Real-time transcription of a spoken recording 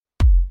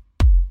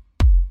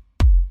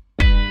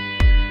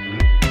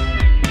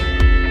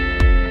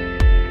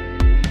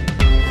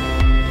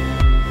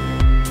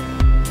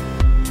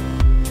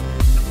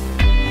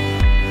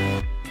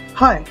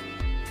Hi,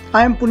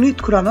 I am Puneet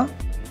Khurana.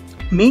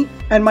 Me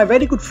and my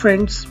very good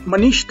friends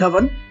Manish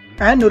Dhawan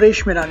and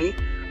Nuresh Mirani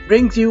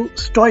brings you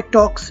Stoic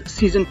Talks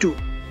Season 2.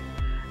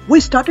 We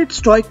started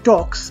Stoic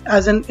Talks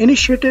as an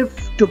initiative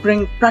to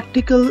bring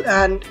practical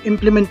and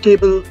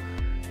implementable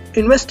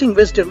investing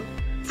wisdom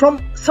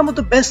from some of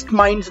the best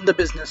minds in the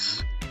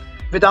business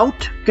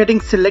without getting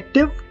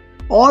selective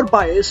or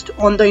biased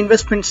on the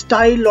investment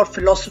style or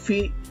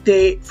philosophy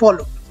they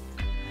follow.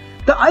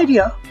 The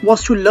idea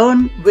was to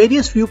learn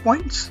various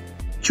viewpoints,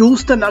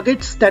 choose the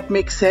nuggets that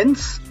make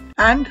sense,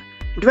 and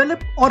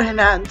develop or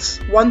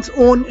enhance one's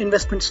own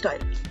investment style.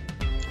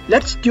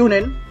 Let's tune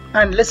in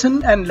and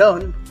listen and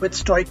learn with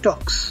Stoic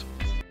Talks.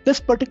 This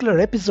particular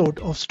episode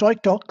of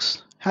Stoic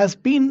Talks has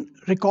been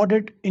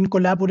recorded in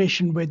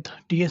collaboration with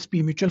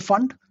DSP Mutual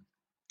Fund.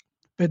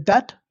 With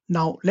that,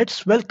 now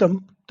let's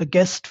welcome the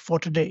guest for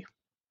today.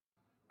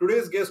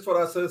 Today's guest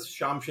for us is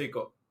Shyam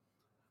Sekhar.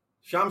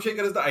 Shyam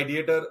Sekhar is the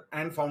ideator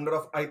and founder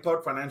of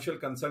iThought Financial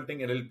Consulting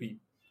LLP.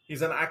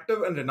 He's an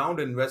active and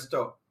renowned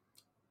investor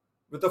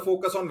with a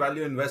focus on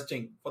value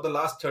investing for the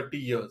last 30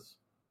 years.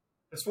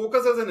 His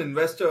focus as an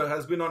investor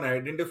has been on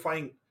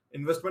identifying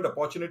investment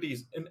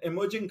opportunities in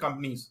emerging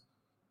companies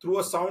through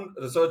a sound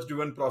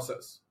research-driven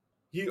process.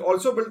 He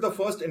also built the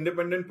first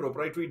independent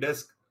proprietary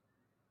desk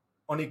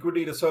on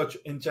equity research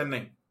in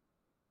Chennai.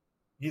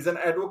 He's an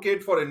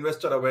advocate for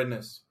investor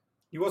awareness.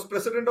 He was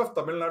president of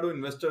Tamil Nadu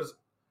Investors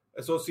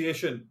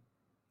Association,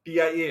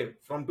 TIA,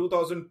 from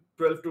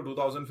 2012 to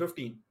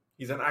 2015.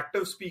 He's an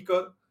active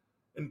speaker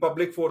in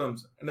public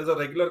forums and is a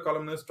regular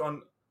columnist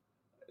on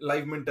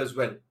Live Mint as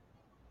well.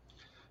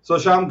 So,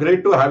 Shyam,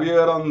 great to have you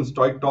here on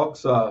Stoic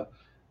Talks.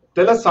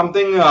 Tell us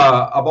something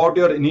about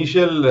your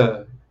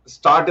initial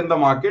start in the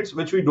markets,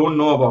 which we don't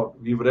know about.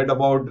 We've read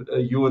about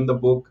you in the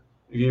book.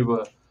 We've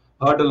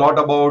heard a lot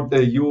about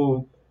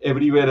you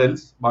everywhere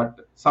else, but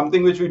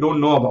something which we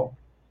don't know about.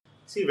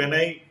 See, when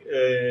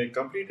I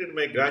completed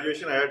my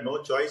graduation, I had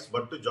no choice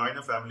but to join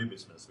a family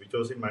business, which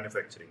was in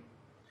manufacturing.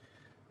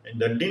 And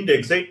that didn't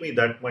excite me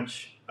that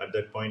much at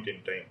that point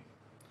in time.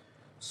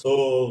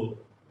 So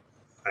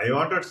I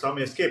wanted some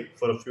escape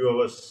for a few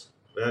hours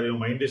where your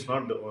mind is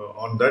not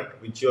on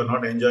that which you are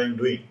not enjoying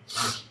doing.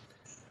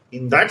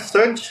 In that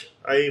search,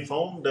 I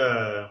found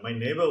my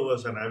neighbor who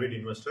was an avid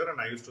investor, and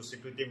I used to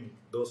sit with him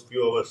those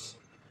few hours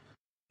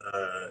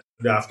in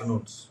the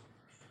afternoons.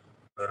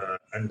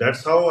 And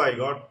that's how I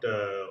got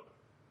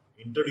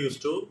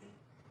introduced to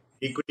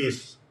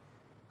equities,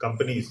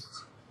 companies,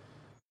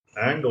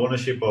 and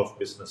ownership of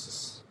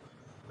businesses.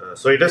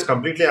 So it was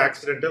completely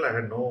accidental. I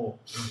had no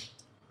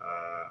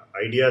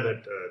idea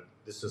that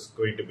this is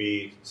going to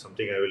be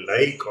something I will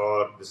like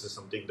or this is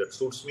something that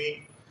suits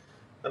me.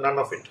 None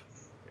of it.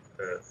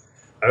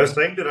 I was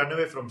trying to run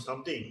away from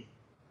something,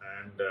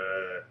 and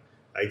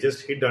I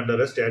just hid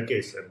under a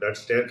staircase, and that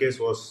staircase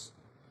was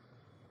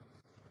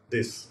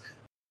this.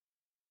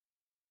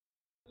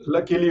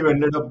 Luckily, you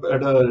ended up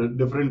at a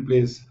different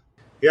place.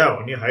 Yeah,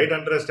 when you hide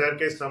under a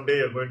staircase, someday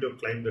you're going to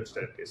climb that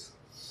staircase.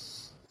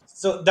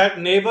 So that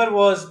neighbor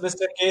was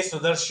Mr. K.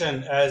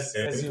 Sudarshan, as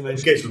you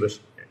mentioned. K.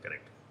 Sudarshan, yeah,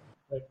 correct.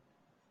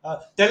 Right.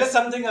 Tell us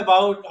something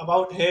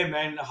about him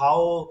and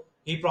how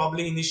he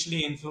probably initially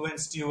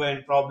influenced you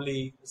and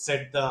probably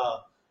set the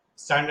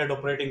standard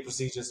operating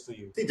procedures for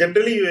you. See,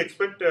 generally you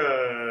expect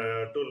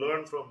to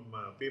learn from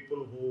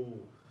people who,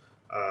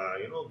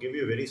 give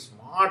you very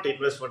smart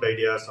investment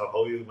ideas of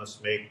how you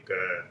must make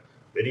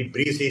very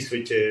breezy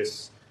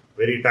switches,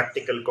 very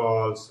tactical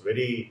calls,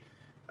 very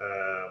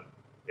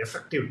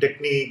effective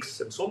techniques,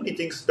 and so many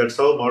things. That's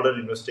how modern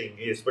investing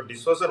is. But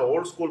this was an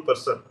old school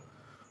person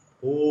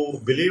who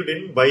believed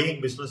in buying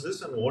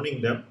businesses and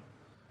owning them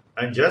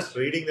and just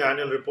reading the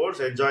annual reports,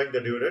 enjoying the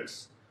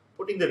dividends,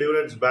 putting the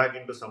dividends back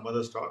into some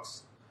other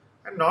stocks,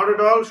 and not at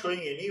all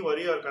showing any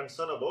worry or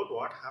concern about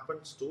what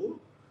happens to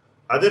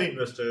other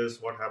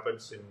investors, what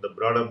happens in the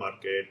broader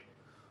market,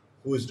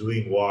 who is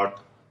doing what.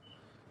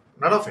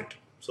 None of it.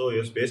 So he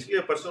was basically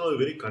a person with a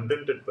very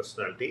contented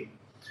personality.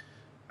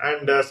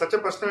 And such a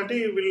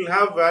personality will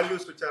have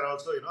values which are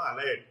also,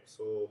 allied.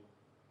 So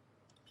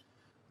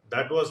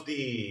that was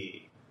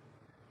the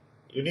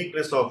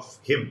uniqueness of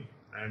him,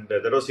 and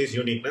that was his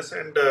uniqueness.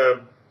 And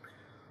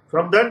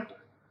from that,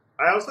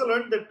 I also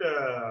learned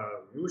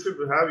that you should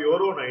have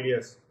your own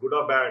ideas, good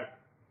or bad,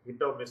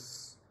 hit or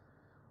miss.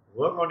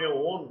 Work on your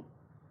own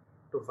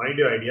to find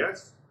your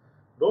ideas.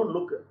 Don't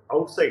look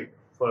outside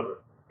for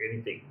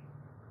anything.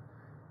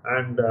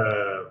 And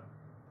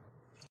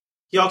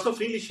he also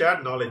freely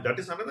shared knowledge. That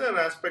is another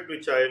aspect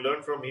which I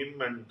learned from him,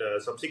 and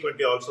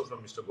subsequently also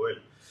from Mr. Goel.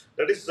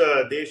 That is,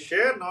 they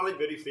share knowledge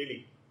very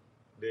freely.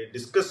 They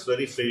discuss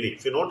very freely.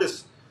 If you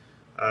notice,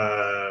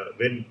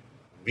 when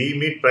we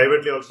meet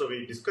privately also,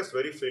 we discuss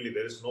very freely.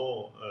 There is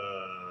no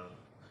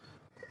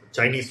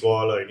Chinese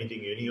wall or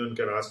anything. Anyone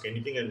can ask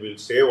anything and we'll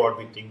say what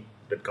we think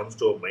that comes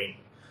to our mind.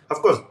 Of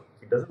course,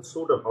 it doesn't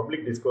suit a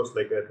public discourse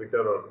like a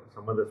Twitter or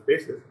some other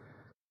spaces.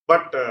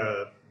 But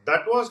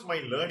that was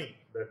my learning,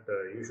 that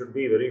you should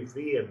be very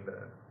free and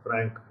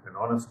frank and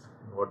honest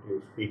in what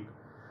you speak.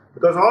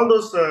 because all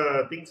those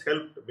things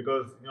helped.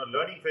 Because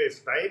learning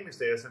phase time is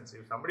the essence.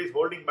 If somebody is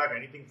holding back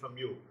anything from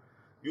you,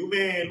 you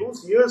may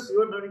lose years.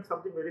 You are learning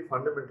something very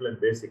fundamental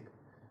and basic.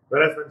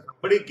 Whereas when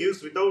somebody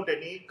gives without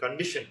any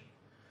condition,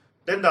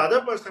 then the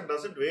other person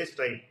doesn't waste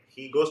time.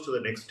 He goes to the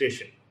next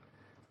station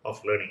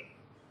of learning.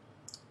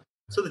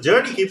 So the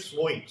journey keeps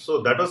moving.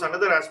 So that was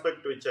another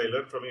aspect which I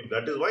learned from him.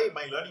 That is why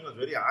my learning was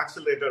very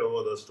accelerated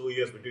over those 2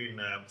 years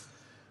between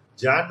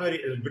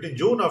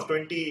June of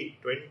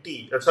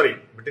 2020,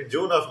 between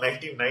June of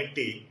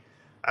 1990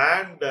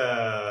 and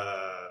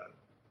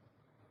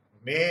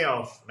May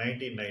of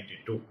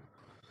 1992.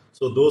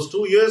 So those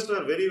 2 years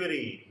were very,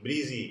 very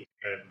breezy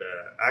and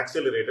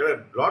accelerated,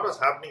 and a lot was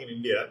happening in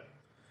India.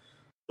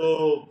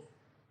 So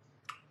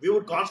we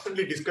would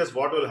constantly discuss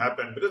what will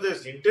happen, because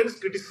there's intense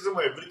criticism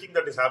of everything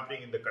that is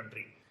happening in the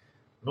country.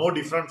 No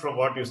different from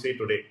what you see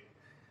today.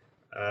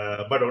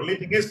 But only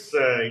thing is,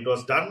 it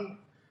was done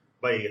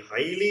by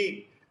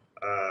highly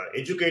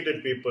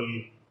educated people,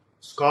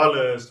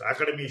 scholars,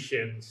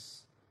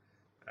 academicians,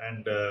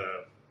 and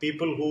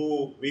people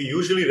who we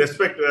usually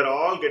respect were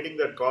all getting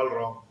that call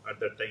wrong at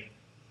that time.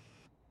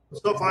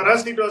 So for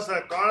us, it was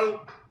a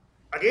call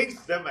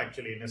against them,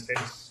 actually, in a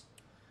sense,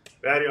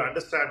 where you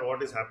understand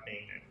what is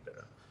happening. And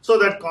so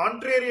that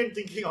contrarian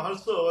thinking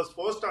also was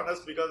forced on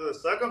us because of the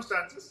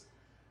circumstances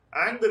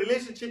and the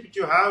relationship which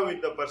you have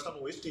with the person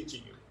who is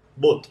teaching you,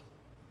 both.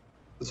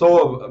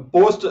 So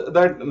post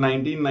that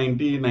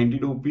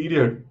 1990-92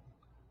 period,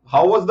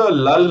 how was the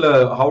lull?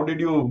 How did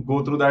you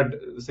go through that,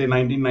 say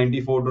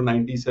 1994 to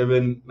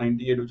 97,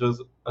 98, which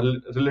was a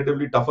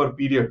relatively tougher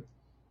period?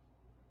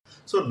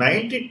 So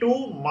 92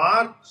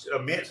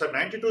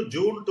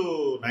 June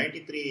to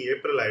 93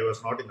 April, I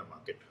was not in the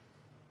market.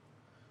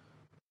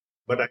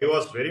 But I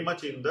was very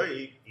much in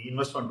the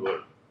investment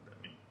world.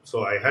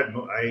 So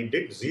I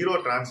did zero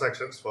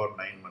transactions for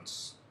 9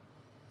 months.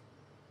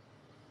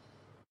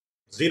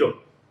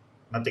 Zero.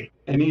 Nothing.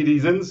 Any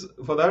reasons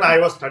for that? I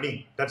was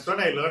studying. That's when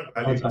I learned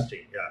value Okay.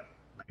 investing. Yeah.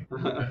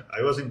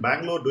 I was in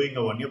Bangalore doing a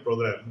 1-year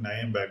program in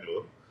IIM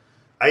Bangalore.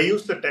 I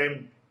used the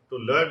time to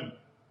learn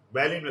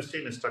value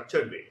investing in a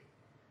structured way.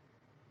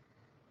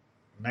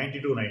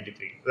 92,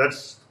 93.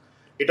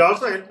 It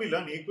also helped me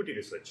learn equity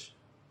research.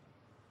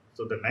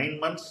 So the 9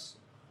 months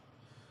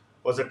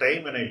was a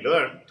time when I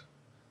learned,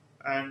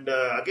 and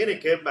again I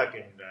came back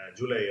in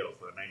July of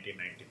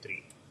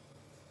 1993.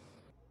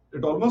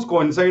 It almost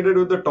coincided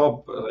with the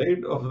top,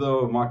 right, of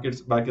the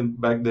markets back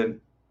then.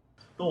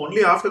 No,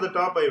 only after the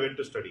top I went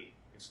to study.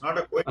 It's not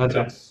a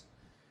coincidence.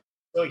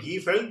 So he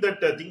felt that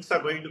things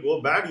are going to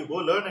go bad. You go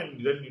learn, and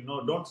then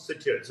don't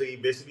sit here. So he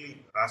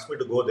basically asked me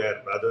to go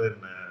there rather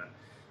than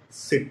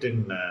sit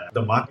in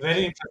the market.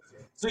 Very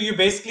interesting. So you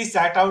basically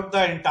sat out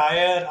the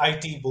entire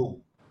IT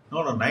boom.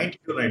 No,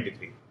 92,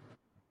 93.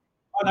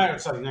 Oh, no,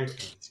 sorry,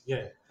 1990.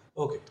 Yeah.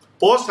 Okay.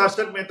 Post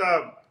Harshad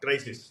Mehta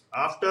crisis.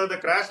 After the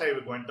crash, I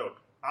went out.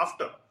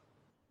 After.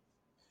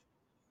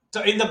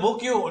 So in the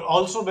book, you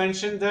also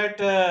mentioned that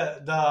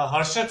the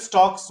Harshad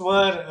stocks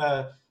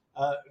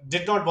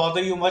did not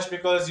bother you much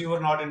because you were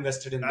not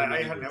invested in them.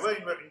 I had never,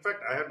 in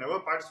fact, I have never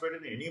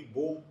participated in any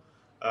boom,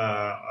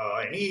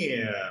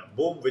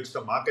 boom which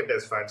the market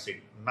has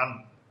fancied.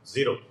 None,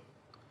 zero.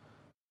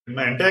 In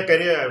my entire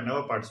career, I have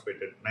never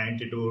participated.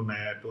 92,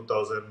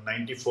 2000,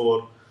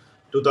 94,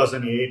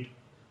 2008,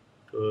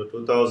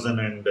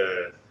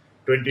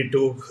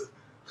 2022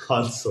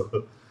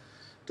 also.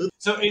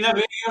 So in a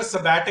way, your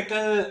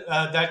sabbatical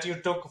that you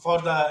took for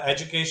the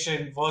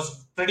education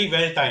was pretty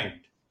well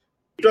timed.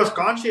 It was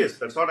conscious.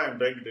 That's what I'm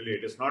trying to tell you.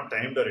 It is not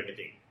timed or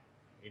anything.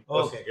 It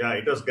was, yeah,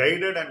 it was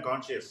guided and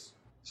conscious.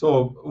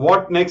 So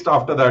what next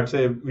after that?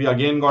 Say we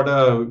again got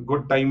a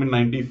good time in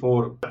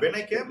 94. When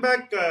I came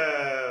back,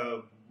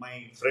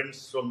 my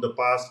friends from the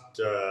past,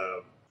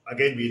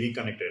 again we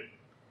reconnected.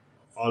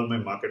 All my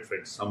market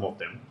friends, some of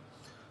them.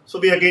 So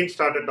we again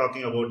started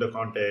talking about the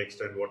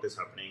context and what is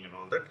happening and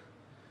all that.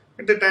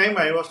 At the time,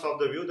 I was of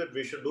the view that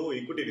we should do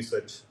equity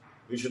research.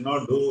 We should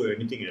not do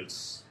anything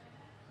else.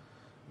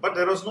 But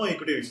there was no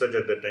equity research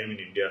at that time in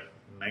India.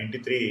 In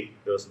 93,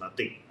 there was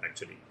nothing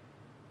actually.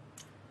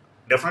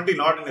 Definitely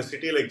not in a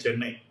city like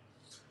Chennai.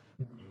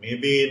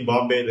 Maybe in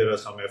Bombay, there are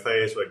some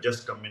FIs who had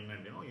just come in,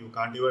 and you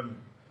can't even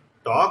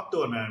talk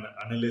to an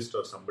analyst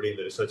or somebody in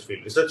the research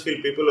field. Research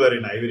field people were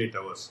in ivory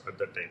towers at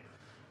that time.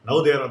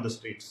 Now they are on the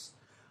streets.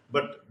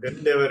 But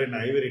then they were in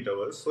ivory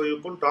towers, so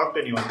you couldn't talk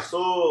to anyone.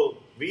 So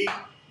we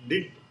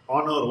did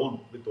on our own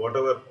with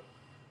whatever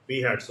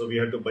we had. So we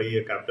had to buy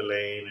a capital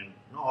line and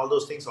all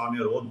those things on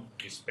your own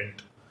we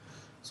spent.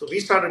 So we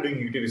started doing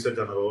equity research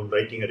on our own,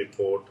 writing a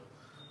report,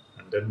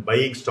 and then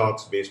buying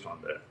stocks based on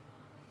that.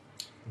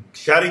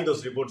 Sharing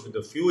those reports with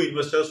a few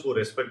investors who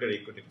respected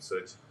equity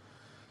research.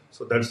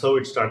 So that's how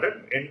it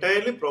started.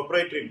 Entirely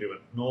proprietary driven.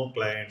 No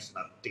clients,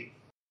 nothing.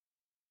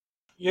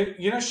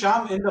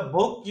 Shyam, in the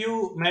book,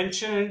 you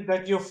mentioned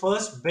that your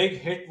first big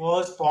hit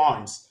was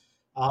Ponds,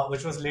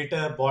 which was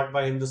later bought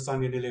by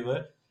Hindustan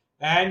Unilever.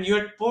 And you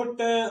had put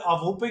a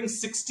whopping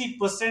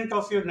 60%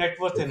 of your net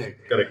worth in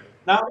it. Correct.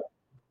 Now,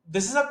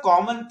 this is a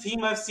common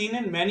theme I've seen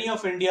in many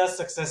of India's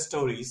success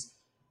stories.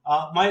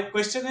 My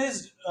question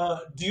is,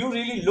 do you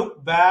really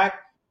look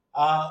back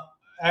uh,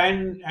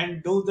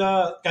 and do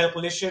the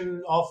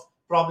calculation of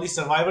probably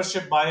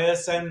survivorship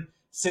bias and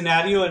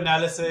scenario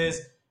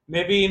analysis?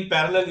 Maybe in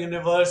parallel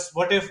universe,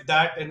 what if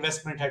that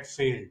investment had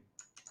failed?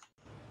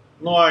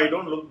 No, I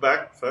don't look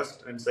back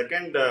first. And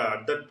second,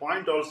 at that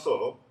point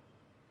also,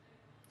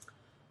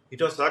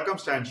 it was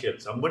circumstantial.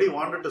 Somebody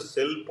wanted to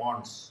sell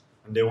bonds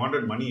and they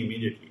wanted money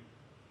immediately.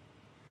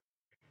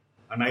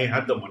 And I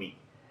had the money.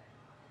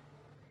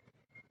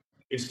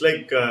 It's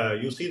like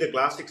you see the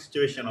classic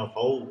situation of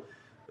how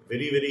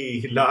very,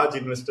 very large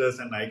investors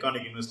and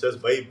iconic investors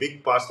buy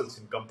big parcels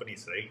in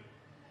companies, right?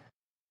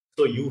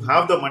 So you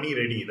have the money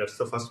ready. That's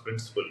the first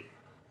principle.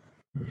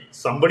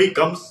 Somebody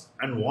comes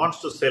and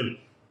wants to sell.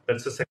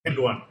 That's the second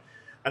one.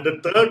 And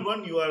the third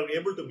one, you are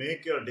able to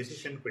make your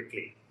decision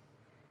quickly.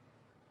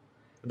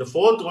 The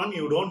fourth one,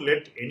 you don't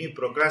let any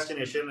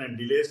procrastination and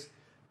delays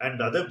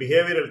and other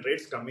behavioral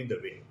traits come in the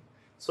way.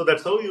 So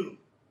that's how you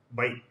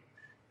buy.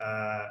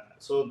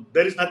 So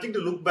there is nothing to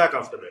look back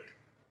after that.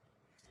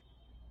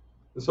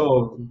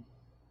 So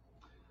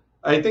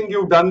I think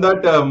you've done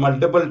that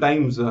multiple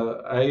times.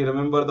 I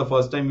remember the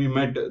first time we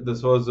met.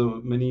 This was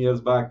many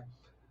years back.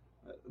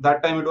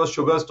 That time it was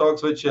sugar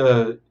stocks, which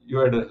you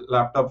had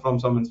lapped up from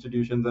some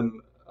institutions and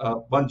a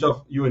bunch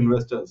of you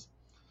investors.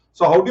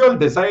 So how do you all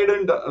decide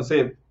and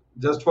say,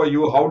 just for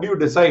you, how do you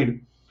decide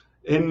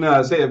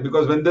in say,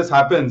 because when this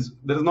happens,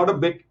 there is not a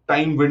big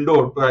time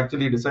window to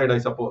actually decide, I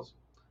suppose,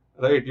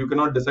 right? You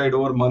cannot decide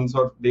over months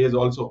or days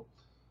also.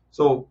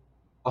 So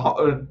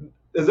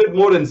is it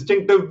more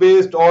instinctive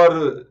based,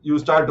 or you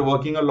start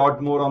working a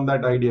lot more on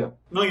that idea?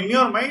 No, in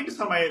your mind,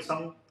 some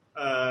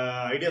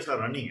ideas are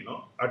running.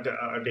 At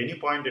any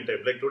point in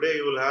time, like today,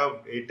 you will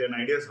have 8, 10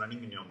 ideas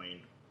running in your mind.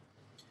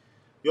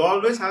 You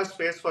always have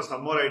space for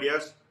some more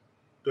ideas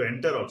to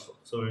enter also.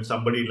 So when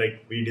somebody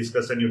like we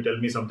discuss and you tell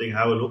me something,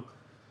 have a look.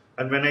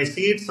 And when I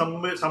see it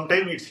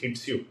sometime it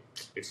hits you.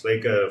 It's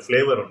like a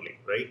flavor only,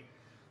 right?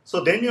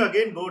 So then you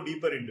again go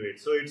deeper into it.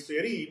 So it's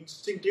very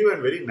instinctive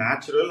and very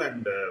natural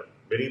and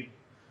very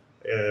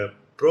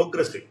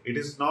progressive. It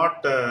is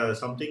not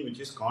something which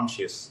is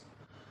conscious.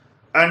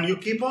 And you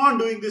keep on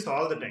doing this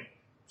all the time.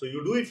 So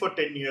you do it for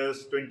 10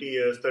 years, 20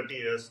 years, 30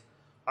 years.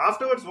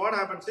 Afterwards, what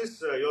happens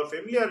is your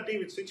familiarity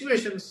with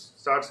situations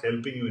starts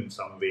helping you in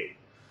some way.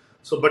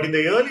 So, but in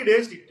the early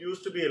days, it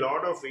used to be a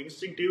lot of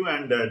instinctive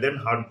and then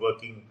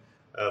hardworking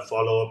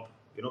follow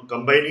up,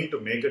 combining to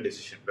make a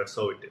decision. That's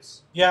how it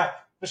is. Yeah,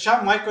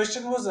 Prashant, my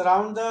question was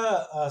around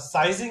the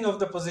sizing of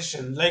the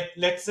position. Like,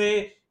 let's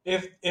say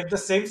if the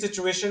same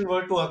situation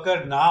were to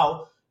occur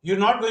now, you're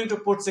not going to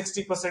put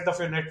 60% of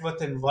your net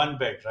worth in one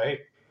bet, right?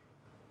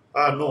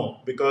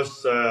 No,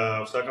 because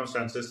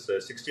circumstances,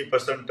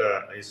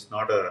 60% is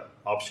not an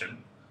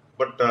option.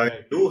 But I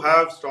Right. do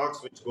have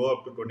stocks which go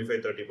up to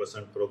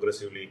 25-30%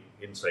 progressively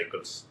in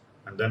cycles.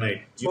 And then I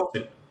use So,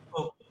 it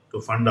oh,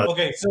 to fund other.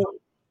 okay, so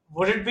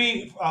would it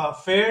be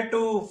fair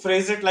to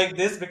phrase it like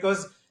this?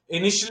 Because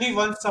initially,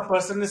 once a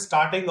person is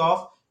starting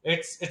off,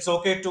 it's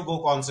okay to go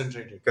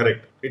concentrated.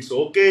 Correct. It's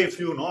okay if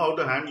you know how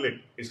to handle it.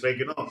 It's like,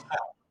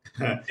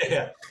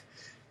 Yeah,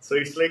 so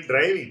it's like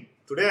driving.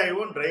 Today I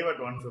won't drive at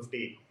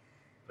 150,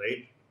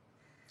 right?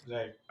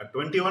 right. At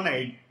 21,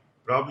 I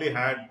probably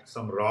had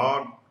some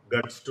raw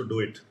guts to do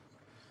it.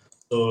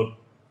 So,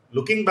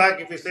 looking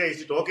back, if you say,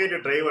 is it okay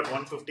to drive at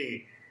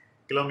 150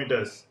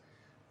 kilometers?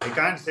 I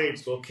can't say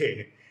it's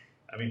okay.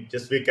 I mean,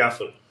 just be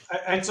careful.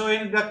 And so,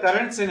 in the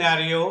current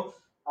scenario,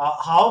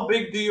 how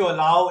big do you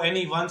allow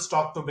any one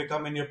stock to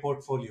become in your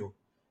portfolio?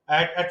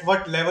 At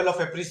what level of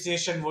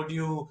appreciation would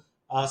you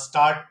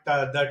start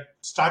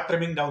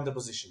trimming down the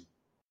position?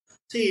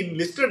 See, in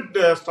listed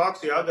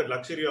stocks, you have the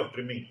luxury of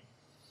trimming.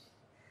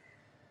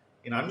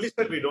 In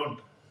unlisted, we don't.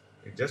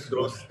 It just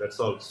grows. That's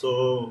all.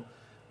 So,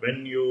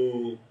 when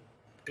you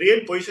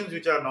create positions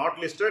which are not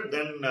listed,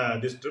 then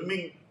this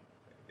trimming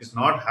is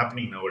not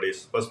happening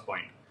nowadays. First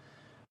point.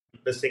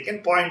 The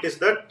second point is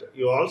that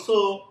you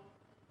also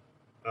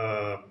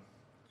uh,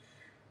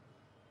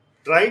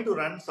 try to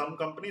run some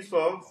companies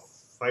for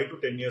 5 to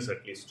 10 years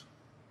at least.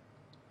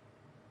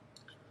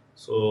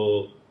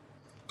 So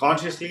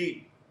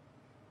consciously,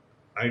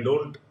 I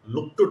don't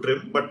look to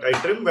trim, but I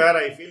trim where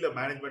I feel the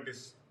management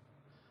is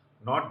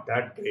not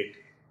that great.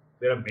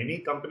 There are many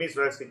companies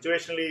where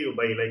situationally you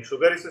buy, like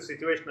sugar is a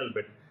situational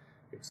bet.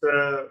 It's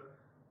a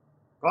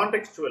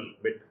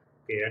contextual bet.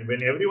 Okay, and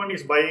when everyone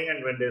is buying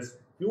and when there's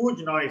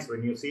huge noise,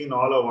 when you see in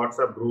all our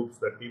WhatsApp groups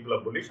that people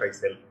are bullish, I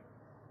sell.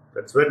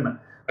 That's when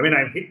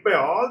I'm hit by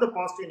all the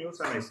positive news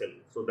and I sell.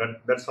 So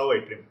that's how I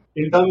trim.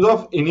 In terms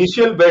of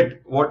initial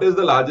bet, what is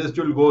the largest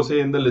you'll go, say,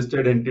 in the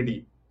listed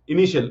entity?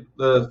 Initial,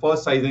 the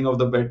first sizing of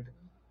the bet,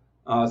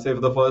 say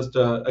for the first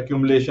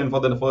accumulation for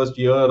the first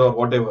year or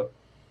whatever.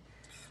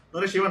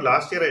 No, even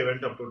last year I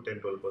went up to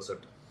 10-12%.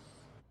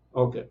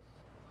 Okay.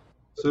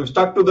 So you've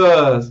stuck to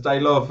the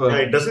style of. Yeah,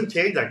 it doesn't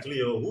change actually.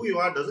 Who you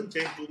are doesn't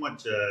change too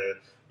much.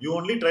 You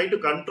only try to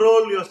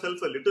control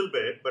yourself a little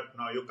bit, but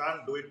no, you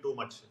can't do it too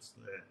much.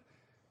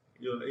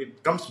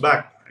 it comes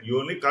back. You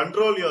only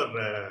control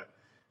your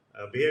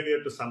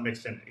behavior to some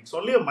extent. It's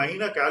only a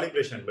minor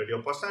calibration, but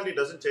your personality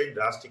doesn't change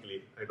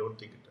drastically. I don't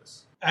think it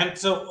does. And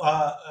so,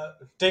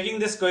 taking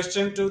this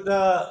question to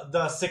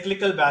the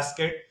cyclical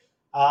basket,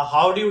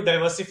 how do you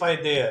diversify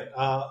there?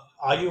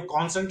 Are you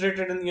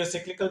concentrated in your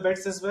cyclical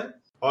bets as well?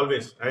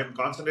 Always, I am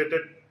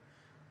concentrated.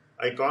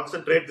 I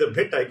concentrate the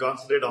bet. I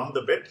concentrate on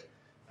the bet,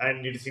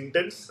 and it is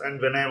intense.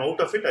 And when I am out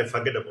of it, I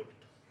forget about it.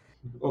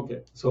 Okay.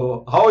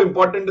 So how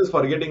important is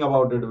forgetting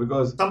about it?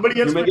 Because Somebody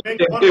you else may may get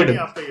make more money tempted.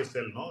 after you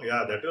sell. No,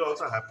 yeah, that will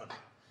also happen.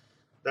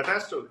 That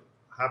has to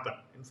happen.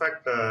 In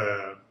fact,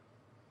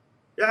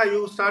 yeah,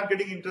 you start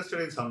getting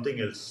interested in something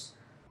else.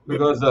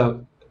 Because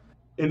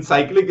in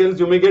cyclicals,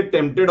 you may get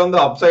tempted on the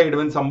upside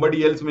when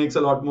somebody else makes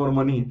a lot more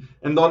money.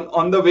 And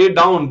on the way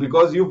down,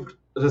 because you've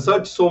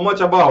researched so much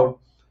about,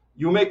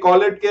 you may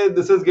call it, "Okay,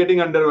 this is getting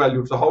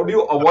undervalued." So how do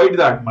you avoid In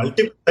that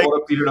multiple for a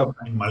cycles, period of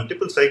time? I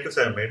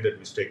have made that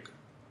mistake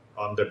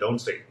on the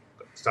downside,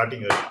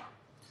 starting early.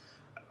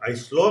 I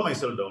slow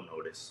myself down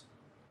nowadays.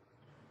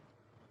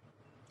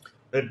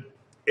 That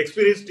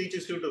experience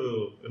teaches you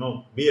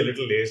to, be a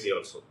little lazy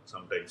also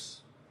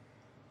sometimes.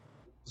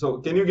 So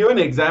can you give an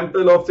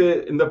example of,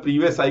 say, in the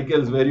previous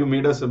cycles where you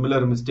made a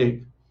similar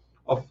mistake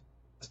of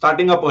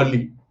starting up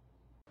early?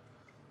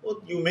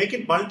 Well, you make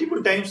it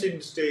multiple times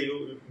in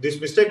steel. This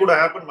mistake would have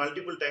happened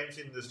multiple times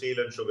in the steel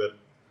and sugar.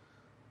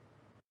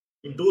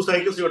 In 2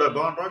 cycles, you would have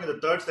gone wrong. In the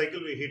third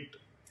cycle, we hit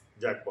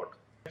jackpot.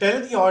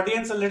 Tell the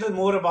audience a little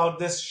more about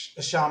this,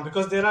 Sham,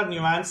 because there are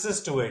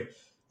nuances to it.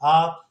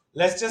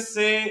 Let's just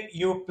say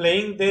you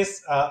playing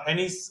this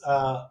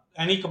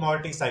any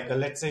commodity cycle,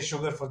 let's say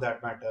sugar for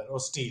that matter, or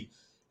steel,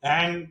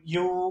 and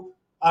you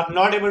are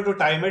not able to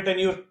time it,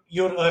 and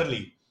you're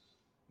early.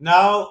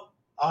 Now,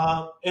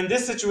 in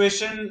this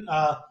situation,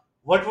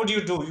 what would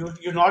you do?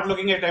 You're not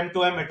looking at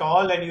M2M at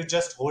all, and you're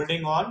just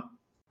holding on.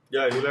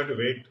 Yeah, you'll have to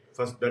wait.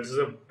 First, that is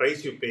the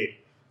price you pay.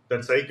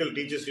 That cycle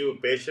teaches you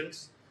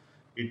patience.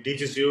 It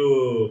teaches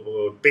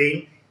you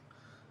pain,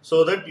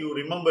 so that you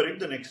remember it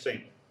the next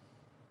time.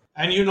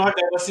 And you're not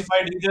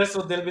diversified either,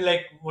 so there'll be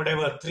like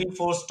whatever 3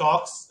 4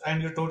 stocks,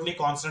 and you're totally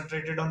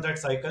concentrated on that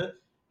cycle,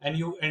 and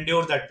you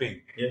endure that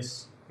pain.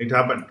 Yes, it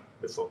happened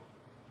before.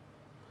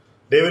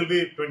 They will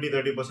be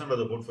 20-30% of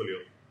the portfolio.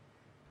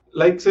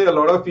 Like, say, a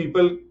lot of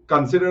people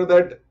consider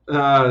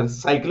that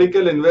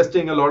cyclical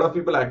investing, a lot of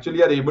people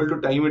actually are able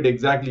to time it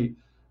exactly.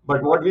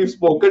 But what we've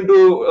spoken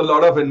to a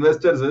lot of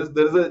investors is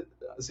there is a,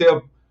 say,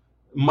 a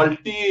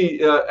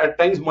at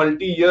times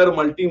multi-year,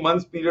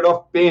 multi-months period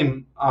of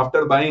pain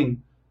after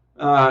buying.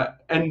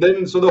 And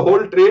then, so the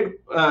whole trade,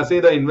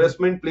 say the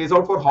investment plays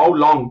out for how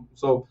long?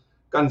 So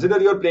consider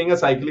you're playing a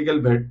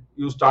cyclical bet.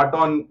 You start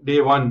on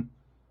day one.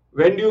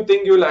 When do you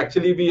think you'll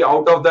actually be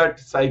out of that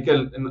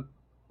cycle? In,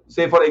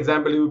 say, for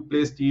example, you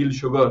play steel,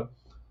 sugar.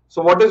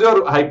 So what is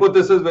your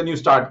hypothesis when you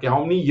start? Okay,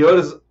 how many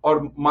years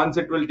or months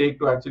it will take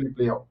to actually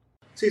play out?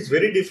 See, it's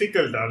very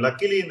difficult.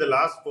 Luckily, in the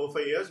last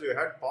 4-5 years, we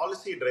had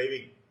policy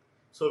driving.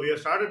 So we have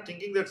started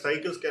thinking that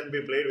cycles can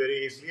be played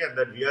very easily and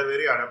that we are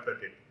very adept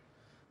at it,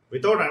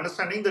 without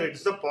understanding that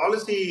it's the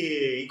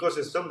policy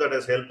ecosystem that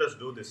has helped us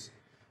do this.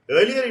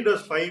 Earlier, it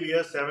was 5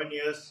 years, 7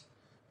 years,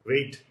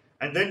 wait.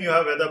 And then you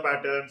have weather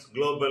patterns,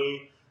 global,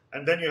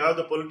 and then you have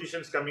the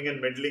politicians coming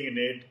and meddling in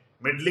it,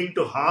 meddling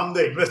to harm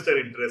the investor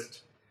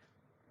interest,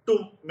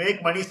 to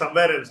make money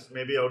somewhere else,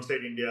 maybe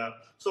outside India.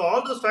 So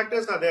all those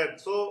factors are there.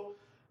 So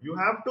you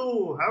have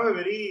to have a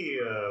very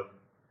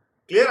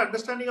clear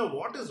understanding of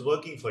what is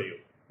working for you.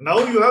 Now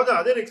you have the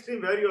other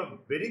extreme where you are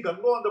very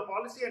gung ho on the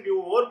policy and you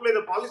overplay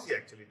the policy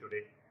actually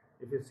today.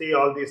 If you see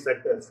all these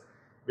sectors,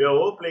 we are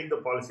overplaying the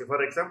policy.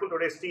 For example,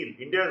 today steel.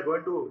 India is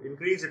going to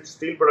increase its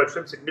steel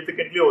production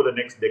significantly over the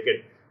next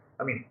decade.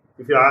 I mean,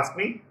 if you ask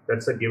me,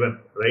 that's a given,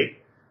 right?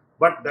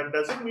 But that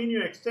doesn't mean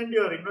you extend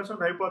your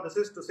investment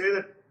hypothesis to say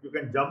that you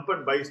can jump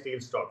and buy steel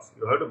stocks.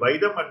 You have to buy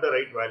them at the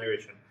right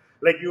valuation.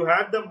 Like you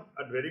had them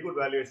at very good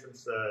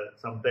valuations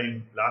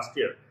sometime last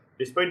year.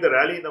 Despite the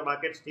rally in the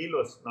market, steel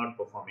was not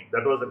performing.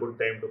 That was a good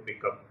time to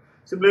pick up.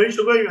 Similarly,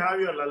 sugar, you have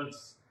your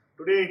lulls.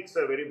 Today, it's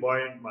a very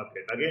buoyant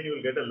market. Again, you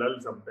will get a lull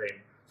sometime.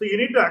 So you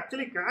need to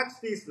actually catch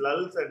these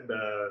lulls and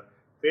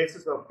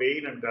phases of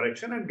pain and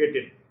correction and get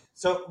in.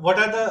 So what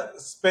are the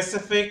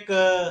specific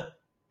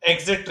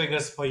exit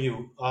triggers for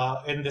you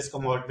in this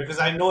commodity? Because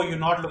I know you're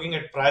not looking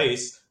at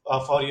price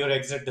for your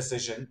exit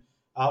decision.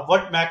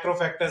 What macro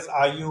factors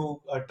are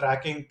you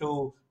tracking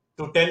to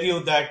tell you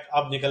that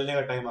अब निकलने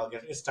का time आ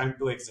गया, it's time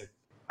to exit?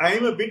 I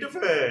am a bit of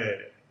a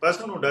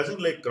person who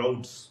doesn't like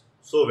crowds.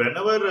 So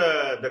whenever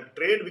the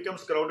trade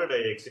becomes crowded,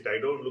 I exit.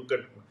 I don't look at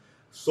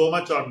so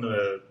much on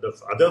the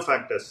other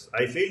factors.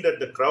 I feel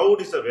that the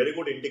crowd is a very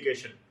good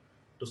indication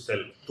to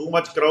sell. Too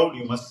much crowd,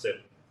 you must sell.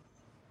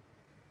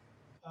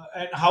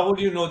 And how would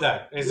you know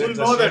that? Is You it will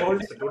the know that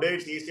shareholding? today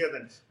it's easier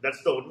than.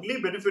 That's the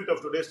only benefit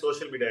of today's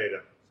social media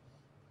era.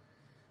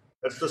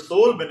 That's the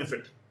sole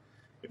benefit.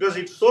 Because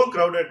it's so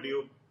crowded,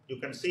 you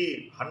can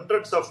see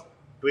hundreds of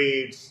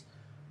tweets,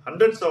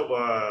 hundreds of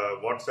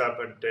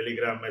WhatsApp and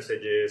Telegram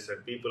messages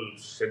and people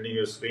sending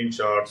you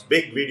screenshots,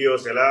 big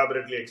videos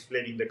elaborately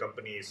explaining the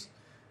companies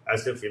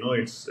as if,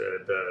 it's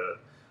the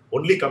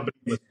only company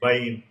you must buy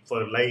in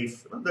for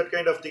life. That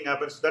kind of thing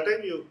happens. That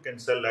time you can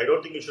sell. I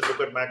don't think you should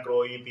look at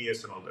macro,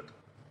 EPS and all that.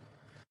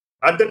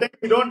 At the time,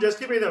 you don't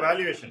justify the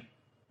valuation.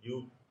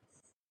 You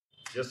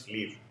just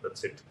leave.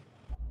 That's it.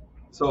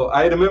 So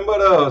I remember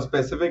a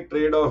specific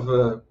trade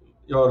of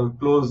your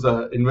close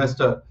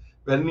investor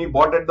when he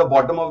bought at the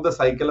bottom of the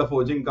cycle a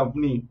forging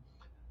company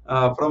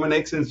from an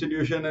ex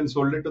institution and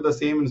sold it to the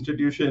same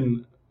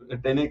institution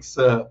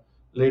 10x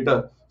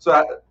later.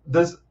 So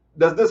does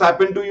this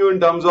happen to you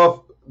in terms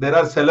of there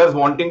are sellers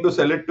wanting to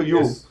sell it to you,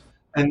 Yes.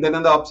 and then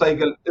in the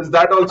upcycle, is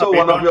that No, also we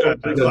one of don't. your So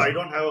triggers? I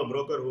don't have a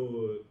broker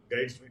who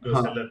guides me to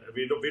Huh. sell it.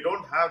 We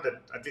don't have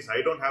that. At least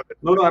I don't have that.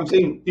 No, I'm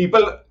saying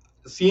people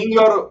seeing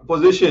your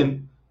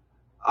position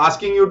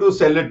asking you to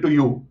sell it to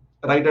you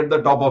right at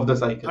the top of the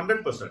cycle.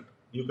 100%.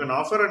 You can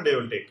offer and they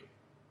will take.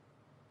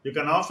 You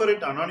can offer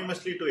it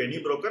anonymously to any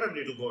broker and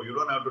it will go. You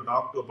don't have to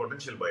talk to a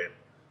potential buyer.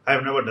 I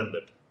have never done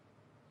that.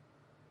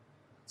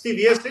 See,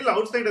 we are still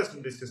outsiders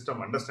in this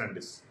system. Understand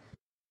this.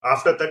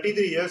 After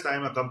 33 years, I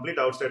am a complete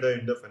outsider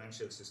in the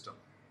financial system.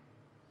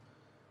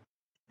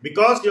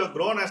 Because you have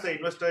grown as an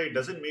investor, it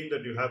doesn't mean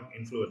that you have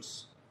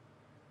influence.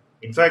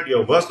 In fact,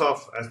 you're worse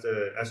off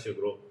as you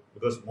grow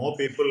because more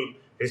people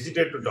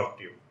hesitate to talk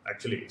to you.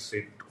 Actually,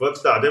 it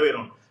works the other way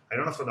around. I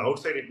don't know, from the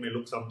outside it may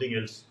look something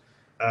else.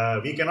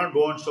 We cannot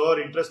go and show our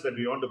interest that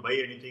we want to buy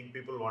anything.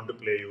 People want to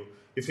play you.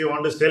 If you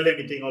want to sell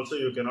anything also,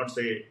 you cannot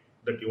say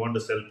that you want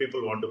to sell.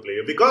 People want to play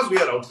you because we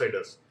are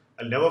outsiders.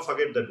 I'll never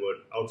forget that word,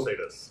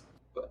 outsiders.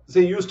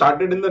 Say you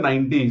started in the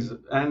 90s,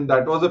 and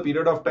that was a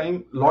period of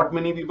time lot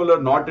many people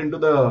are not into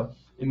the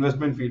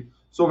investment field.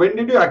 So when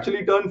did you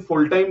actually turn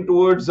full time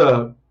towards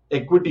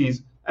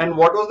equities, and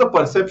what was the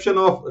perception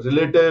of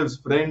relatives,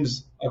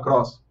 friends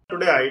across?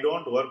 Today, I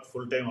don't work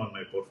full time on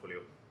my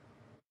portfolio.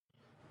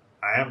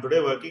 I am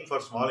today working for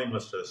small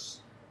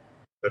investors.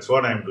 That's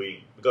what I'm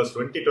doing. Because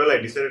 2012,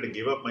 I decided to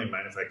give up my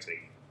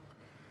manufacturing.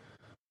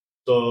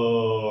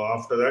 So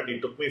after that,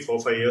 it took me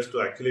 4-5 years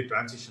to actually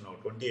transition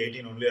out.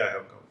 2018 only, I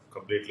have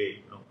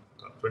completely,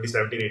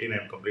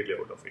 2017-18, I'm completely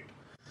out of it.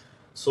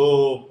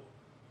 So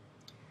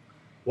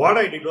what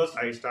I did was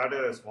I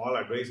started a small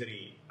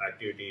advisory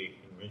activity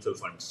in mutual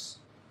funds.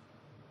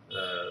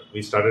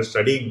 We started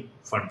studying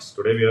funds.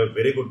 Today, we have a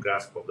very good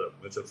grasp of the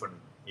mutual fund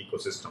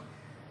ecosystem.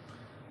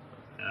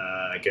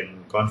 I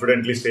can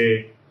confidently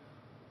say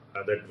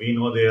that we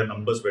know their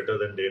numbers better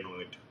than they know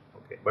it.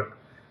 Okay, but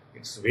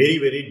it's very,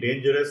 very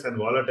dangerous and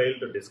volatile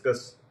to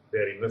discuss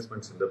their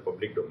investments in the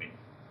public domain.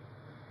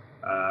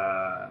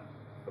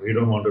 We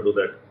don't want to do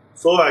that.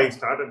 So I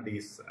started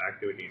these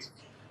activities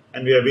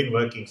and we have been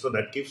working. So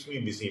that keeps me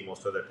busy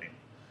most of the time.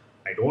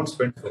 I don't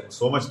spend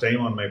so much time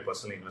on my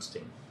personal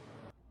investing.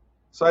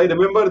 So I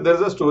remember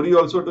there's a story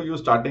also to you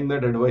starting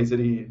that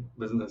advisory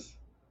business.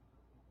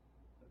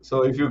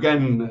 So if you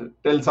can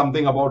tell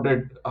something about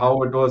it,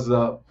 how it was,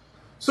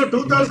 So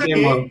you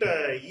became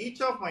 2008, each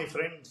of my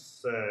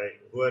friends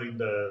who are in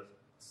the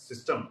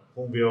system,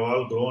 whom we have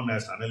all grown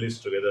as analysts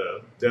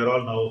together, they are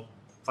all now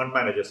fund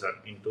managers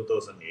in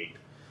 2008.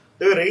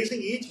 They were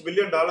raising each $1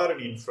 billion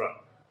in infra,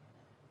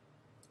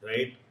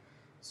 right?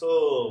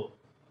 So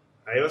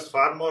I was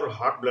far more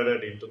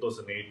hot-blooded in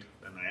 2008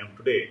 than I am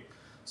today.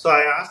 So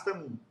I asked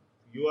them,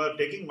 you are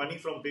taking money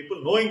from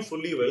people knowing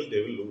fully well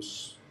they will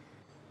lose.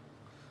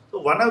 So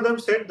one of them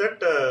said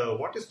that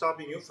what is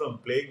stopping you from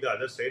playing the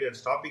other side and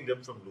stopping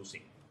them from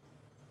losing?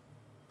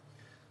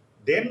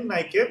 Then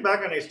I came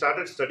back and I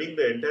started studying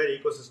the entire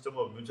ecosystem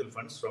of mutual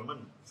funds from a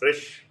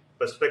fresh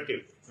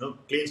perspective,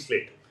 clean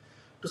slate,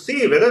 to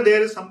see whether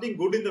there is something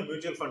good in the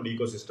mutual fund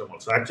ecosystem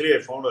also. Actually,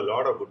 I found a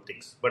lot of good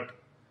things. But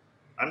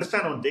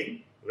understand one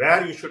thing,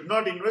 where you should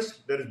not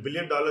invest, there is $1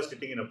 billion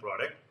sitting in a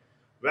product.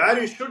 Where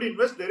you should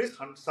invest, there is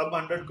sub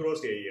 100 crores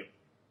AUM.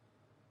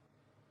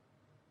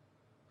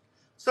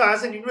 So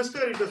as an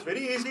investor, it was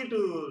very easy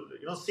to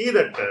see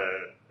that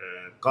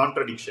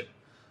contradiction.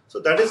 So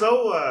that is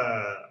how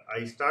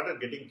I started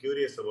getting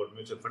curious about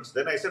mutual funds.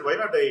 Then I said, why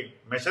not I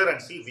measure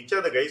and see which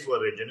are the guys who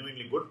are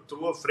genuinely good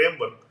through a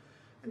framework.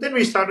 And then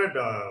we started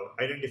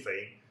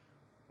identifying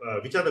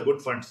which are the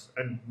good funds.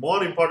 And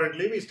more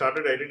importantly, we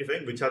started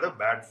identifying which are the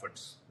bad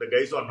funds. The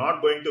guys who are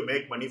not going to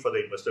make money for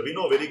the investor. We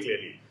know very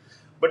clearly.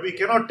 But we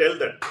cannot tell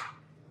that.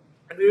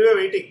 And we were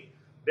waiting.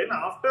 Then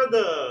after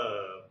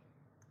the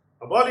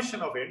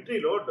abolition of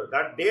entry load,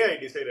 that day I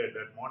decided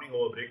that morning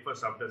over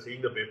breakfast after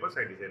seeing the papers,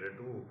 I decided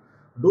to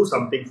do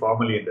something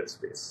formally in that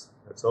space.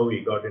 That's how we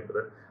got into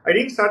that. I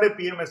didn't start a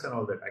PMS and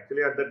all that.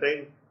 Actually, at that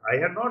time, I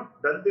had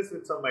not done this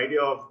with some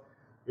idea of,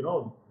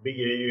 big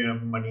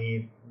AUM,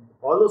 money.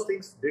 All those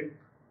things didn't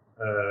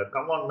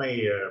come on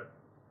my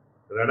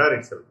radar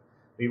itself.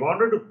 We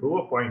wanted to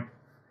prove a point.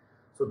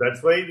 So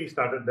that's why we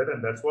started that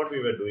and that's what we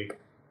were doing.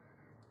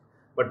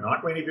 But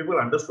not many people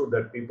understood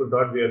that. People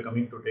thought we are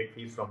coming to take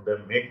fees from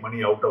them, make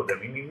money out of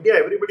them. In India,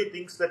 everybody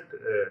thinks that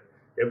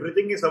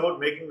Everything is about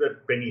making the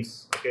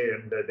pennies. Okay,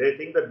 and they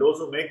think that those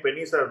who make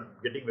pennies are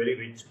getting very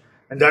rich,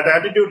 and that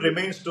attitude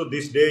remains to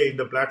this day in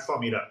the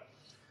platform era,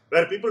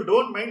 where people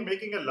don't mind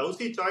making a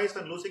lousy choice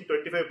and losing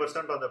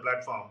 25% on the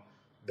platform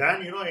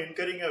than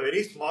incurring a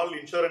very small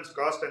insurance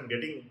cost and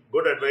getting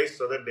good advice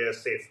so that they are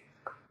safe.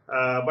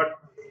 But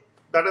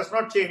that has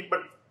not changed.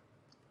 But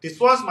this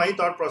was my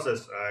thought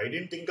process. I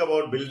didn't think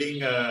about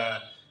building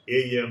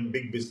AEM,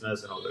 big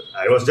business, and all that.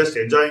 I was just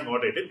enjoying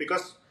what I did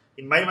because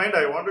in my mind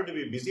I wanted to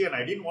be busy and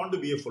I didn't want to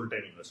be a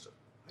full-time investor.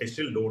 I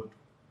still don't.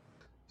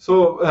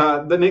 So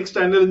the next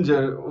challenge,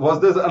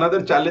 was there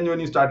another challenge when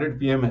you started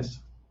PMS?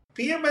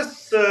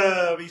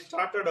 PMS, we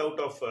started out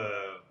of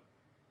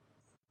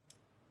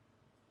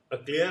a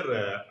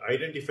clear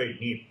identified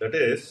need. That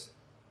is,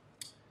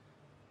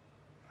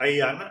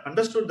 I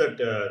understood that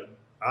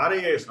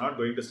RIA is not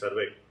going to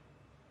survive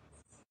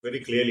very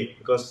clearly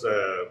because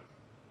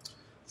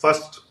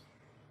first,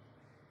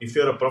 if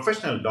you're a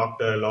professional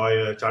doctor,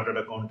 lawyer, chartered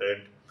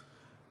accountant,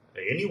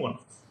 anyone,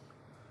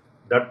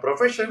 that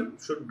profession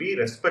should be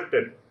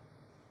respected,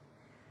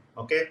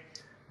 okay,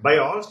 by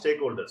all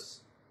stakeholders.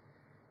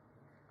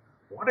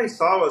 What I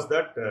saw was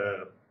that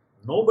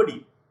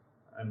nobody,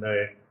 and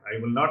I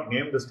will not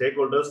name the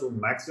stakeholders who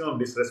maximum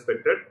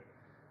disrespected,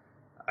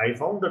 I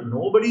found that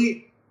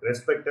nobody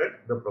respected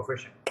the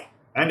profession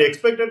and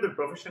expected the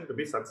profession to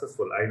be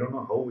successful. I don't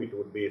know how it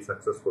would be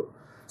successful.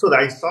 So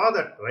I saw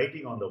that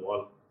writing on the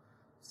wall.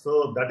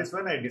 So that is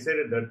when I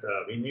decided that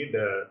we need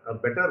a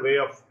better way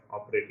of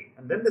operating.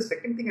 And then the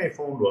second thing I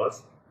found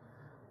was,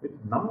 with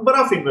number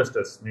of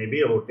investors,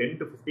 maybe about 10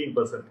 to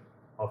 15%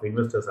 of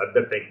investors at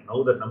that time.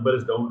 Now that number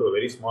is down to a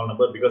very small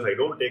number because I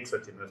don't take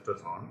such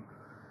investors on.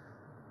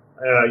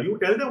 You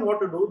tell them what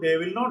to do, they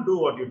will not do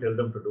what you tell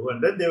them to do,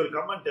 and then they will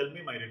come and tell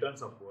me my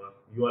returns are poor.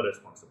 You are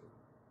responsible.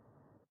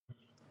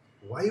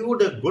 Why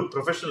would a good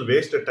professional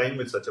waste a time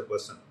with such a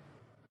person?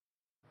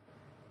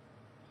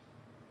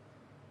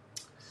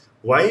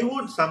 Why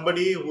would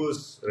somebody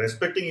who's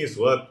respecting his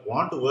work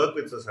want to work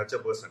with such a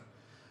person?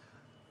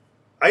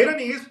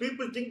 Irony is,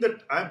 people think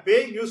that I'm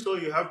paying you, so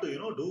you have to,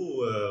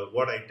 do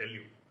what I tell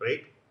you,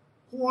 right?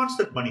 Who wants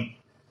that money?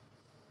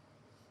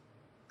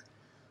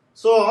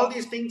 So all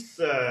these things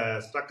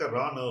struck a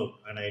raw nerve,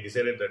 and I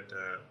decided that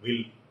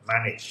we'll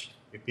manage.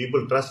 If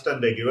people trust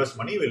and they give us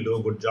money, we'll do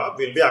a good job.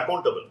 We'll be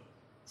accountable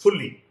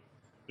fully.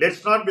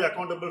 Let's not be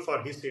accountable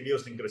for his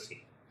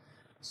idiosyncrasy.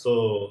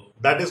 So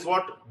that is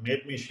what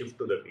made me shift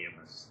to the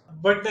PMS.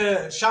 But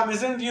Shyam,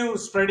 isn't you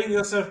spreading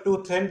yourself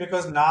too thin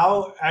because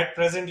now at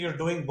present you're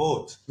doing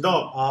both?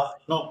 No.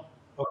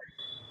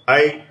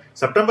 Okay.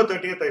 September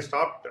 30th I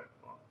stopped.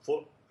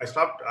 I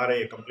stopped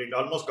RIA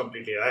almost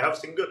completely. I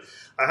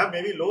have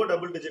maybe low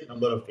double-digit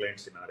number of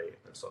clients in RIA.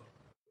 That's all.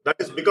 That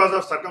is because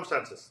of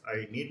circumstances.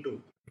 I need to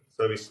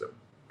service them,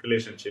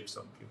 relationships,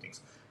 some few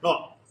things.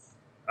 No,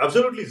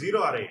 absolutely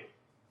zero RIA.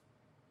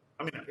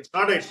 I mean, it's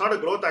not a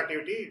growth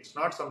activity. It's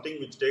not something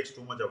which takes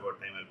too much of our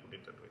time. I'll put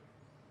it that way.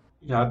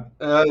 Yeah,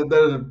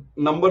 the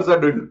numbers are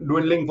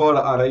dwindling for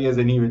RIAs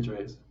any which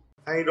ways.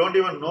 I don't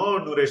even know,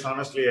 Nuresh.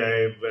 Honestly,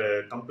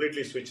 I've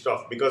completely switched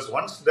off because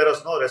once there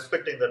was no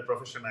respect in that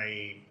profession,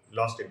 I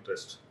lost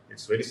interest.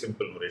 It's very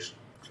simple, Nuresh.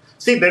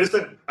 See, there is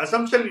an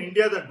assumption in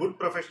India that good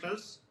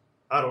professionals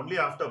are only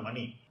after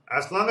money.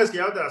 As long as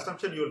you have the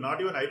assumption, you will not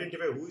even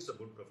identify who is a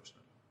good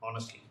professional.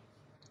 Honestly,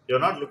 you're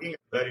not looking at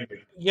where you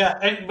live.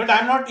 Yeah, but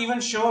I'm not even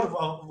sure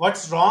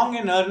what's wrong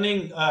in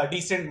earning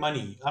decent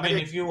money. I mean,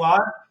 if you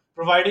are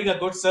providing a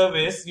good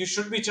service, you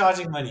should be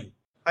charging money.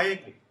 I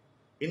agree.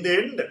 In the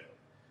end,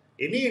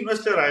 any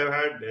investor I've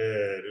had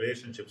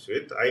relationships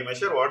with, I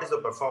measure what is the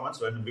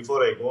performance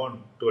before I go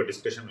on to a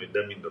discussion with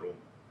them in the room.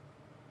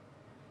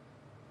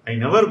 I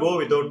never go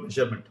without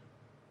measurement.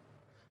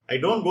 I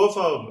don't go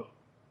for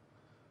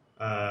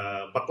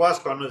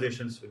bakwas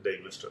conversations with the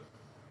investor.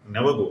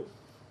 Never go.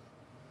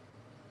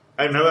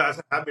 I never, as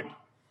a habit.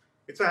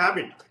 It's a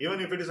habit. Even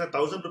if it is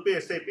 1,000 rupee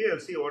SIP, I'll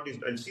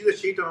see the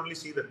sheet and only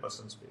see that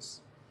person's face.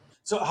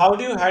 So how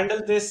do you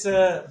handle this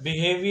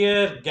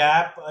behavior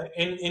gap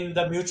in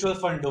the mutual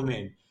fund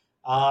domain?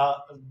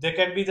 There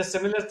can be the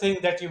similar thing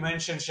that you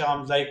mentioned,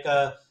 Shyam, like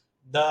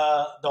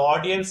the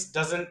audience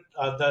doesn't,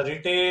 the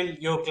retail,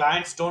 your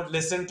clients don't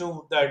listen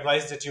to the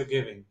advice that you're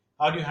giving.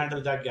 How do you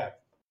handle that gap?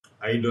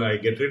 I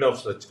get rid of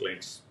such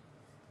clients.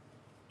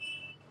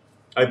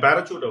 I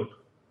parachute out.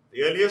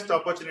 The earliest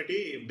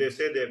opportunity, if they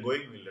say they're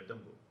going, we'll let them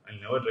go. I'll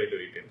never try to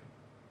retain them.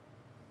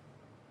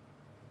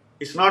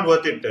 It's not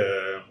worth it,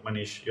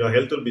 Manish. Your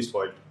health will be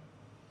spoiled.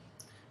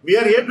 We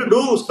are here to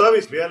do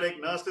service. We are like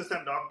nurses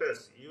and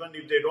doctors. Even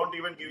if they don't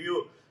even give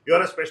you, you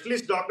are a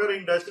specialist doctor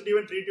and doesn't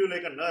even treat you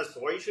like a nurse.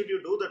 Why should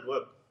you do that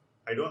work?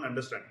 I don't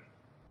understand.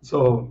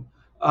 So,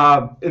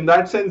 in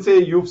that sense, say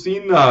you've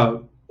seen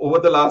over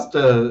the last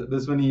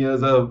this many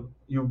years,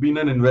 you've been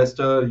an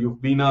investor,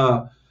 you've been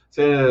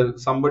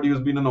somebody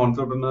who's been an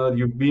entrepreneur,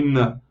 you've been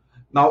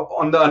now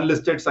on the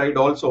unlisted side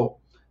also.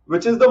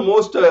 Which is the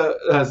most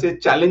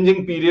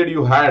challenging period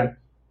you had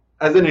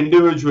as an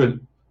individual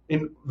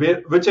in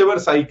whichever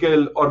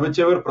cycle or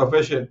whichever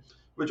profession?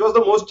 which was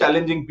the most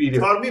challenging period?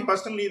 For me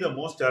personally, the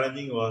most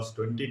challenging was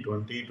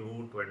 2020 to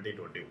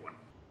 2021.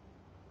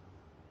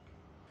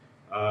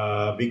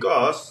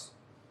 Because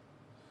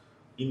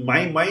in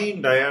my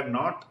mind, I had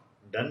not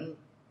done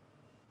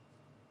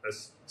a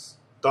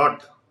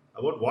thought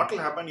about what will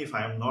happen if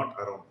I am not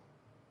around.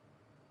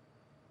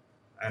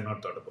 I have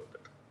not thought about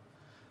that.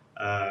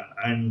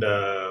 And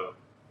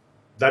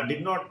that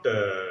did not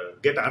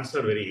get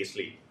answered very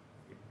easily.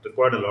 It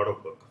required a lot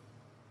of work.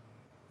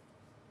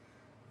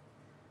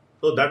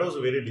 So that was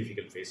a very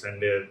difficult phase.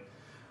 And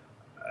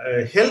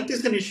health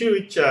is an issue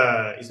which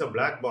is a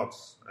black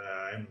box.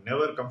 I'm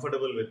never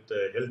comfortable with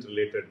health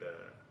related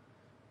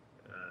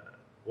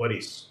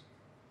worries.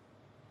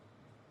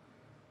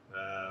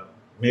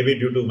 Maybe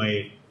due to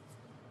my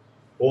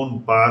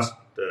own past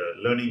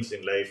learnings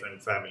in life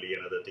and family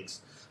and other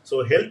things.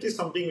 So health is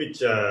something which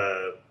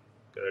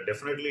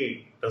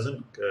definitely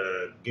doesn't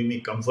give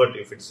me comfort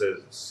if it's a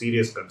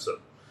serious concern.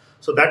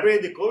 So that way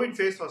the COVID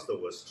phase was the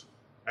worst.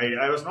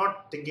 I was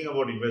not thinking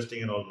about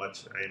investing and all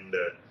much, and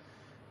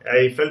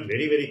I felt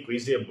very, very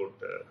queasy about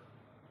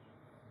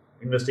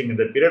investing in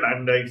that period.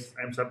 And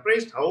I'm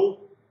surprised how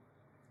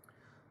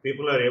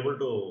people are able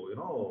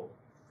to,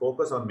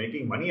 focus on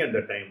making money at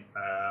that time.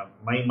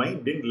 My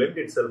mind didn't lend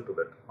itself to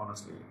that,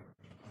 honestly.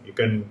 You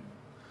can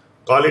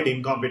call it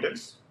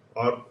incompetence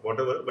or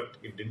whatever, but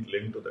it didn't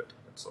lend to that.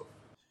 That's all.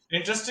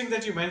 Interesting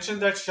that you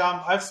mentioned that,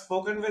 Sham. I've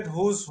spoken with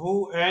who's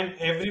who, and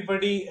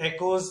everybody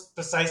echoes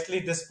precisely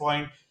this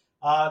point.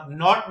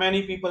 Not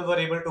many people were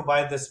able to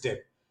buy this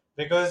dip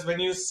because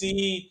when you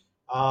see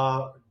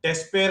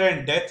despair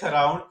and death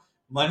around,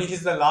 money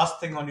is the last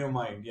thing on your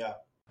mind. Yeah.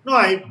 No,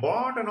 I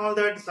bought and all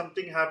that.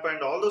 Something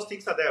happened. All those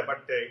things are there,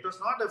 but it was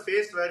not a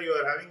phase where you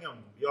are having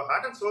your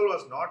heart and soul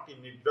was not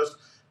in it. Just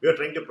we were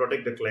trying to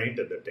protect the client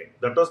at that time.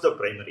 That was the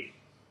primary.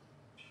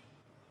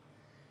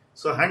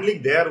 So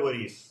handling their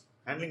worries,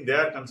 handling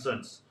their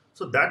concerns.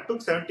 So that took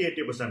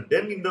 70-80%.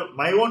 Then in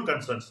my own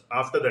concerns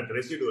after that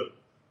residual.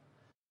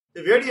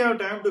 Where do you have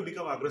time to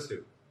become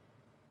aggressive?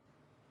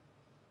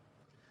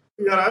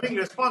 You are having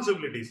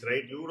responsibilities,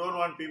 right? You don't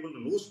want people to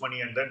lose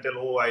money and then tell,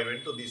 oh, I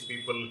went to these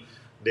people,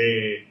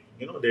 they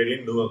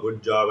didn't do a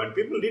good job. And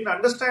people didn't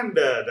understand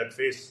that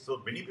phase.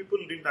 So many people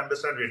didn't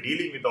understand. We're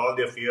dealing with all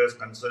their fears,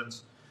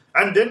 concerns,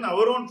 and then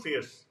our own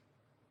fears.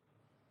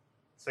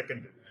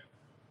 Second.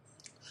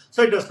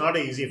 So it was not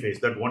an easy phase,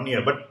 that 1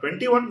 year. But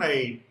 21,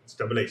 I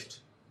stabilized.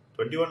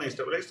 21, I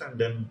stabilized, and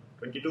then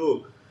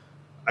 22.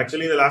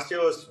 Actually, the last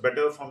year was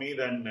better for me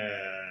than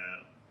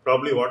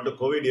probably what the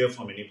COVID year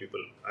for many people.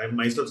 I'm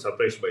myself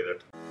surprised by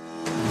that.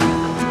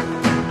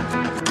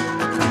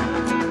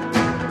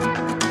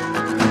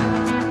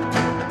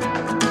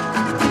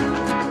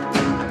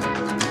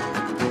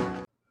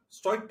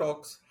 Stoic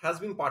Talks has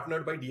been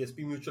partnered by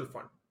DSP Mutual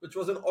Fund, which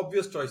was an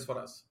obvious choice for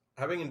us,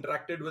 having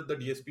interacted with the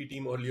DSP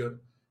team earlier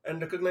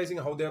and recognizing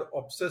how they are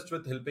obsessed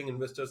with helping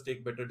investors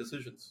take better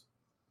decisions.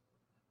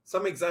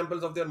 Some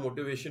examples of their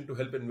motivation to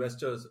help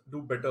investors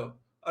do better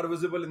are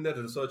visible in their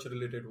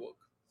research-related work,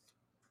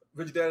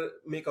 which they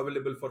make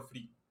available for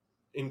free,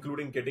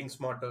 including Getting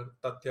Smarter,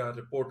 Tathya,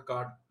 Report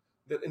Card,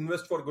 their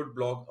Invest for Good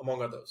blog,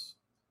 among others,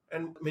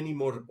 and many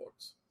more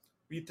reports.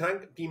 We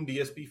thank Team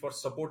DSP for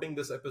supporting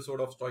this episode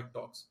of Stoic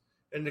Talks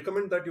and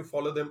recommend that you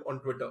follow them on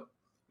Twitter.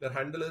 Their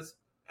handle is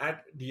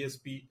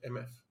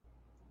 @DSPMF.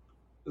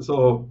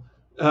 So,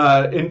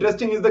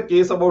 interesting is the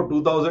case about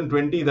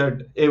 2020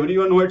 that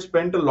everyone who had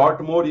spent a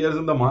lot more years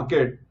in the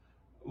market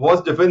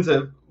was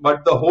defensive,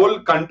 but the whole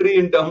country,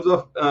 in terms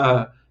of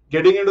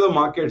getting into the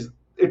markets,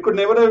 it could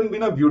never have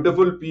been a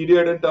beautiful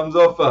period in terms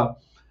of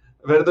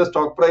where the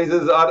stock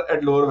prices are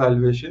at lower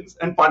valuations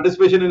and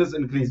participation is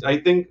increased. I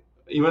think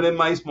even in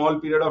my small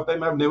period of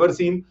time, I've never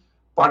seen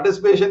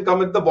participation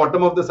come at the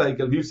bottom of the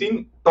cycle. We've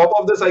seen top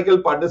of the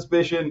cycle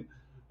participation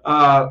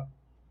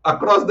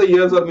across the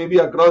years or maybe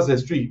across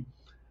history.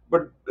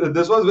 But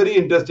this was very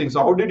interesting. So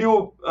how did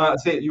you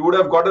say you would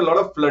have got a lot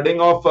of flooding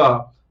of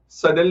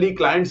suddenly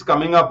clients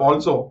coming up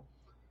also?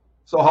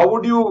 So how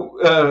would you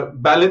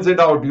balance it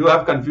out? You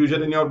have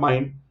confusion in your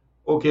mind.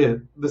 Okay,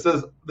 these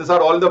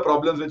are all the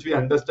problems which we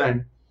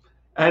understand.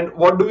 And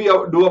what do we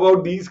do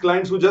about these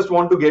clients who just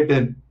want to get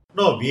in?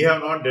 No, we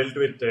have not dealt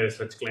with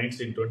such clients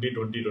in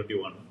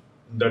 2020-21.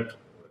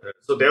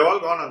 So they have all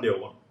gone on their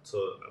own.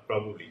 So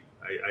probably,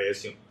 I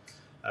assume.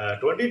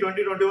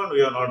 2020-21, we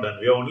have not done.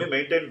 We have only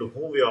maintained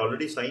whom we have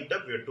already signed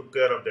up. We have took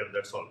care of them.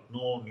 That's all.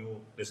 No new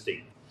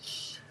listing.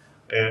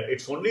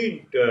 It's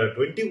only in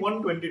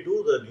 21-22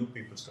 the new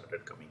people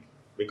started coming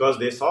because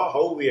they saw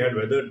how we had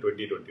weathered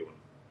 2021.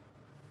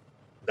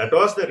 That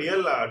was the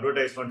real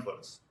advertisement for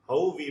us.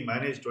 How we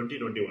managed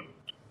 2021.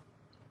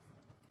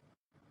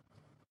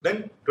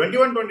 Then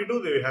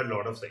 21-22 we had a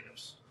lot of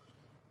signups.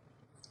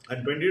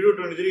 And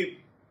 22-23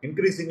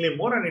 increasingly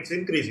more, and it's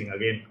increasing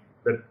again.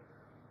 That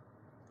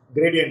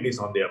gradient is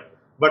on the up.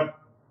 But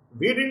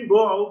we didn't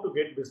go out to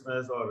get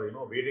business, or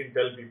we didn't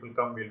tell people,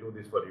 come, we'll do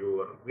this for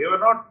you. Or we were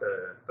not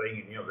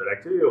trying any of that.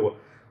 Actually,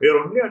 we were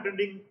only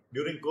attending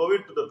during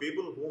COVID to the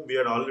people whom we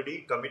had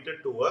already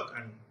committed to work,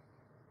 and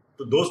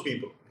to those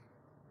people.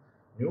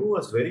 New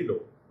was very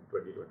low in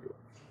 2021.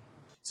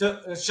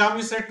 So, Sham,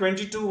 you said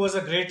 22 was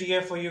a great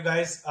year for you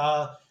guys.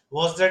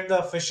 Was that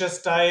the Fisher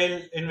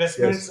style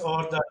investments Yes.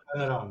 or the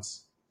turnarounds?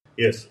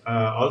 Yes.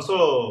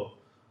 Also,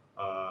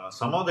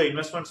 some of the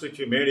investments which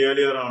we made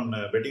earlier on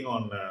betting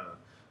on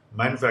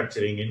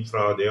manufacturing,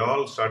 infra, they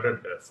all started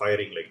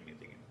firing like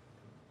anything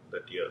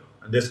that year.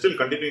 And they're still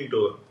continuing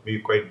to be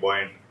quite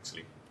buoyant,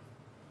 actually.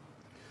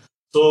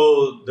 So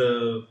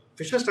the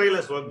Fisher style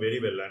has worked very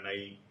well, and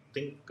I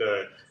think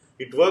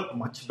it worked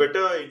much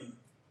better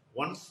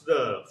once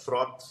the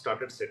froth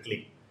started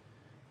settling.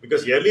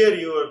 Because earlier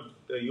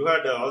you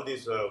had all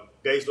these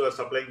guys who are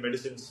supplying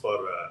medicines for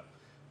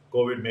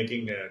COVID,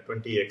 making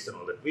 20x and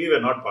all that. We were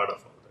not part of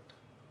all that.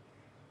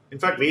 In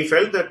fact, we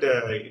felt that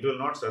it will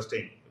not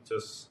sustain, which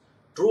is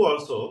true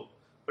also,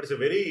 but it's a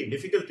very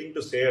difficult thing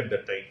to say at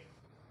that time,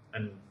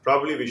 and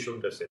probably we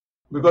shouldn't have said.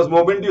 Because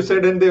moment you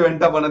said and they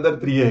went up another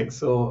 3x.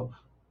 So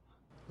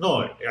No,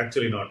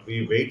 actually not.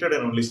 We waited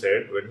and only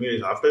said when we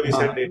after we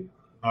said uh, it,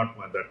 not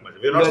that much.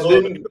 We're not so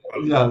early then to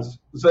call. yeah.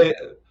 So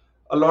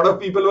a lot of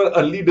people were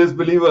early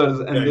disbelievers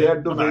Yeah, and they yeah.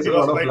 had to No, no, face I a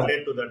was lot of quite flack.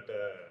 late to that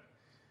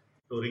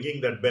to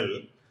ringing that bell,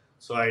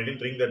 so I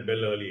didn't ring that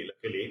bell early,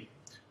 luckily,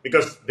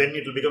 because then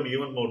it will become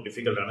even more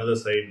difficult. Another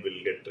side will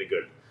get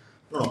triggered.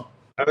 No, no,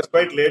 I was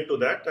quite late to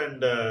that,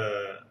 and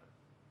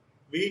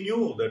we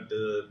knew that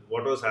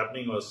what was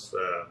happening was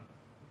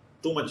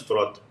too much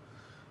froth,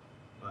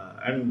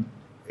 and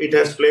it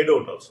has played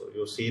out also.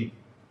 You've seen.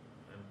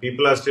 And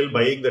people are still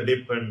buying the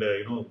dip and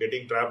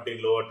getting trapped in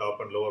lower top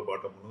and lower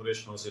bottom.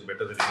 Nuresh knows it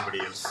better than anybody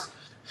else.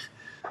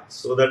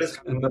 So that is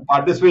And the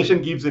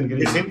participation keeps it's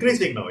increasing.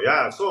 increasing now.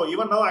 Yeah. So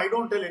even now I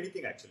don't tell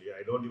anything actually.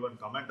 I don't even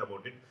comment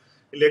about it.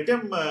 Let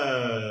them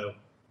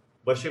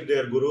worship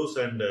their gurus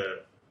and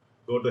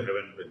go to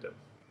heaven with them.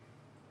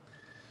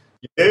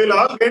 They will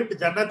all get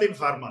Jannat in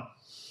Pharma.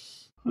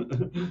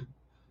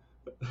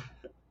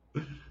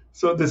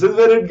 So this is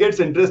where it gets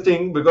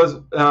interesting because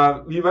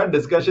we've had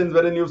discussions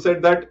wherein you've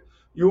said that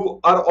you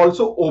are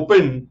also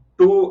open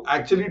to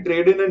actually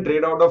trade in and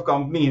trade out of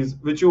companies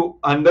which you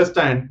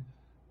understand,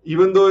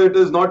 even though it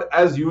is not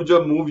as huge a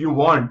move you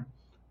want,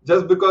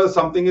 just because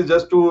something is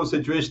just too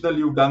situational,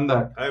 you've done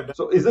that. I have done.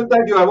 So is it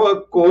that you have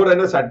a core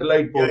and a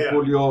satellite Yeah, yeah.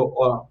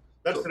 portfolio?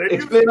 That's So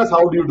explain reducing. us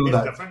how do you do It's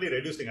that? definitely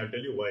reducing. I'll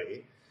tell you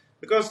why.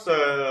 Because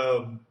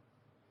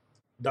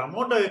the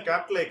amount of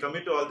capital I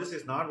commit to all this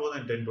is not more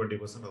than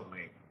 10-20% of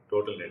my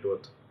total net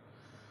worth.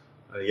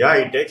 Yeah,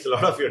 it takes a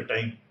lot of your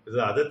time.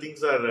 The other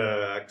things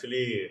are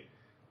actually,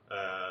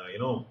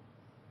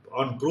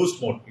 on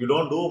cruise mode. You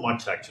don't do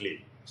much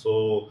actually.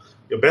 So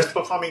your best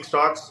performing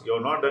stocks, you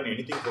have not done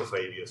anything for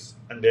 5 years,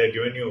 and they are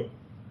giving you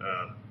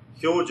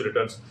huge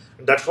returns.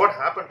 And that's what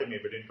happened to me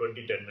between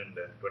 2010 and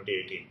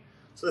 2018.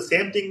 So the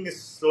same thing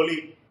is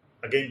slowly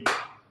again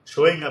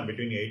showing up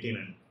between 18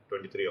 and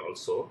 23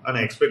 also, and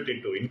I expect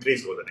it to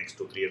increase over the next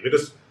 2-3 years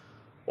because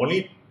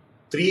only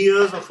 3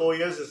 years or 4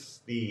 years is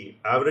the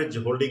average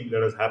holding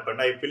that has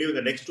happened. I believe in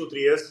the next 2-3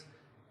 years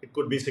it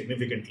could be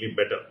significantly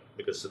better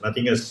because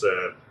nothing has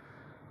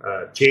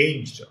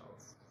changed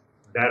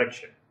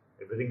direction.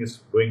 Everything is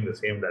going in the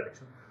same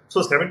direction.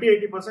 So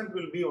 70-80%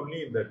 will be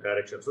only in that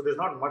direction. So there's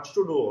not much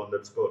to do on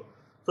that score.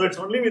 So it's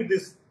only with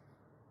this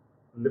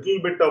little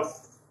bit of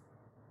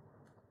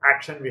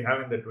action we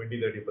have in the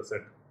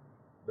 20-30%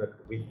 that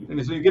we.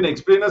 And so you can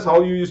explain us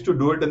how you used to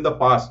do it in the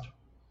past.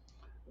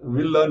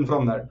 We'll learn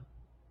from that.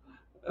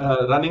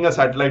 Running a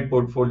satellite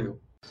portfolio.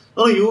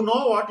 No, you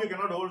know what you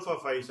cannot hold for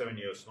 5-7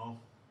 years. No,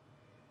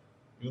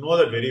 you know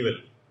that very well.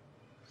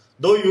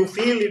 Though you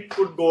feel it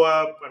could go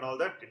up and all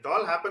that, it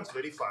all happens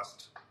very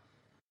fast.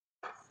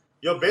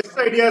 Your best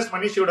ideas,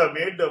 money should have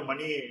made the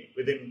money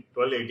within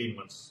 12-18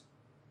 months,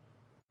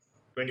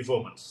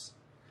 24 months,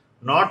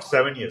 not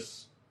 7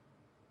 years.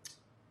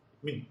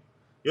 I mean,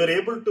 you're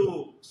able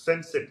to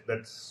sense it.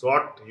 That's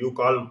what you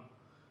call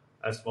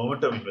as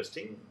momentum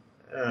investing.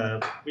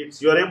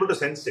 You're able to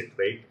sense it,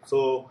 right?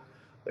 So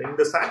in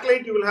the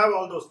satellite, you will have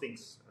all those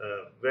things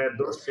where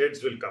those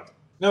shades will come.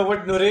 No,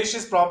 what Nuresh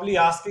is probably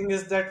asking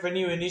is that when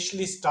you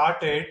initially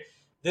started,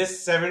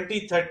 this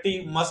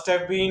 70-30 must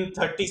have been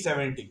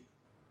 30-70.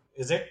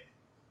 Is it?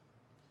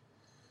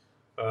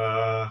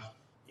 Uh,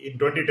 in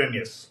 2010,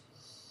 yes.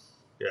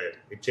 Yeah,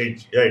 it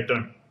changed. Yeah, it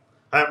turned.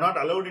 I have not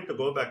allowed it to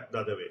go back the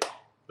other way,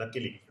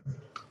 luckily.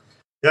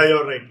 Yeah,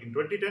 you're right. In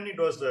 2010, it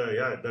was,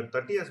 the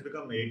 30 has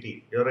become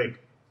 80. You're right.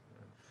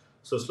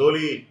 So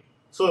slowly,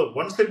 so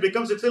once it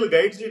becomes, it still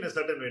guides you in a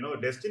certain way. No,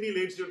 destiny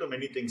leads you to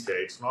many things. Yeah,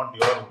 it's not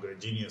your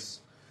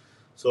genius.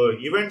 So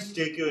events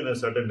take you in a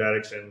certain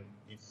direction.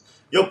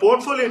 Your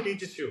portfolio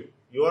teaches you.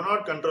 You are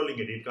not controlling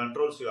it. It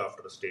controls you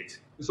after the stage.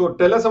 So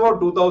tell us about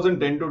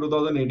 2010 to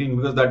 2018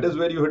 because that is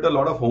where you hit a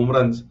lot of home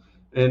runs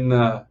in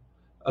a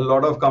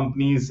lot of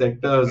companies,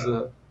 sectors.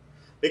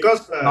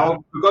 Because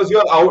Now, because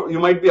you're out, you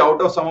might be out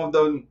of some of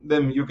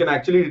them. You can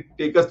actually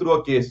take us through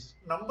a case.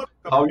 number of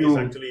How companies you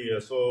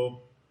actually,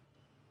 so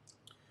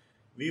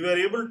we were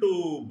able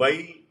to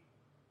buy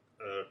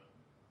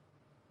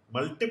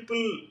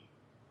multiple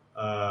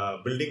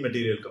building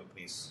material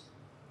companies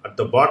at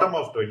the bottom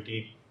of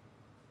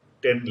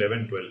 2010,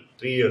 11, 12,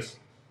 3 years.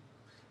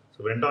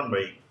 So went on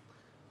buying.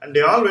 And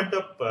they all went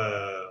up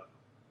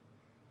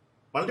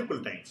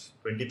multiple times,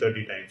 20,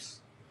 30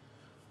 times.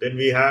 Then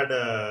we had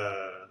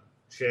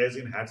shares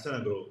in Hudson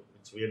Agro,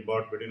 which we had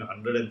bought between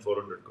 100 and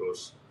 400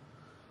 crores.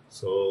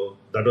 So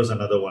that was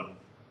another one.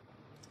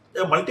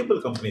 There are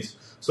multiple companies.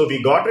 So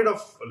we got rid of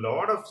a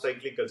lot of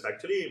cyclicals.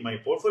 Actually, my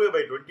portfolio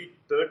by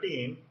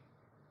 2013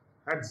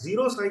 had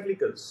zero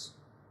cyclicals.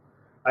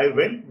 I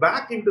went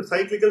back into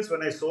cyclicals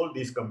when I sold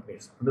these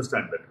companies.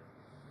 Understand that.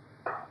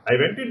 I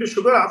went into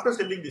sugar after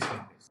selling these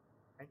companies.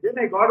 And then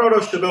I got out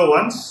of sugar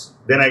once,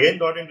 then again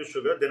got into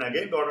sugar, then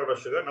again got out of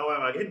sugar. Now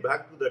I'm again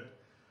back to that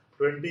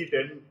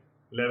 2010,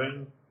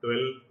 11, 12,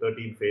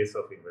 13 phase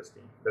of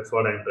investing. That's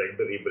what I'm trying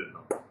to rebuild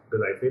now.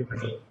 Because I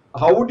feel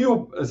How would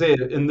you say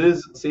in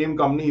these same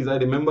companies? I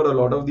remember a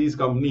lot of these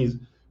companies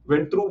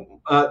went through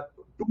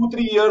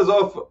 2-3 years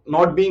of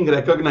not being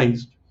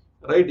recognized,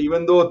 right?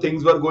 Even though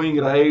things were going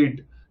right,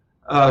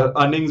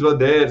 earnings were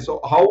there.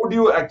 So how would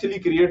you actually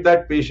create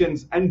that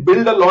patience and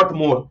build a lot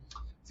more?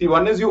 See,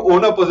 one is you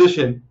own a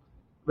position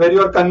where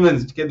you are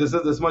convinced, okay, this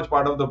is this much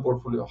part of the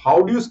portfolio.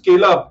 How do you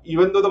scale up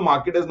even though the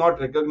market is not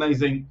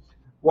recognizing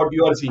what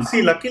you are seeing?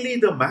 See, luckily,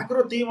 the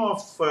macro theme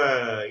of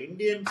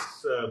Indians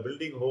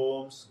building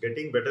homes,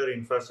 getting better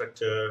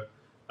infrastructure,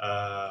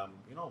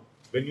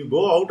 when you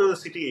go out of the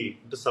city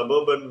to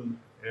suburban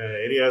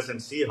areas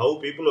and see how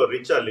people who are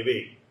rich are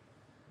living,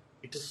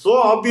 it is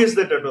so obvious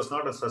that it was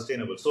not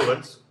sustainable. So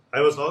once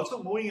I was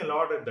also moving a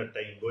lot at that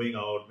time, going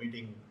out,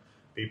 meeting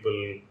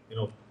people,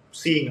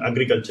 seeing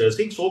agriculture,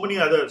 seeing so many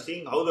other,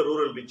 seeing how the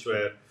rural rich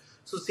were,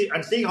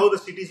 seeing how the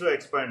cities were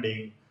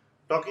expanding,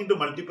 talking to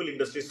multiple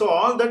industries. So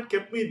all that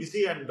kept me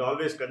busy and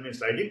always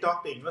convinced. I didn't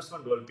talk to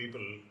investment world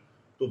people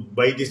to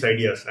buy these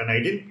ideas, and I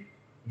didn't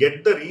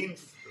get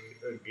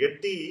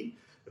the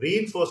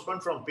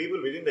reinforcement from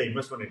people within the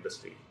investment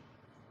industry.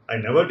 I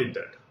never did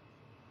that.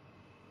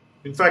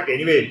 In fact,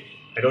 anyway,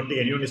 I don't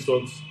think anyone is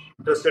so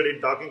interested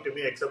in talking to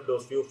me except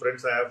those few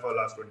friends I have for the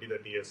last 20,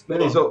 30 years.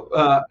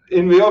 So,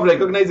 in way of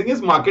recognizing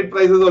is market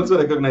price is also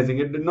recognizing.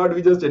 It did not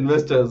be just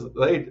investors,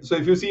 right? So,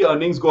 if you see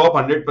earnings go up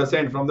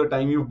 100% from the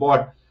time you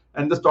bought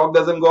and the stock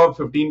doesn't go up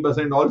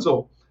 15%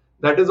 also,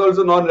 that is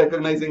also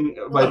non-recognizing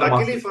by the market.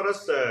 Luckily for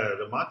us,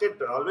 the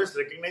market always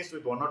recognized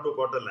with 1 or 2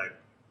 quarter lag.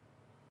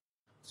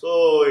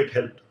 So, it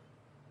helped.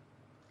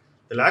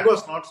 The lag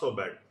was not so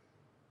bad.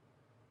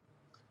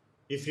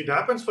 If it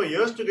happens for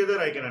years together,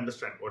 I can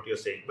understand what you're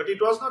saying. But it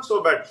was not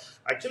so bad.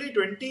 Actually,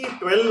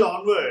 2012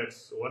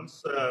 onwards,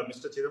 once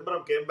Mr.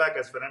 Chidambaram came back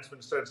as finance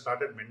minister and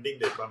started mending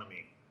the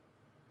economy,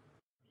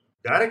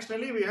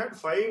 directionally, we had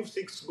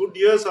 5-6 good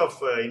years of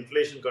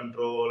inflation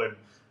control and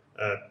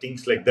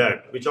things like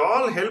that, which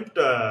all helped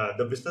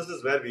the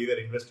businesses where we were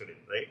invested in,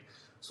 right?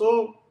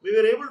 So, we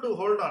were able to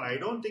hold on. I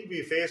don't think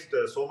we faced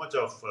so much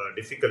of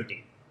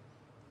difficulty.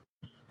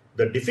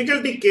 The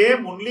difficulty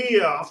came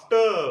only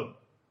after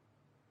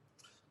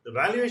the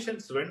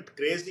valuations went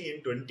crazy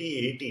in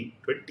 2018.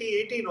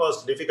 2018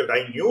 was difficult.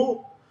 I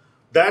knew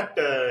that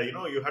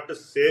you had to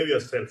save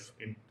yourself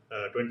in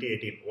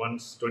 2018.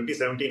 Once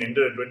 2017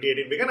 ended and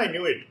 2018 began, I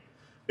knew it.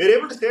 We were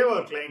able to save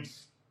our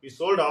clients. We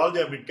sold all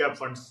their mid-cap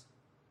funds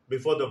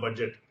before the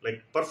budget,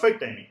 like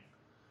perfect timing.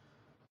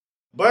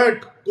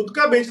 But खुद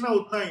का बेचना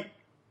उतना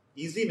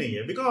easy नहीं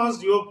है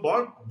because you have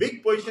bought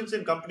big positions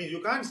in companies.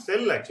 You can't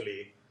sell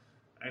actually.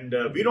 And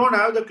we don't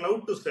have the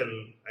cloud to sell.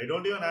 I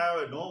don't even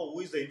know who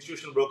is the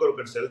institutional broker who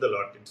can sell the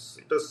lot.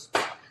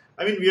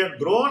 We had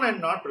grown and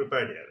not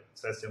prepared here.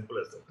 It's as simple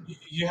as that.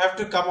 You have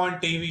to come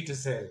on TV to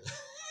sell.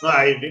 No,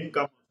 I didn't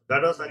come.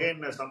 That was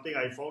again something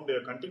I found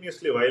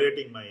continuously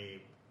violating my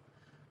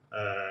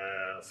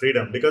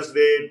freedom because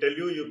they tell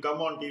you come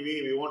on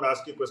TV, we won't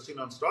ask you question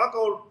on stock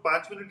or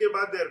 5 minutes ke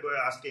baad they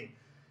are asking.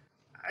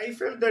 I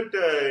felt that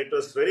it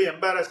was very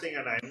embarrassing,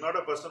 and I'm not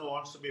a person who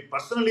wants to be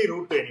personally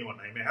rude to anyone.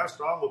 I may have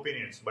strong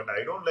opinions, but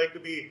I don't like to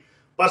be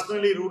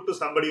personally rude to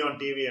somebody on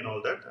TV and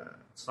all that.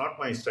 It's not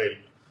my style.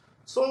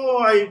 So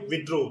I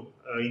withdrew.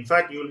 In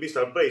fact, you will be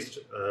surprised.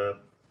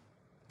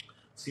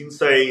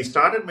 Since I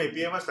started my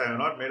PMS, I have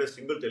not made a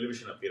single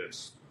television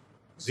appearance.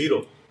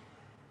 Zero.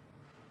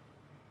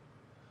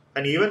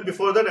 And even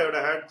before that, I would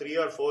have had 3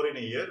 or 4 in a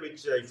year,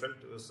 which I felt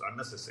was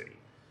unnecessary.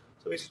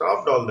 So we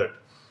stopped all that.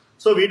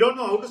 So we don't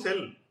know how to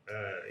sell.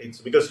 It's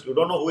because you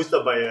don't know who is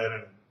the buyer,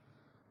 and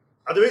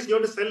otherwise you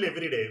have to sell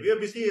every day. We are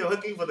busy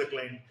working for the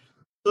client.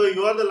 So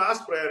you are the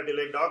last priority,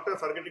 like doctor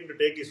forgetting to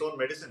take his own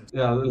medicines.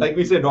 Yeah, like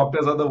we say,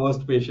 doctors are the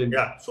worst patients.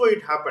 Yeah, so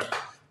it happened.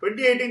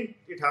 2018,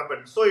 it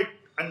happened.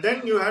 And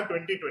then you had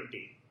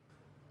 2020.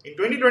 In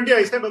 2020,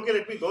 I said, okay,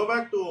 let me go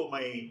back to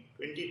my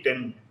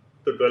 2010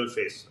 to 12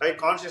 phase. I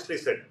consciously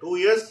said, 2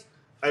 years,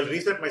 I'll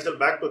reset myself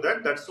back to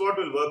that. That's what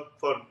will work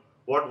for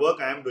what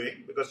work I am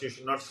doing, because you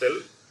should not sell.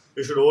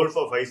 You should hold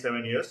for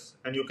 5-7 years,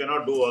 and you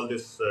cannot do all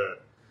this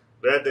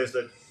where there's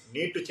a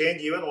need to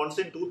change even once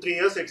in 2-3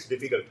 years. It's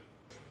difficult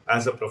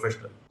as a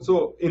professional.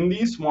 So in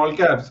these small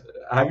caps,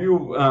 have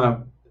you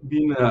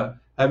been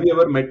Have you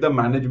ever met the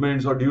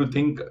managements, or do you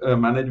think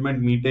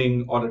management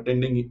meeting or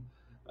attending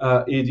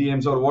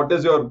AGMs, or what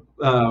is your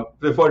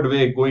preferred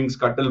way? Going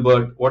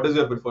scuttlebutt? What is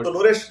your So, preferred way?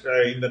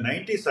 Noresh, in the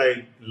 90s,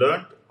 I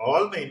learned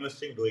all my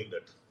investing doing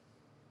that,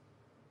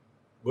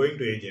 going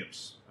to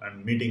AGMs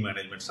and meeting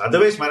managements.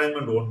 Otherwise,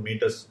 management won't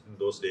meet us in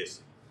those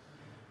days.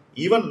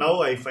 Even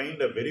now, I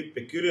find a very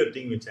peculiar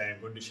thing which I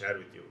am going to share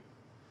with you.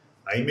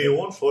 I may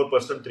own 4%,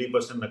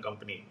 3% in a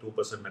company,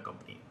 2% in a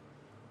company.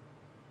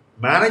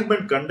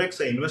 Management conducts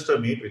an investor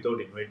meet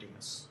without inviting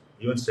us,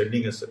 even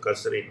sending us a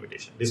cursory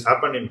invitation. This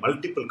happened in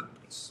multiple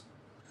companies.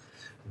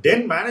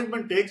 Then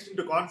management takes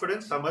into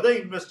confidence some other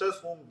investors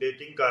whom they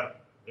think are,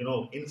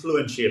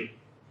 influential.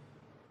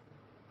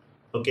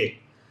 Okay.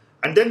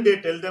 And then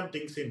they tell them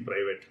things in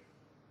private.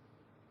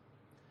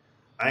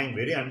 I am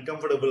very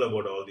uncomfortable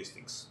about all these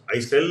things. I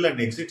sell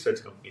and exit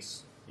such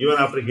companies, even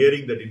after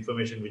hearing that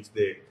information which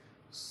they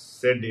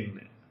said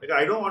in. Like,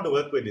 I don't want to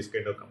work with this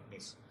kind of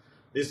companies.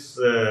 This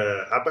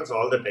happens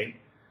all the time.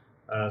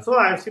 So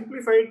I have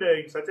simplified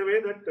in such a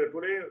way that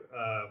today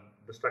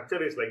the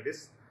structure is like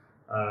this.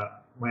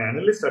 My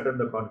analysts attend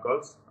the con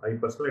calls. I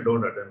personally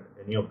don't attend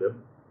any of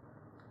them.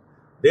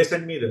 They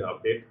send me the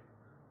update.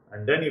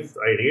 And then if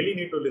I really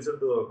need to listen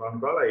to a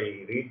con call,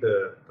 I read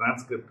the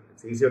transcript.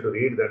 It's easier to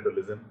read than to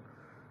listen.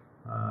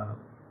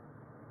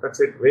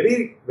 That's it.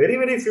 Very, very,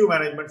 very few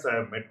managements I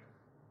have met.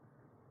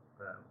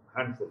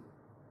 Handful.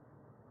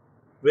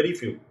 Very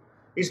few.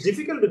 It's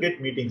difficult to get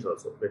meetings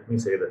also. Let me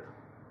say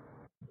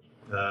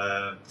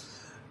that.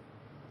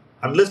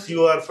 Unless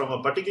you are from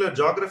a particular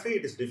geography,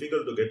 it is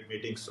difficult to get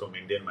meetings from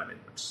Indian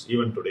managements,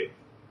 even today.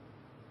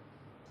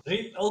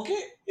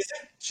 Okay, is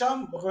it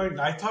Sham?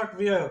 I thought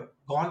we have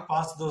gone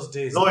past those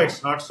days. No,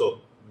 it's not so.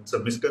 It's a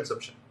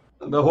misconception.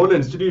 The whole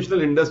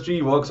institutional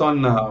industry works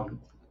on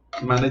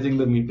managing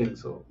the meeting,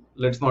 so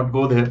let's not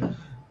go there.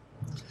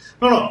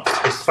 No,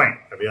 it's fine.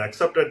 We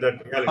accepted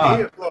that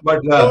reality.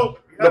 But So,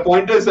 the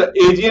point is,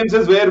 AGMs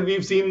is where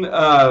we've seen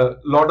a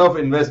lot of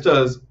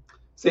investors.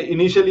 Say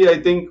initially,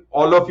 I think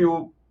all of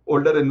you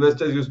older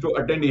investors used to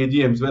attend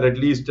AGMs, where at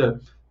least the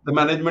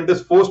management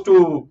is forced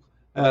to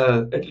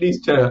at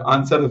least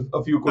answer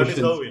a few that is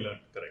questions. how we learn.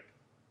 Correct.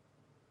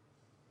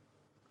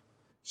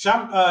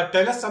 Sham,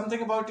 tell us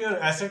something about your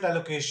asset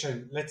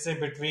allocation, let's say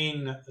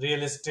between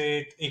real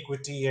estate,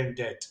 equity, and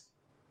debt.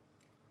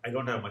 I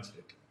don't have much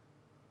debt.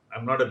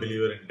 I'm not a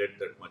believer in debt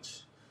that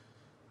much.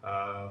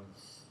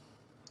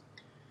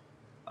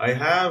 I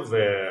have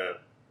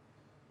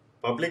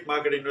public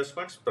market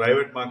investments,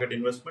 private market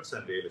investments,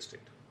 and real estate.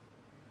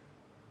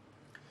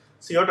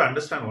 So you have to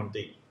understand one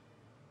thing.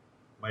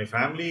 My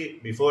family,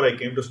 before I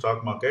came to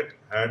stock market,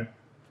 had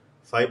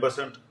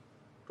 5%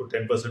 to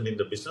 10% in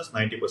the business,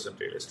 90%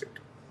 real estate.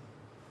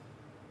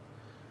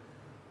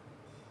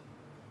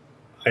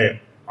 I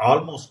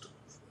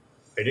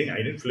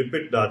didn't flip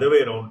it the other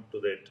way around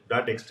to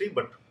that extreme,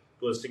 but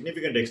to a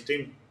significant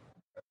extreme.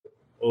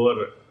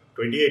 Over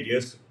 28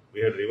 years,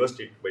 we had reversed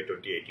it by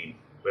 2018,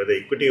 where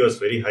the equity was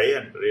very high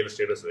and real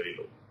estate was very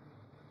low.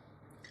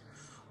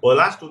 Over the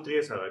last 2-3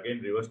 years, I have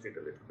again reversed it a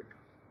little bit.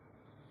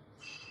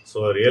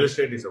 So real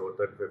estate is about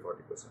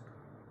 35-40%.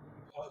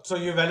 So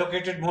you've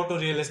allocated more to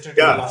real estate?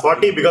 Yeah,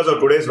 40 because of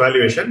today's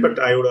valuation, but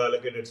I would have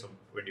allocated some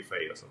 25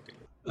 or something.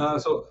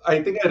 So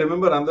I think I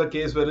remember another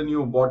case wherein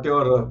you bought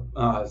your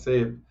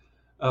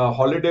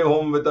holiday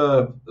home with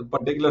a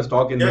particular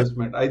stock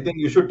investment. I think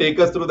you should take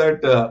us through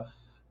that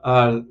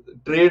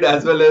trade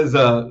as well as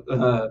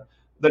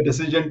the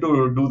decision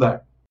to do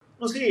that.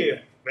 No, see,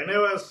 when I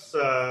was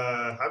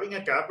having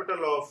a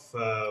capital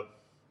of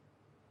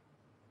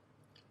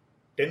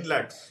 10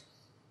 lakhs,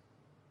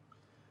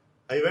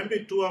 I went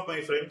with two of my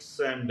friends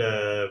and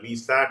we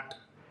sat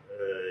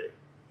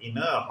in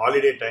a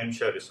holiday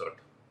timeshare resort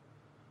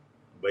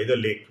by the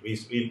lake.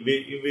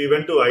 We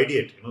went to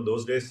ideate.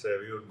 Those days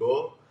we would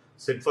go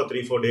sit for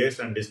 3-4 days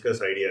and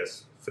discuss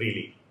ideas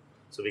freely.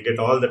 So we get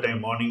all the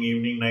time, morning,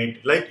 evening,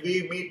 night, like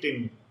we meet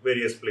in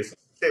various places.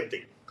 Same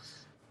thing.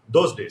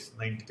 Those days,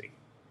 93.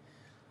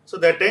 So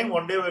that time,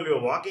 one day while we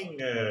were walking,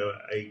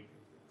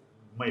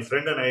 my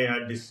friend and I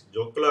had this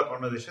jocular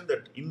conversation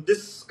that in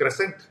this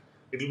crescent,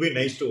 it will be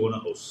nice to own a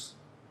house.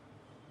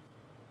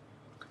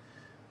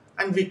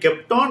 And we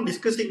kept on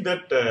discussing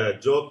that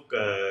joke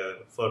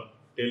for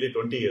nearly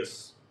 20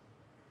 years.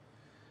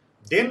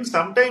 Then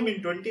sometime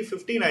in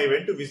 2015, I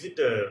went to visit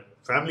a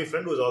family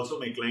friend who was also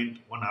my client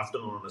one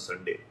afternoon on a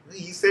Sunday.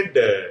 He said,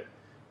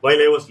 while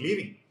I was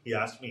leaving, he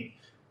asked me,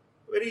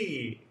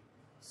 very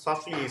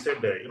softly, he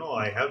said,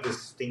 I have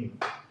this thing.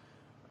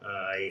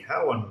 I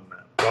have one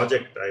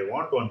project. I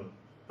want one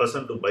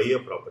person to buy a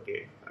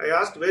property. I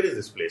asked, where is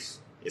this place?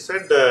 He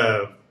said,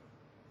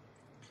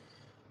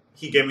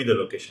 he gave me the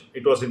location.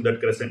 It was in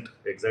that crescent,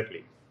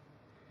 exactly.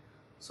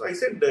 So I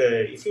said,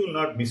 if you will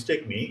not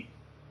mistake me,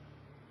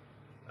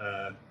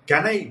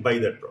 can I buy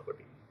that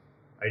property?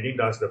 I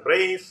didn't ask the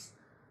price.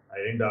 I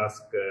didn't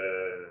ask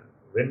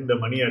when the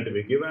money had to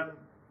be given.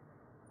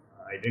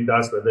 I didn't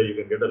ask whether you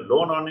can get a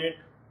loan on it.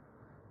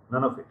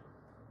 None of it.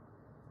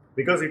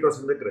 Because it was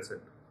in the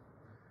crescent.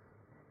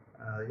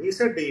 He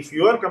said, if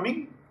you are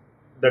coming,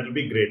 that will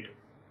be great.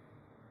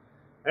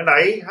 And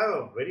I have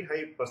a very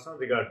high personal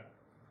regard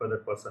for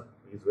that person.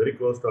 He is very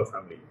close to our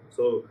family.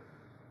 So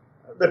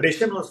the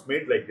decision was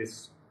made like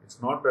this. It's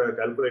not a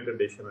calculated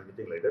decision or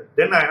anything like that.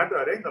 Then I had to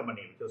arrange the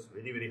money, which was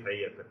very, very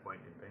high at that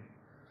point in time.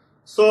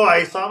 So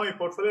I saw my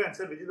portfolio and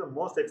said, which is the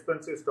most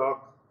expensive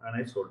stock, and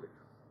I sold it.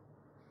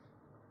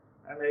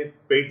 And I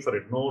paid for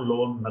it. No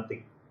loan,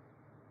 nothing.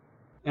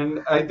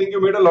 And I think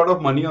you made a lot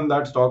of money on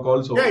that stock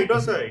also. Yeah, it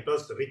was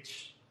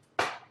rich.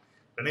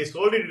 When I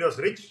sold it, it was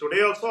rich.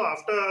 Today also,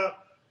 after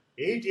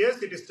 8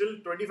 years, it is still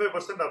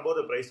 25% above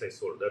the price I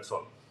sold. That's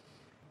all.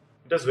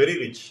 It was very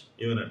rich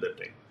even at that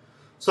time.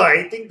 So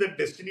I think that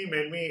destiny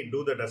made me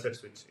do that asset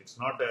switch. It's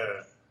not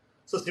a...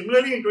 So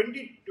similarly in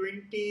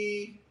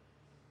 2020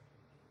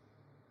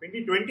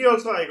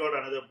 also I got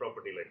another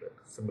property like that,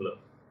 similar.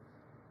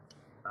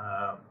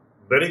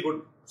 Very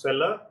good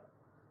seller,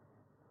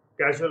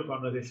 casual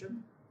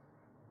conversation,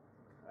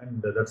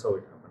 and that's how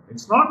it happened.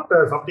 It's not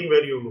something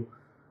where you,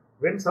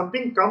 when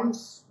something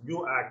comes,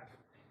 you act.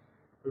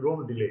 You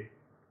don't delay.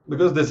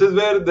 Because this is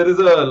where there is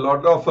a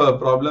lot of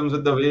problems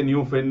with the way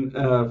new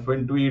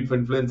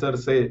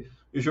finfluencers say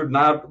you should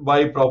not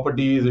buy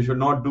properties, you should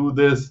not do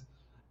this,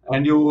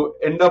 and you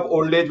end up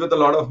old age with a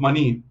lot of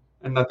money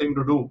and nothing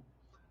to do.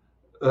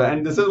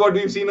 And this is what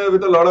we've seen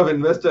with a lot of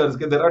investors.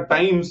 Okay, there are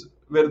times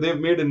where they've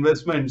made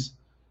investments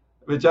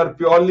which are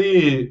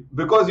purely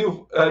because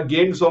you've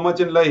gained so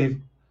much in life.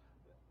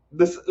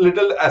 This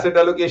little asset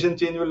allocation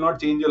change will not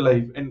change your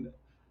life. And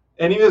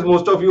anyways,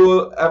 most of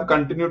you have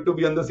continued to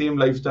be on the same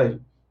lifestyle.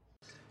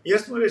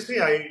 Yes,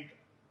 Maestro, I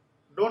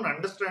don't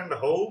understand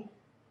how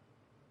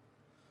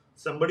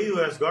somebody who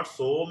has got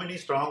so many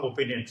strong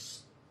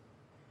opinions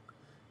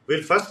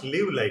will first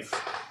live life.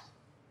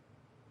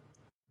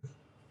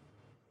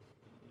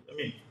 I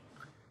mean,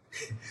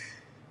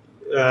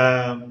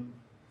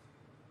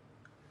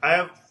 I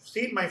have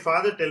seen my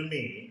father tell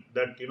me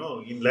that,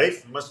 in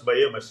life you must buy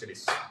a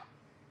Mercedes.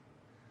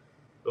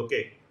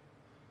 Okay.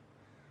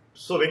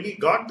 So when he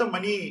got the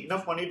money,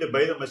 enough money to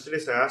buy the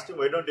Mercedes, I asked him,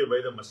 why don't you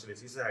buy the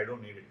Mercedes? He said, I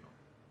don't need it now.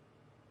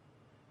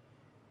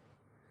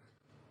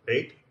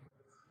 Right?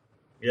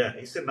 Yeah,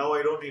 he said, now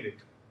I don't need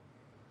it.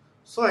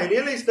 So I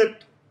realized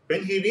that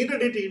when he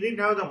needed it, he didn't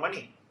have the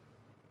money.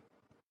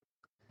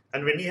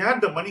 And when he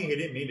had the money, he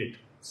didn't need it.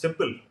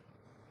 Simple.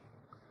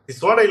 This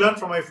is what I learned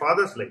from my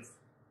father's life.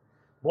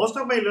 Most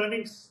of my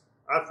learnings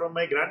are from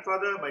my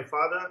grandfather, my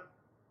father.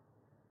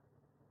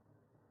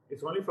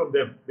 It's only from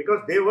them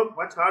because they worked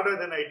much harder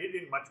than I did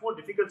in much more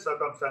difficult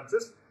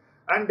circumstances,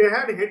 and they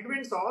had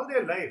headwinds all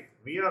their life.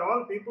 We are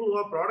all people who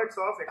are products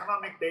of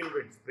economic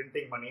tailwinds,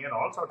 printing money and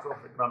all sorts of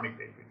economic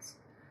tailwinds,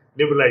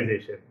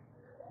 liberalization.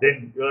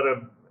 Then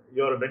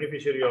you're a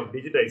beneficiary of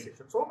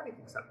digitization. So many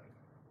things happening.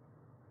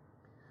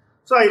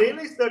 So I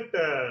realized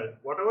that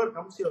whatever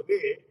comes your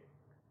way,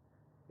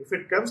 if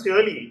it comes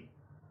early,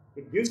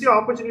 it gives you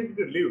opportunity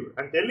to live.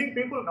 And telling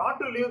people not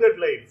to live that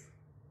life,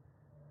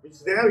 which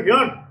they have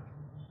yearned,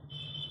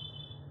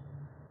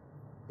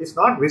 is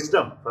not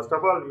wisdom. First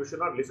of all, you should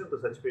not listen to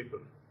such people.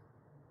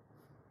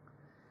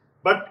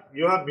 But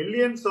you have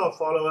millions of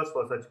followers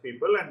for such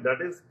people, and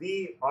that is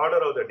the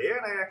order of the day,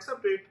 and I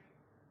accept it.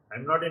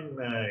 I'm not in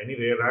any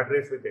rat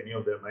race with any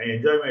of them. I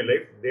enjoy my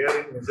life. They are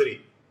in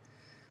misery.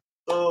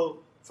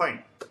 So,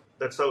 fine.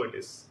 That's how it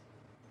is.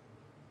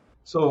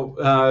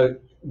 So,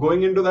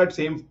 going into that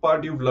same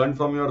part you've learned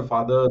from your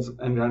fathers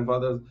and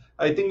grandfathers,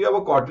 I think you have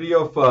a coterie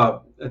of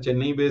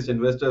Chennai-based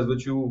investors,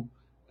 which you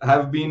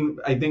have been,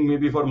 I think,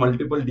 maybe for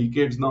multiple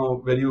decades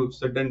now, where you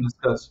sit and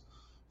discuss.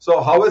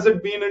 So, how has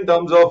it been in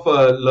terms of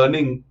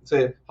learning?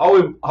 Say,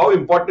 how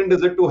important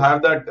is it to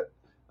have that,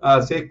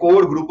 say,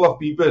 core group of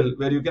people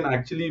where you can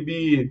actually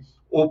be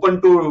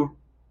open to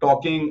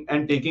talking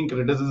and taking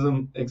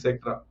criticism,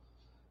 etc.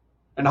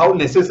 And how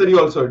necessary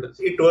also it is?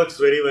 It works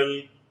very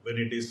well when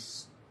it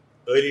is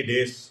early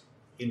days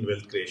in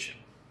wealth creation.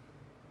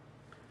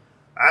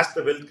 As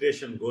the wealth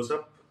creation goes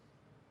up,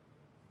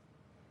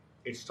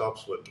 it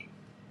stops working.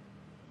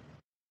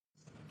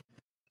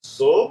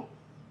 So,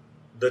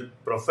 the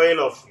profile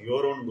of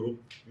your own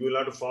group, you will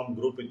have to form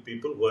group with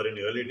people who are in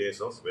early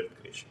days of wealth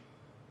creation.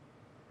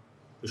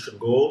 You should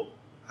go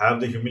have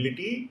the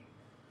humility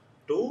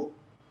to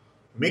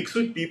mix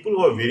with people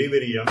who are very,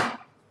 very young,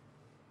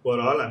 who are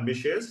all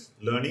ambitious,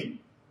 learning,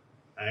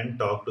 and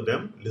talk to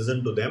them,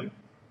 listen to them,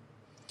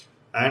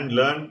 and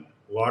learn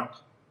what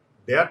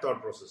their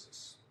thought process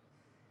is.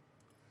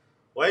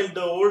 While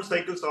the old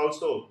circles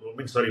also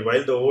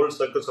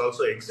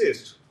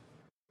exist,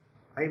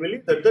 I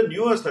believe that the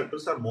newer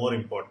circles are more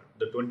important.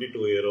 The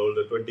 22-year-old,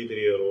 the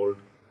 23-year-old,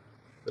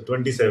 the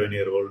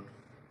 27-year-old.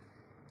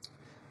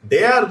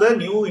 They are the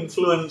new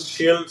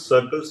influential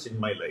circles in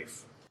my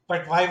life.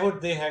 But why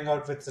would they hang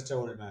out with such an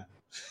old man?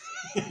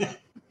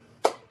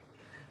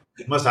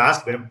 You must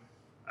ask them.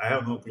 I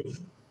have no clue.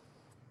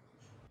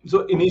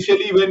 So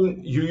initially,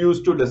 when you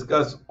used to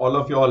discuss all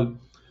of y'all,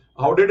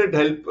 how did it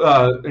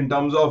help in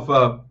terms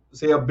of,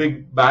 say, a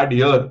big bad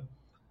year?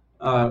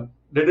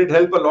 Did it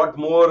help a lot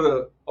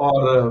more,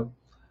 or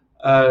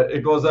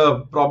it was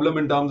a problem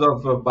in terms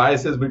of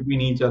biases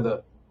between each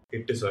other.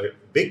 It is a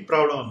big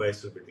problem of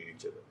biases between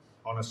each other,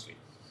 honestly.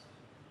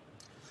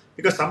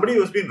 Because somebody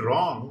who's been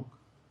wrong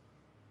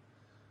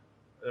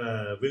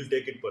will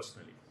take it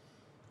personally.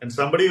 And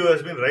somebody who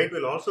has been right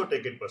will also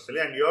take it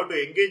personally. And you have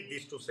to engage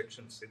these two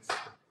sections. It's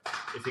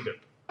difficult.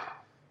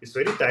 It's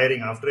very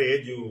tiring. After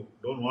age, you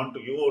don't want to.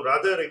 You would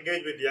rather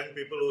engage with young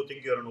people who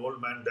think you're an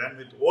old man than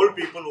with old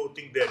people who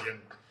think they're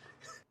young.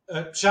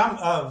 Sham,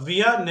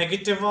 via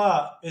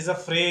negativa is a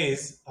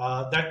phrase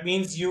that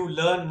means you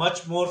learn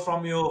much more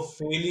from your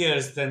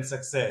failures than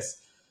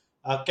success.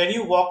 Can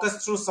you walk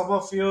us through some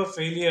of your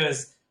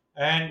failures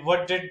and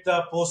what did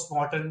the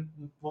postmortem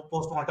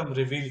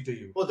reveal to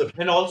you? Oh, the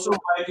And also,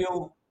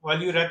 while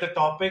you read the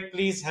topic,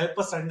 please help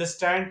us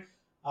understand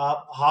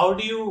how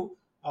do you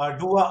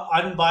do a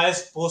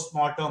unbiased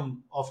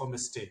postmortem of a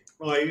mistake.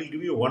 No, I will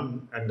give you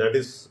one, and that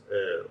is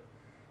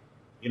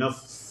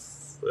enough.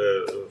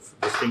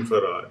 This thing for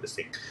this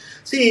thing.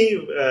 See,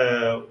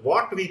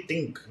 what we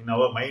think in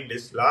our mind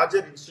is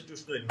larger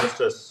institutional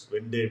investors,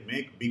 when they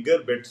make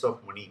bigger bets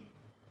of money,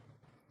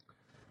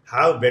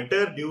 have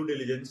better due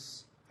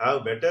diligence,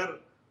 have better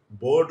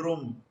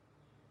boardroom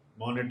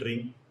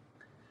monitoring,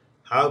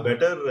 have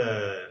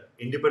better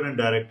independent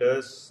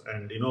directors,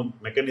 and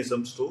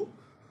mechanisms to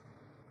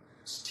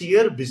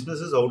steer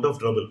businesses out of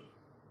trouble.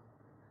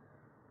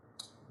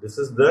 This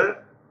is the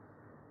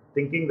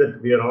thinking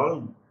that we are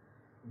all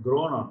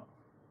grown on.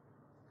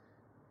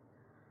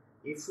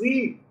 If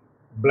we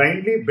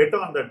blindly bet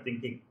on that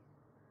thinking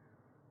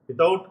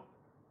without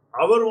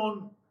our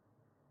own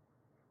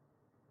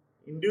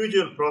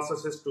individual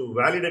processes to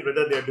validate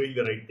whether they are doing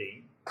the right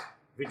thing,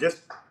 we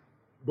just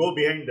go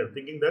behind them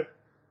thinking that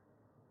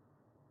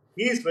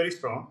he is very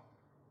strong,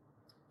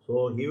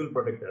 so he will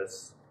protect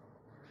us,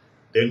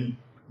 then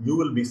you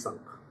will be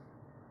sunk.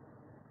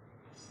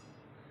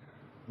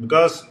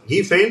 Because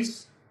he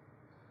fails,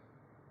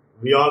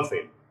 we all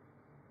fail.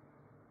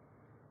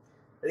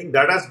 I think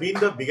that has been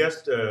the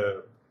biggest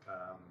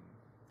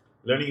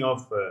learning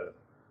of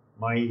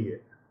my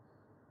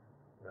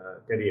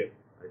career.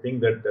 I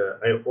think that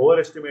I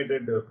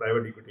overestimated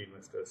private equity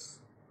investors,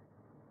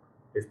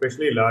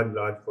 especially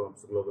large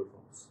firms, global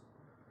firms.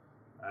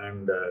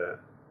 And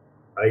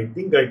I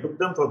think I took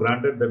them for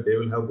granted that they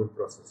will have good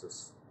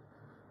processes.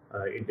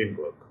 It didn't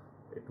work.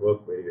 It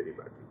worked very, very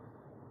badly.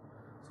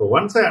 So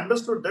once I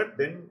understood that,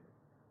 then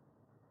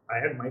I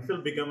had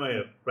myself become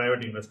a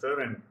private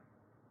investor and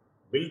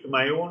built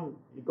my own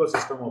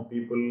ecosystem of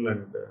people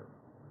and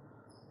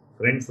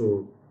friends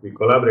who we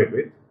collaborate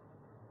with.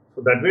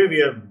 So that way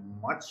we are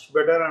much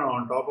better and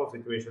on top of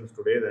situations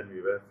today than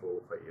we were 4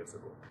 or 5 years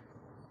ago.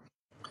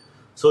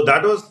 So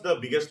that was the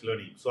biggest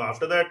learning. So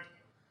after that,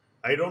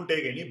 I don't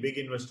take any big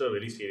investor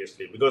very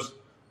seriously, because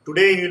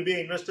today he will be an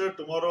investor,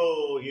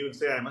 tomorrow he will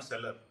say I'm a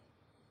seller.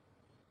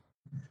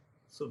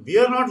 So we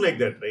are not like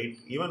that, right?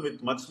 Even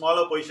with much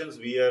smaller positions,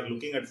 we are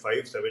looking at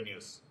 5-7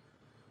 years.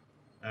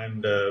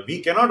 And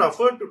we cannot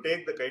afford to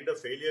take the kind of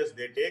failures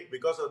they take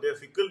because of their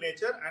fickle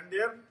nature and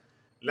their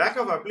lack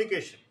of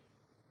application.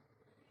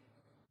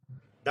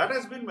 That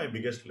has been my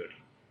biggest learning.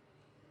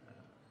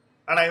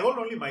 And I hold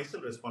only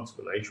myself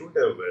responsible. I shouldn't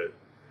have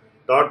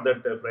thought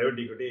that private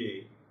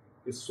equity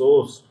is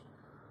so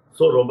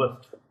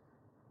robust.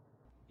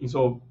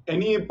 So,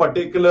 any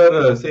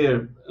particular,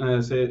 say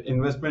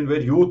investment where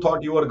you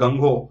thought you were gung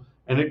ho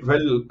and it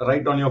fell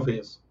right on your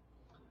face,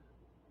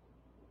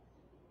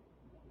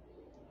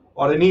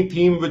 or any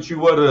theme which you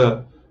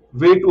were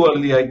way too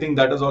early? I think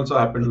that has also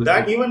happened with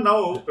that. you. Even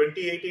now,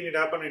 2018, it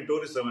happened in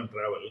tourism and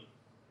travel.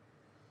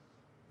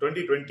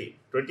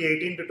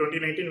 2018 to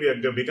 2019, we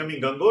are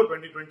becoming gung ho.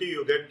 2020,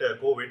 you get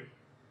COVID,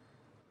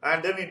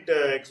 and then it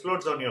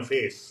explodes on your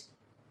face.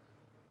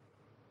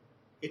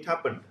 It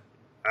happened.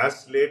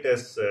 As late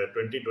as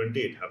 2020,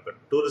 it happened.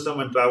 Tourism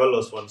and travel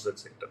was one such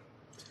sector.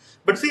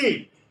 But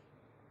see,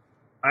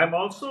 I'm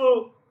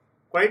also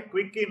quite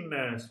quick in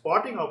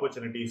spotting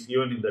opportunities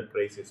even in that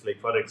crisis. Like,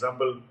 for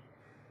example,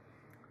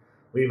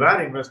 we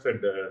were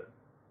invested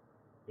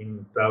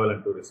in travel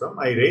and tourism.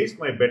 I raised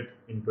my bet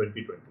in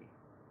 2020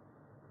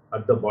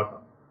 at the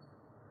bottom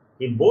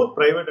in both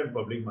private and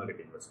public market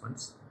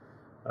investments.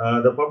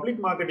 The public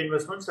market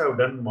investments have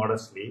done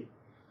modestly.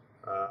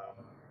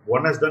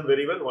 One has done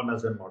very well, one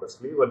has done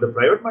modestly, but the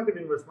private market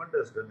investment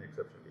has done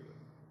exceptionally well.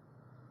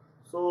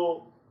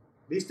 So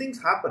these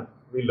things happen.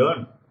 We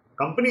learn.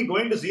 Company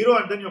going to zero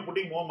and then you're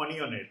putting more money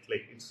on it.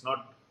 Like, it's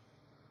not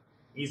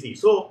easy.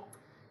 So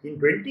in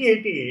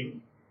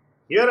 2018,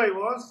 here I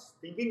was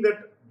thinking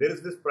that there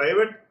is this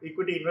private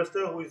equity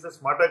investor who is a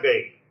smarter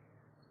guy,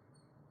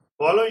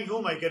 following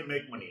whom I can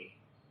make money.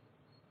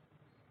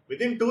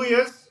 Within 2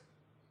 years,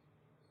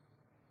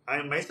 I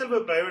am myself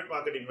a private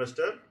market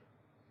investor,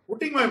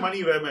 putting my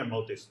money where my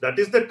mouth is. That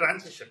is the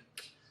transition.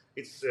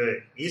 It's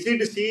easy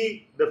to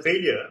see the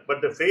failure,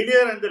 but the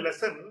failure and the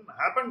lesson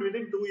happened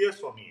within 2 years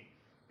for me,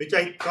 which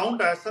I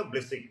count as a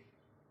blessing.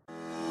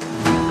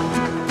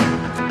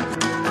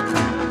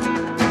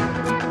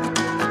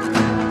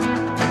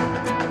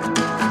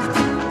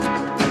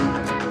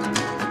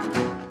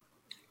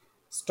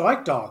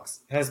 Stoic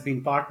Talks has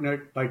been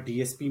partnered by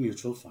DSP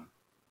Mutual Fund,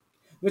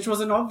 which was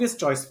an obvious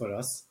choice for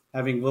us,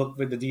 having worked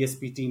with the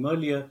DSP team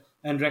earlier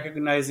and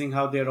recognizing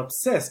how they are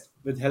obsessed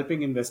with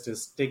helping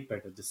investors take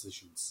better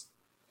decisions.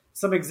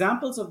 Some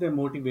examples of their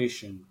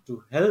motivation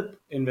to help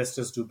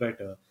investors do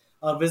better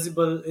are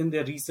visible in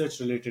their research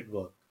related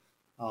work,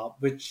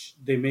 which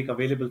they make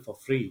available for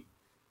free,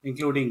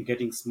 including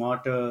Getting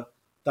Smarter,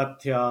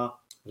 Tathya,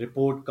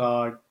 Report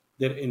Card,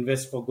 their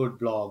Invest for Good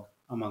blog,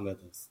 among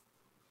others.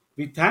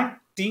 We thank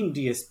Team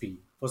DSP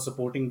for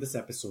supporting this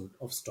episode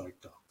of Stoic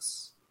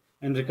Talks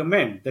and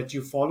recommend that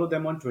you follow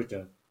them on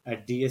Twitter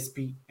at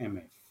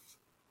DSPMF.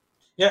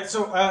 Yeah,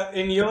 so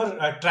in your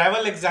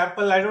travel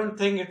example, I don't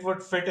think it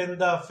would fit in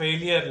the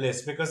failure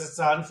list because it's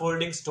an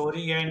unfolding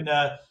story, and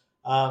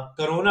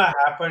Corona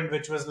happened,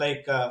 which was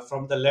like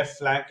from the left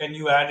flank, and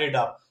you added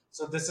up.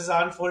 So this is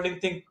an unfolding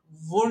thing.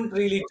 Wouldn't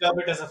really term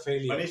it as a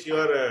failure. Manish, you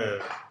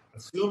are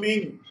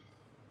assuming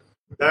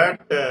that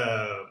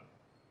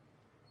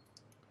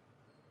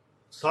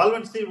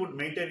solvency would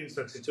maintain in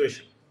such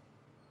situation.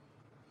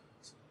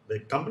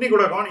 The company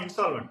could have gone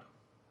insolvent.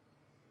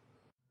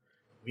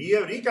 We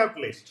have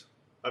recapitalized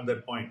at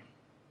that point.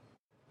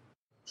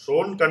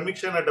 Shown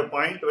conviction at a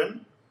point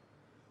when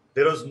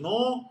there was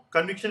no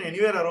conviction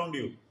anywhere around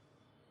you.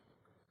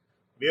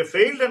 We have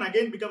failed and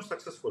again become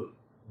successful.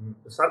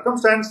 The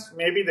circumstance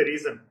may be the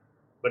reason,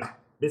 but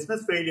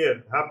business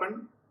failure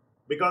happened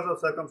because of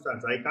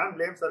circumstance. I can't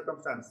blame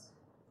circumstance.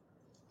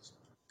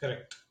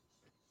 Correct.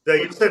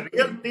 It's a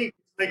real thing.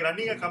 It's like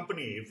running a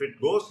company. If it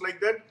goes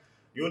like that,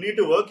 you need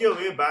to work your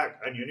way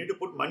back and you need to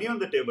put money on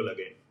the table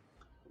again.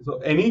 So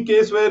any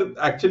case where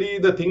actually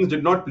the things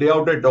did not play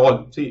out at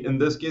all. See, in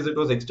this case, it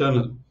was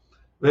external,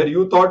 where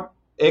you thought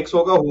X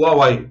hoga hua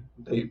Y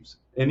types.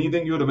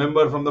 Anything you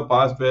remember from the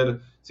past where,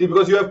 see,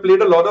 because you have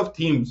played a lot of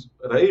themes,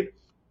 right?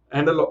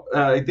 And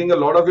I think a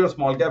lot of your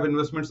small cap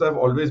investments have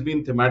always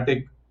been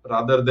thematic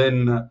rather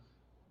than,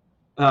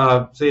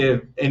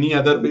 say, any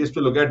other ways to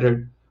look at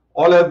it.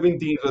 All have been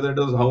themes, whether it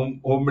was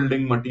home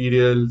building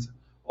materials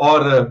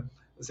or,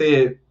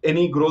 say,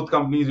 any growth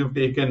companies you've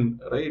taken,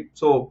 right?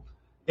 So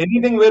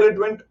anything where it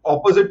went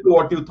opposite to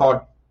what you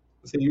thought.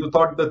 Say you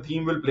thought the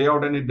theme will play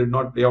out and it did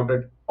not play out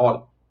at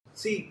all.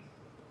 See,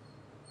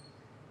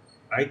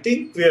 I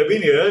think we have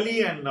been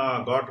early and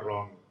got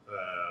wrong.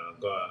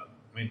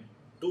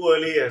 Too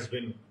early has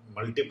been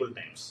multiple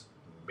times.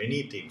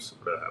 Many themes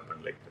would have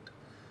happened like that,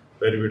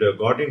 where we would have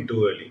got in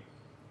too early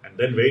and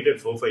then waited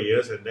 4-5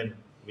 years and then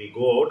we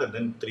go out and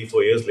then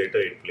 3-4 years later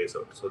it plays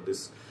out. So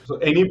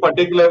any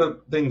particular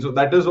thing. So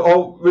that is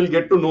how we'll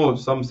get to know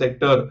some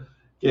sector.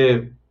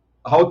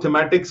 How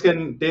thematics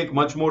can take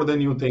much more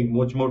than you think,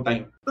 much more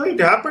time. No,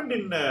 it happened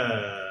even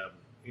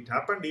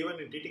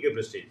in TTK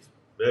Prestige,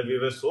 where we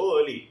were so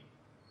early.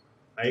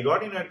 I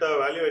got in at a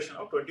valuation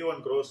of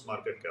 21 crores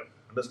market cap.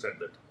 Understand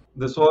that.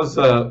 This was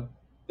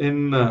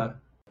in... I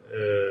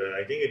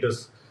think it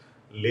was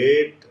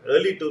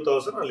early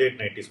 2000 or late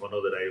 90s, one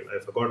of that. I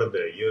forgot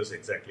the years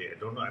exactly. I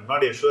don't know. I'm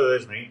not sure whether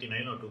it's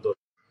 99 or 2000,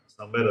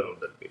 somewhere around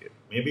that period.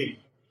 Maybe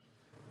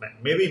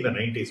in the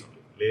 90s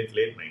only,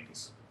 late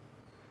 90s.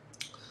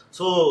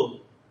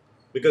 So,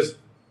 because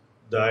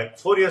the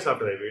 4 years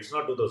after that, it's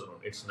not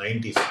 2001, it's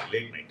 90s,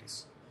 late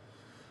 90s.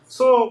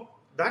 So,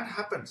 that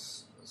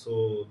happens.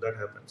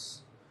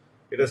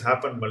 It has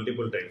happened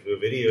multiple times. We were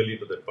very early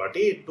to that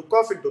party. It took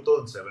off in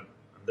 2007,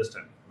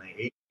 understand,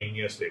 9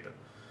 years later.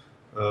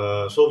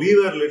 So, we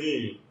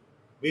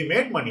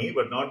made money,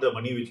 but not the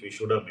money which we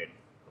should have made.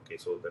 Okay,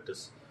 so that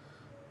is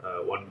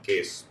one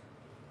case.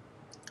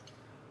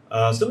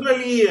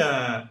 Similarly,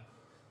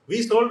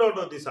 we sold out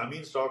of these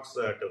Amin stocks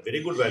at a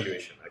very good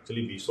valuation.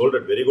 Actually, we sold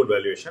at very good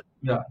valuation.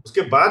 Yeah.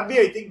 Uske baad bhi,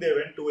 I think they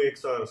went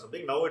 2x or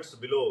something. Now it's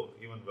below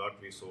even what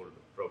we sold,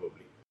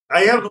 probably.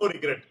 I have no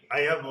regret.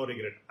 I am not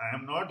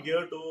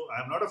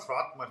a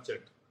froth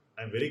merchant.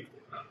 I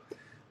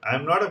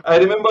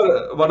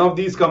remember one of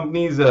these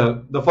companies,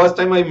 the first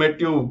time I met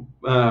you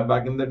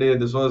back in the day,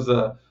 this was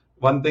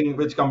one thing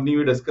which company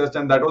we discussed,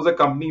 and that was a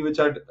company which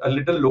had a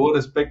little lower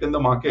respect in the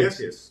market.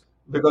 Yes.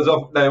 Because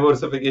of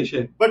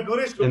diversification. But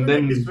Nuresh, look at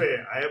it this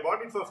way. I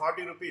bought it for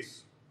 40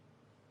 rupees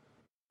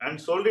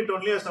and sold it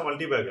only as a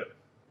multi-bagger.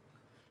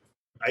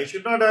 I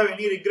should not have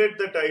any regret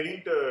that I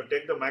didn't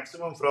take the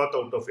maximum froth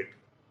out of it.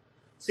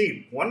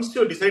 See, once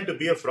you decide to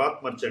be a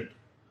froth merchant,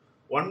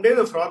 one day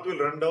the froth will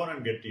run down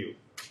and get to you.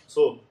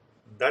 So,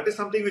 that is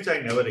something which I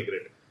never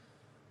regret.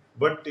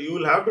 But you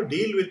will have to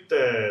deal with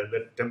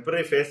the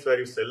temporary phase where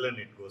you sell and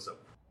it goes up.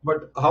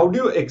 But how do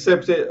you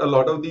accept, say, a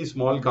lot of these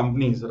small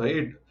companies,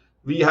 right?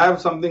 We have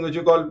something which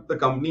you call the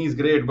company is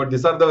great, but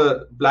these are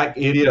the black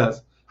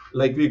areas,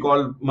 like we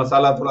call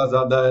masala thoda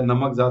zyada,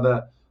 namak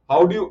zyada.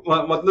 How do you,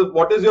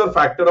 what is your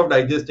factor of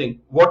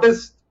digesting? What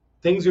is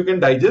things you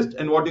can digest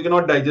and what you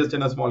cannot digest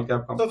in a small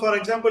cap company? So, for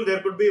example, there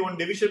could be one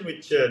division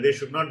which they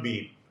should not be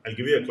in. I'll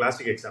give you a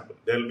classic example.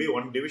 There will be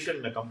one division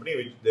in a company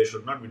which they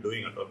should not be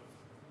doing at all.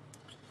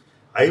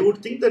 I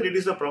would think that it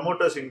is a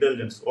promoter's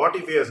intelligence. What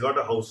if he has got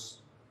a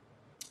house?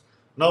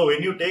 Now,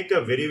 when you take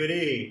a very,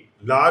 very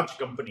large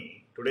company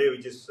today,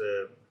 which is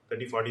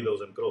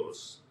 40,000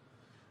 crores.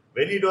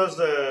 When it was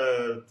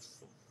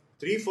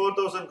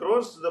 3,000-4,000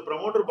 crores, the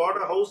promoter bought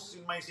a house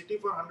in my city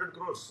for 100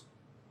 crores.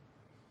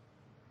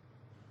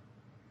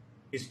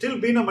 It's still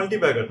been a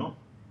multi-bagger, no?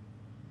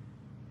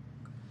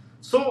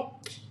 So,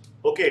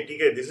 okay,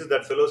 TK, this is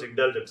that fellow's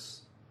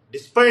indulgence.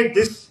 Despite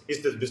this,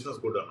 is this business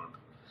good or not?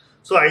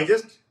 So I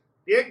just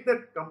take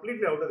that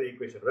completely out of the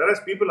equation.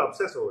 Whereas people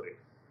obsess over it.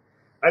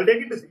 I'll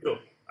take it to zero.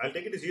 I'll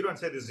take it to zero and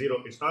say this is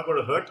zero. It's not going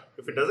to hurt.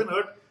 If it doesn't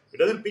hurt, it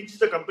doesn't pinch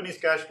the company's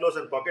cash flows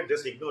and pocket,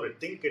 just ignore it.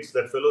 Think it's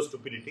that fellow's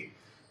stupidity.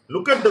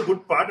 Look at the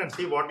good part and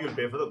see what you'll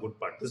pay for the good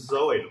part. This is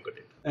how I look at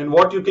it. And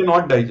what you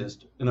cannot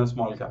digest in a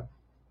small cap.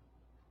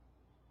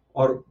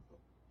 Or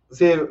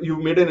say you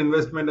made an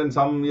investment and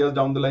some years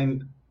down the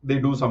line they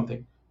do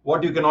something.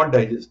 What you cannot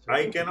digest.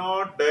 I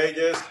cannot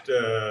digest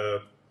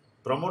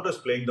promoters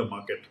playing the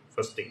market,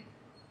 first thing.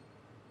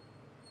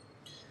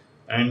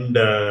 And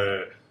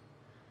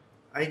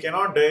I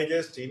cannot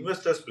digest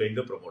investors playing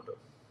the promoter.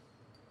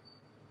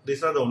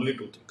 These are the only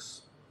two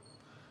things.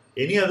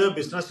 Any other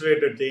business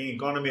related thing,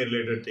 economy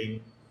related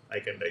thing, I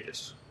can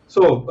digest.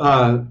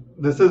 So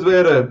this is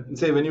where,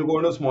 say, when you go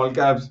into small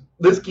caps,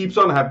 this keeps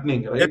on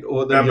happening, right? Yeah,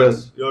 over the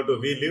years.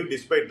 We live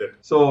despite that.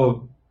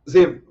 So,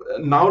 say,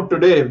 now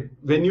today,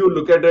 when you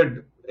look at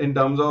it in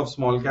terms of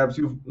small caps,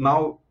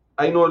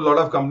 I know a lot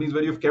of companies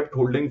where you've kept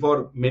holding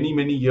for many,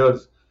 many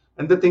years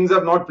and the things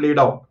have not played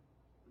out,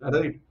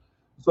 right?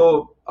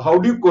 So, how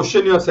do you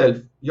question yourself,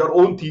 your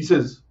own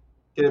thesis?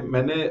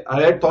 Okay,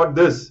 I had thought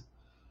this.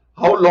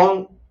 How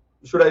long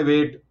should I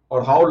wait,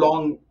 or how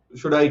long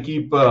should I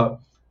keep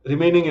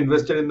remaining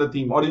invested in the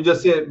theme? Or you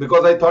just say,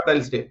 because I thought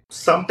I'll stay?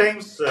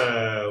 Sometimes,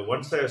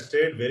 once I have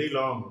stayed very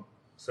long,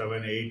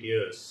 7, 8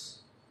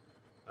 years,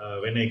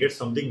 when I get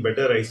something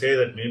better, I say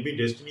that maybe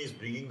destiny is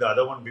bringing the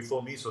other one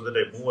before me so that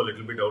I move a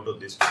little bit out of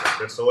this.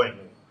 That's how I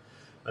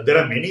move. There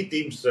are many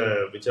themes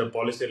which are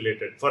policy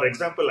related. For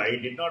example, I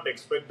did not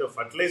expect the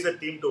fertilizer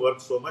team to work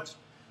so much,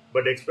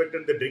 but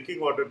expected the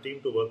drinking water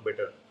team to work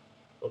better.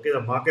 Okay,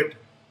 the market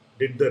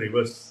did the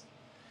reverse.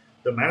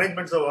 The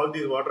managements of all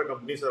these water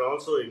companies are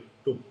also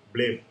to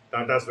blame.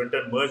 Tata's went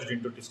and merged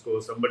into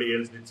Tisco. Somebody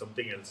else did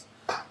something else.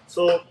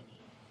 So,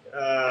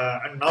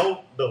 and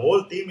now the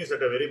whole theme is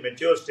at a very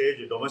mature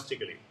stage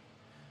domestically.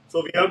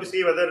 So we have to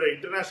see whether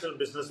international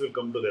business will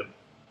come to them.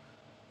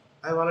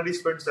 I've already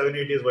spent 7,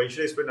 8 years. Why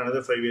should I spend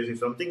another 5 years? If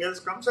something else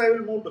comes, I will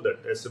move to that.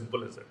 As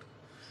simple as that.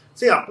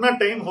 See, apna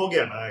time ho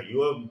gaya na.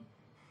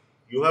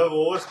 You have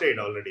overstayed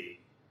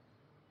already.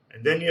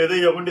 And then whether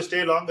you're going to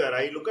stay longer,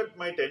 I look at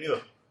my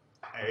tenure.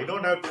 I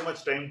don't have too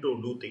much time to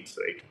do things,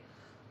 right?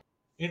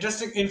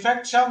 Interesting. In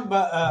fact,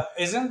 Shyam,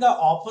 isn't the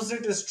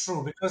opposite is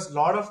true? Because a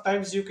lot of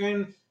times you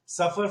can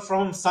suffer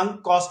from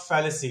sunk cost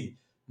fallacy.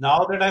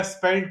 Now that I've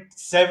spent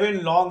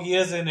 7 long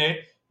years in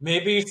it,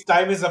 maybe its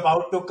time is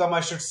about to come.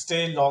 I should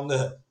stay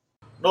longer.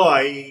 No,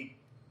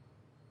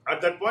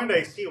 at that point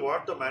I see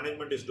what the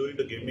management is doing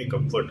to give me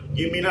comfort.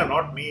 Give me,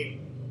 not me.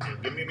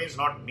 Give me means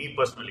not me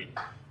personally.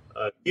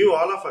 Give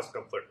all of us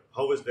comfort.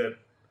 How is there?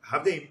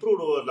 Have they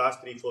improved over the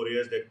last 3-4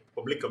 years their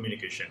public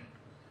communication?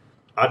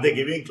 Are they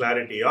giving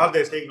clarity? Are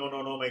they saying,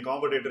 no, my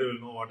competitor will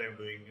know what I'm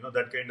doing?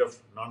 That kind of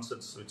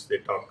nonsense which they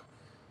talk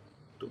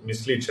to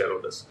mislead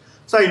shareholders.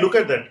 So I look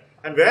at that.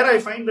 And where I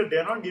find that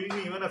they're not giving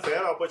me even a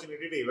fair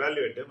opportunity to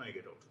evaluate them, I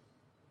get out.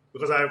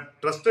 Because I have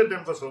trusted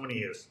them for so many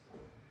years.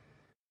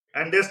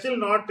 And they're still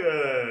not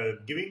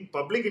giving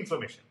public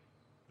information.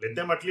 Let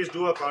them at least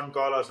do a con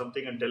call or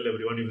something and tell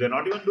everyone. If they're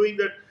not even doing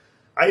that,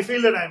 I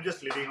feel that I'm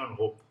just living on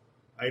hope.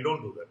 I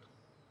don't do that.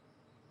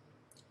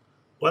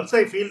 Once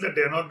I feel that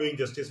they're not doing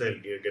justice, I'll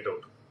get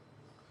out.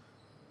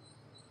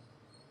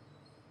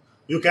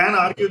 You can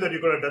argue that you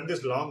could have done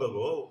this long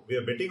ago. We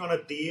are betting on a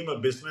theme, a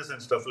business and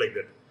stuff like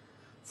that.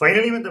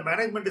 Finally, when the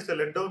management is a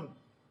letdown,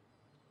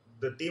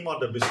 the theme or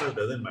the business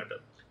doesn't matter.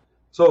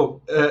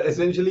 So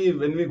essentially,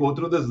 when we go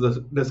through this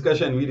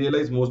discussion, we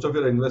realize most of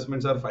your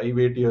investments are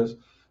 5-8 years.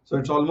 So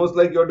it's almost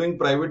like you're doing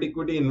private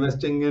equity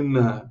investing in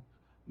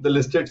the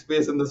listed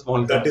space in the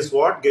small cap. That is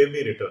what gave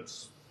me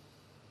returns.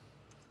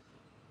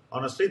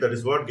 Honestly, that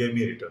is what gave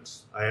me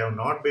returns. I have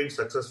not been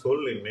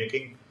successful in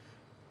making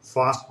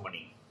fast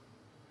money.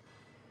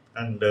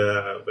 And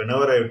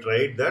whenever I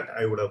tried that,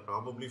 I would have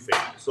probably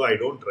failed. So I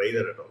don't try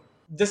that at all.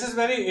 This is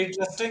very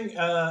interesting,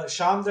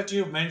 Shyam, that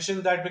you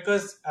mentioned that,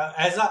 because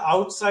as an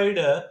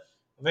outsider,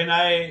 when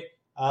I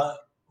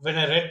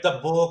read the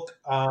book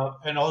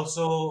and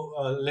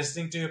also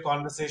listening to your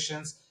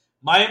conversations,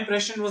 my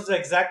impression was the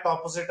exact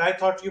opposite. I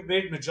thought you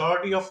made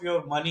majority of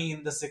your money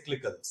in the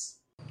cyclicals.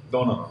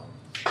 No.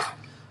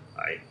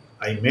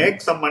 I make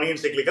some money in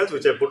cyclicals,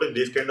 which I put in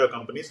these kind of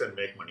companies and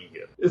make money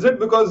here. Is it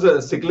because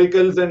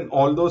cyclicals and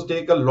all those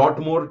take a lot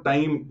more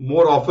time,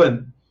 more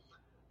often,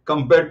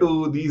 compared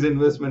to these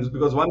investments?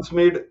 Because once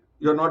made,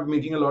 you're not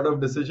making a lot of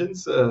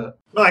decisions. No,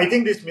 I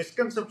think this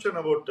misconception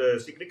about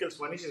cyclicals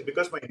money is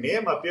because my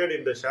name appeared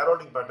in the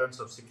shareholding patterns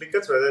of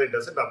cyclicals, whether it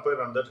doesn't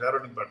appear on the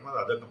shareholding pattern of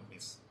other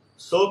companies.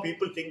 So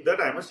people think that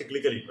I'm a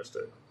cyclical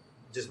investor,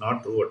 which is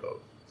not true at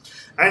all.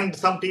 And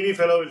some TV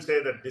fellow will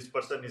say that this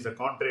person is a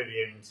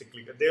contrarian,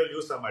 cyclical. They will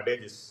use some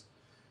adages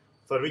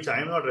for which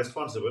I am not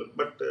responsible,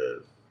 but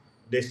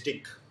they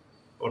stick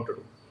what to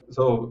do.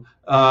 So,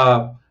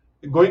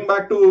 going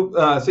back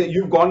to say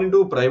you've gone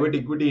into private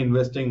equity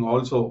investing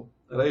also,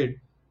 right?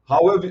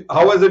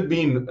 How has it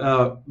been?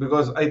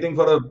 Because I think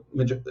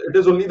it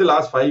is only the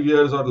last 5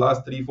 years or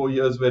last 3 4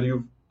 years where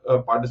you've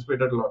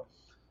participated a lot.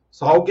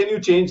 So how can you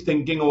change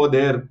thinking over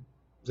there?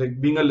 Like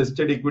being a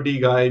listed equity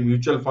guy,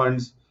 mutual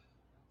funds,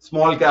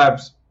 small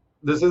caps.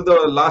 This is the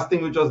last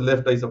thing which was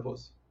left, I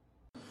suppose.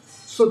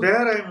 So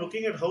there I am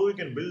looking at how we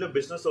can build a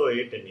business over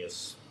 8-10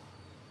 years.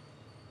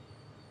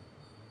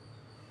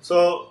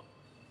 So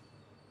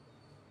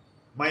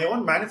my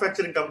own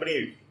manufacturing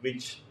company,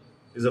 which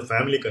is a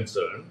family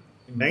concern,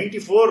 in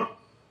 94,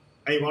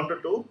 I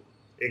wanted to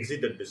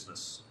exit that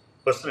business.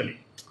 Personally,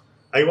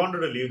 I wanted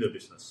to leave the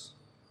business.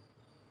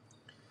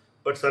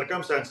 But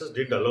circumstances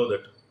didn't allow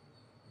that.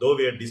 Though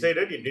we had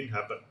decided, it didn't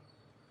happen.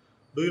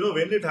 Do you know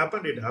when it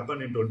happened? It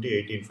happened in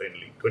 2018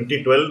 finally.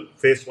 2012,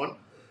 phase 1,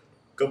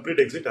 complete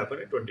exit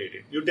happened in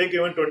 2018. You take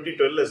even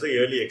 2012 as the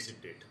early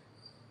exit date,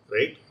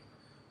 right?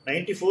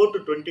 94 to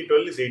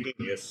 2012 is 18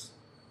 years.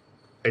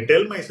 I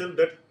tell myself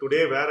that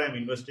today where I am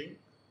investing,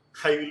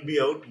 I will be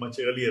out much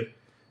earlier.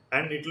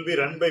 And it will be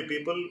run by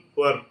people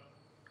who are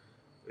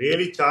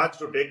really charged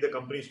to take the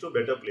companies to a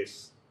better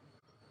place.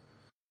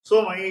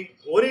 So my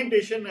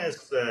orientation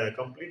has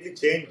completely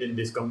changed in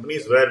these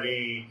companies where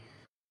we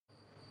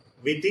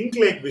think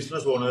like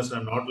business owners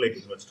and not like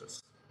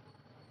investors.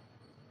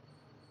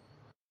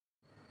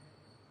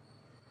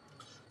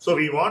 So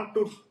we want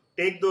to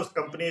take those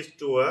companies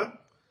to a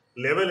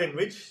level in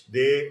which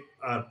they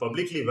are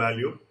publicly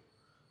valued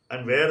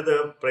and where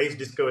the price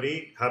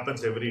discovery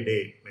happens every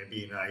day,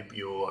 maybe in an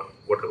IPO or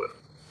whatever.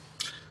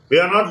 We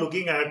are not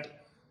looking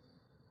at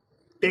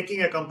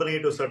taking a company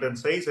to a certain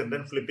size and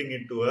then flipping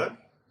it to a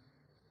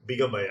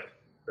bigger buyer.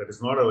 That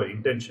is not our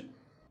intention.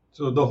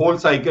 So the whole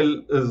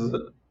cycle is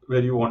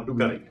where you want to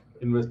be Correct.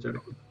 invested.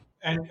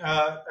 And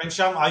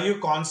Sham, are you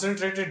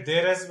concentrated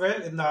there as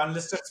well in the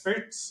unlisted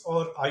space,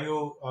 or are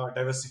you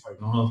diversified?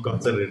 No,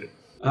 concentrated.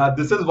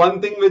 This is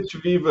one thing which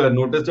we've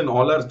noticed in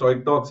all our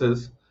Stoic talks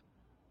is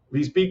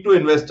we speak to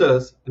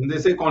investors and they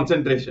say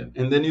concentration.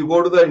 And then you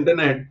go to the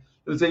internet,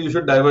 they'll say you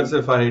should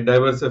diversify.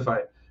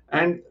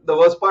 And the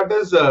worst part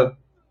is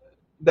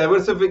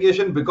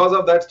diversification because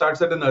of that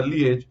starts at an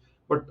early age.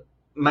 But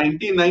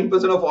 99%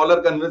 of all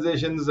our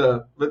conversations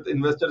with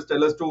investors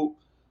tell us to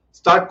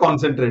start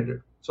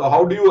concentrated. So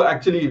how do you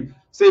actually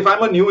say if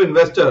I'm a new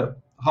investor,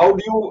 how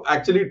do you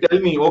actually tell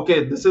me,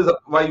 okay, this is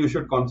why you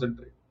should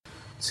concentrate?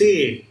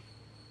 See,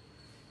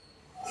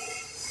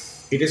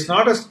 it is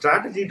not a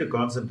strategy to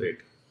concentrate,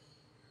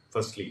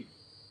 firstly.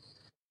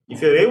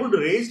 If you are able to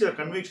raise your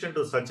conviction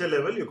to such a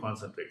level, you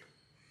concentrate.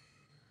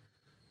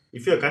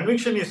 If your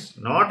conviction is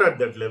not at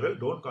that level,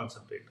 don't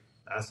concentrate.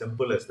 As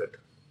simple as that.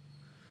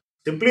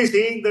 Simply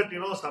saying that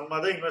some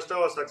other investor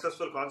was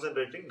successful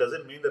concentrating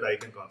doesn't mean that I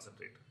can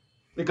concentrate.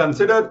 We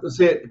consider,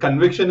 say,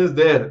 conviction is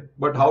there,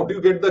 but how do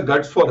you get the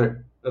guts for it,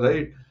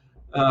 right?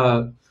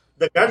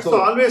 The guts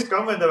So, always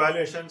come when the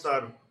valuations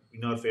are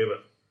in our favor.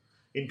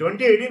 In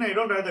 2018, I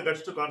don't have the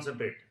guts to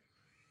concentrate.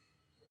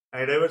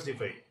 I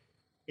diversify.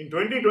 In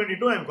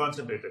 2022, I am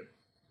concentrated.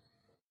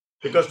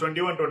 Because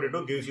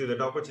 21-22 gives you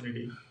that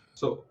opportunity.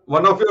 so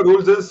one of your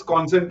rules is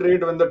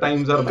concentrate when the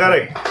times are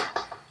bad. Correct.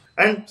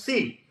 And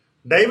see,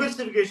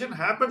 diversification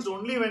happens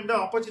only when the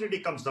opportunity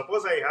comes.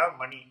 Suppose I have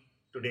money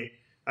today,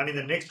 and in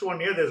the next 1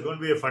 year, there's going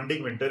to be a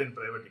funding winter in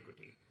private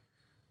equity.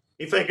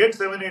 If I get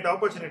 7-8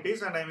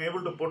 opportunities and I'm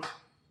able to put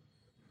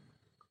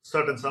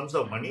certain sums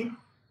of money,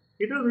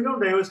 it will become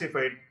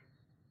diversified.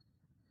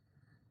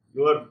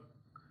 You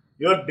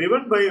are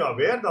driven by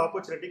where the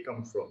opportunity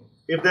comes from.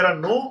 If there are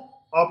no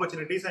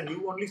opportunities and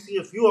you only see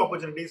a few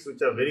opportunities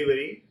which are very,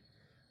 very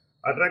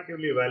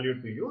attractively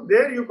valued to you,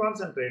 there you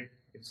concentrate.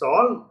 It's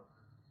all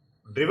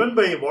driven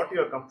by what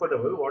you are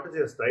comfortable, what is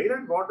your style,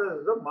 and what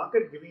is the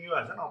market giving you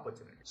as an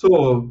opportunity.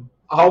 So,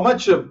 how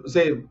much,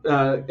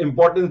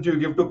 importance do you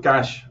give to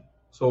cash?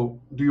 So,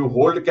 do you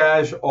hold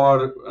cash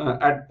or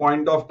at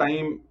point of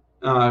time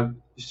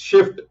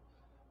shift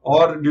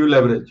or do you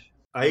leverage?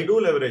 I do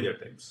leverage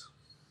at times.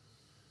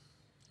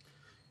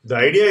 The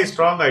idea is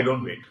strong, I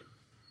don't wait.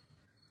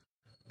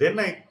 Then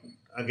I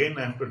have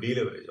to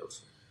deleverage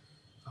also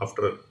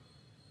after a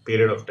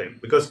period of time.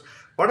 Because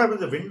what happens,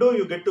 the window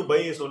you get to buy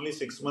is only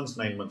 6 months,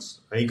 9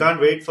 months. I can't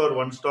wait for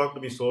one stock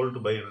to be sold to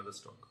buy another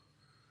stock.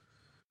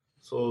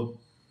 So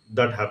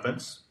that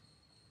happens.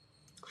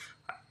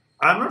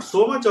 I'm not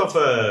so much of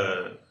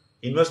a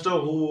investor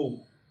who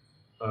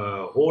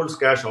holds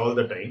cash all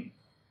the time.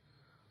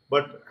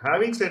 But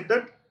having said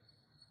that,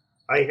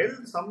 I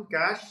held some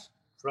cash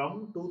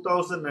from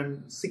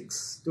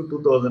 2006 to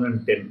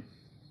 2010.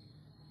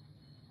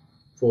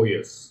 4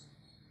 years.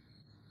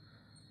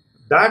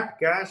 That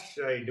cash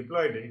I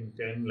deployed in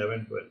 10,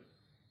 11, 12.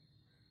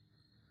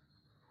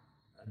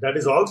 That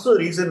is also a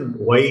reason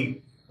why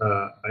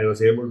I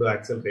was able to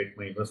accelerate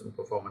my investment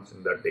performance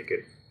in that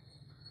decade.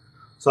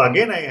 So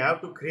again, I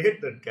have to create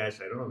that cash.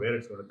 I don't know where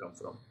it's going to come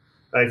from.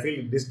 I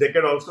feel this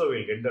decade also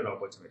will get that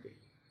opportunity.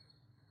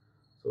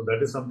 So that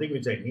is something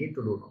which I need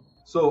to do now.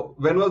 So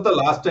when was the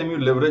last time you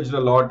leveraged a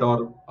lot,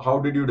 or how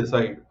did you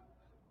decide?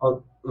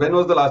 Or when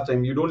was the last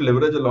time you don't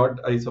leverage a lot,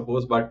 I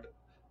suppose, but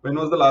when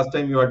was the last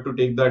time you had to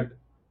take that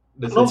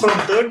No, decision?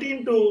 from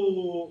 13 to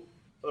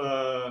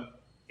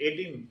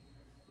 18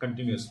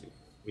 continuously,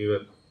 we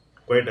were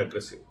quite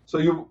aggressive. So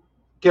you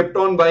kept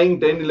on buying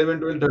 10, 11,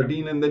 12,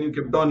 13, and then you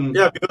kept on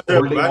Yeah, because the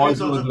holding value all is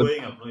through also the.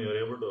 going up. No,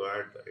 you're able to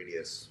add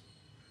ideas.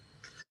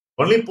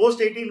 Only post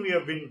 18 we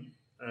have been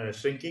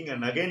shrinking,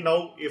 and again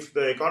now, if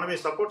the economy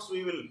supports,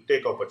 we will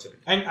take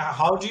opportunity. And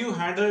how do you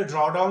handle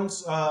drawdowns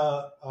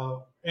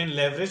in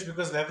leverage?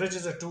 Because leverage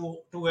is a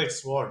two-edged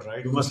sword,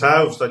 right? You must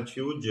have such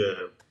huge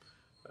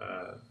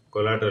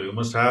collateral. You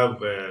must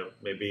have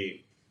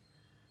maybe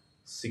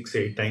 6,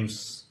 8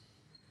 times.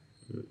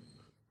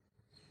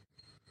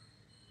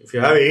 If you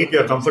have 8, you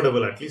are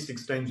comfortable. At least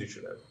 6 times you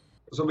should have.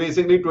 So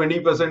basically,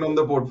 20% on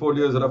the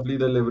portfolio is roughly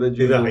the leverage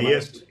It is you the do max.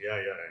 highest.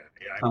 Yeah.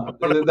 I'm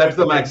comfortable That's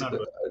going the to 10 max. or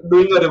 12.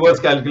 Doing a reverse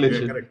Yeah,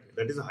 calculation. correct.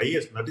 That is the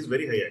highest. That is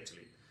very high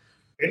actually.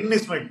 10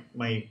 is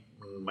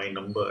my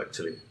number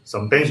actually.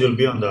 Sometimes you'll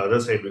be on the other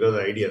side because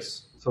of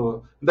ideas.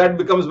 So that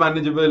becomes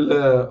manageable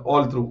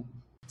all through.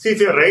 See,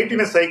 if you're right in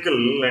a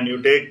cycle and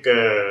you take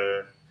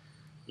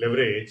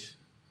leverage,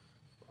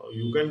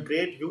 you can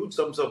create huge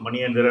sums of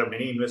money. And there are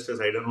many investors,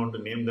 I don't want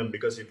to name them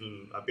because it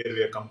will appear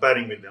we are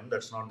comparing with them.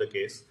 That's not the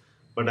case.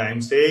 But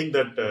I'm saying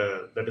that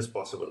that is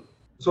possible.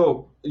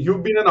 So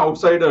you've been an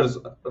outsiders,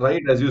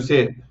 right? As you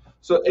say.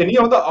 So any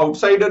of the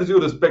outsiders you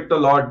respect a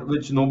lot,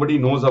 which nobody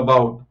knows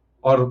about,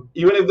 or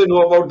even if they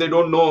know about, they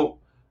don't know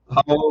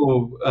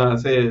how,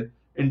 say,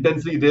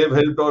 intensely they've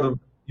helped or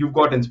you've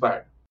got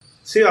inspired.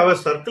 See, our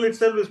circle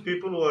itself is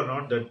people who are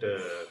not that,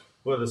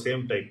 who are the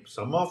same type.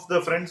 Some of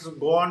the friends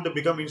go on to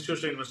become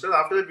institutional investors.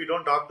 After that, we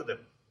don't talk to them.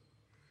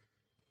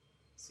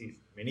 See,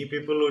 many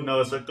people in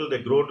our circle,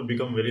 they grow to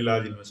become very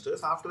large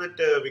investors. After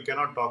that, we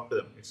cannot talk to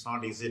them. It's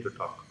not easy to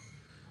talk.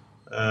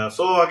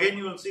 So again,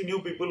 you will see new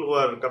people who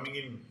are coming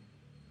in.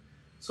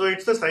 So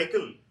it's a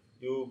cycle.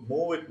 You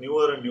move with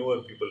newer and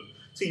newer people.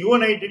 See, you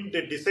and I didn't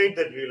decide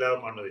that we will have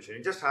a conversation.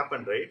 It just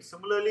happened, right?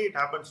 Similarly, it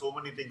happens so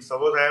many things.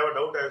 Suppose I have a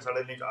doubt, I will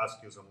suddenly ask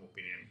you some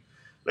opinion.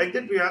 Like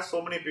that, we ask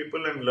so many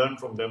people and learn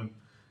from them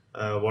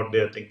what they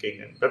are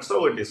thinking, and that's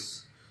how it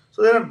is.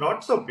 So there are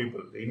lots of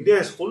people. India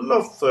is full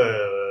of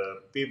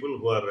people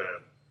who are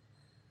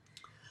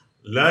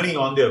learning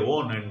on their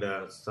own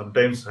and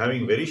sometimes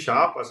having very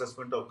sharp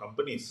assessment of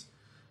companies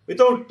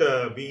without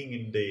being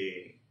in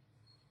the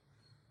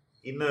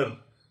inner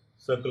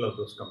circle of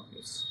those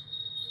companies.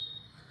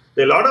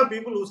 There are a lot of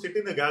people who sit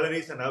in the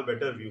galleries and have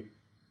better view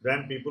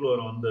than people who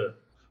are on the.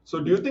 So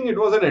do you think it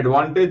was an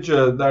advantage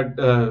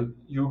that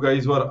you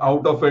guys were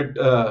out of it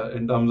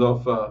in terms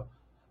of,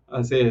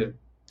 say,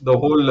 the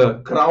whole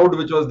crowd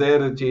which was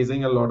there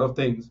chasing a lot of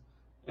things,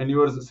 and you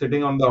were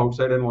sitting on the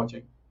outside and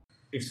watching?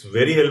 It's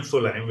very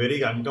helpful. I am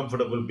very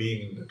uncomfortable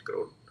being in that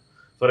crowd.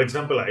 For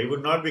example, I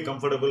would not be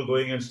comfortable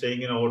going and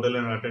staying in a hotel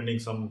and attending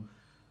some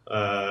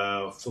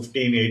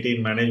 15,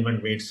 18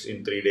 management meets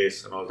in 3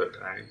 days and all that.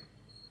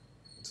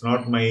 It's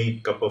not my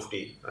cup of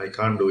tea. I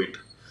can't do it.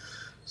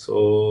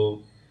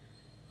 So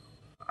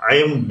I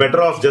am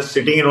better off just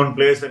sitting in one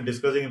place and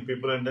discussing with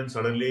people, and then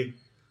suddenly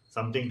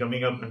something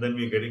coming up, and then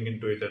we're getting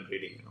into it and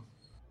reading.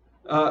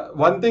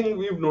 One thing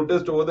we've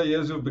noticed over the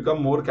years, you've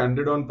become more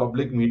candid on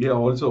public media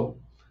also.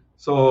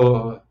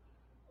 So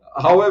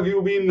how have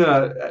you been?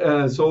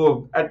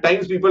 So at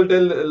times people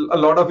tell a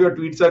lot of your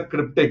tweets are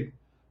cryptic.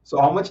 So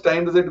how much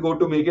time does it go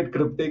to make it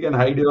cryptic and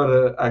hide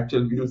your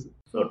actual views?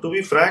 So to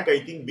be frank, I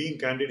think being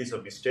candid is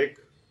a mistake.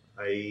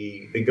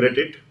 I regret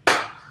it,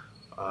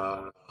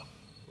 uh,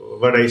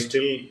 but I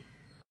still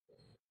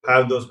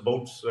have those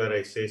bouts where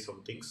I say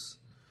some things.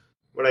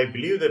 But I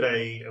believe that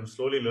I am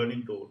slowly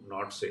learning to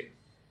not say.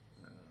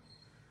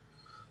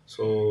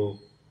 So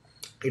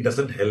it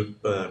doesn't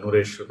help,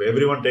 Nuresh.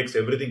 Everyone takes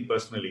everything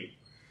personally.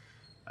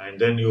 And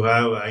then you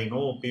have, I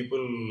know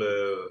people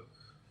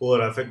who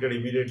are affected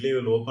immediately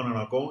will open an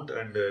account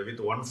and with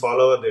one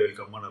follower they will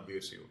come and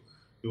abuse you.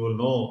 You will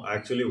know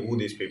actually who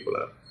these people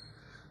are.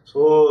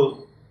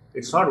 So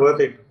it's not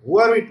worth it. Who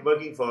are we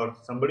working for?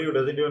 Somebody who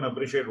doesn't even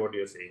appreciate what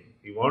you're saying.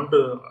 You want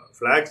to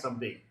flag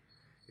something.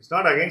 It's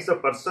not against the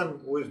person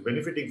who is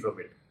benefiting from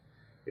it.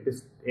 It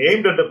is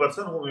aimed at the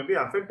person who may be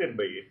affected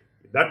by it.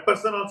 If that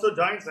person also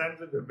joins hands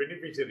with the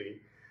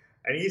beneficiary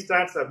and he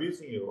starts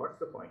abusing you, what's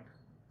the point?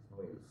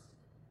 No use.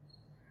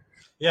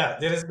 Yeah,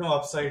 there is no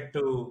upside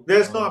to.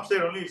 There's no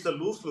upside, only it's a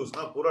lose-lose,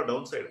 no pura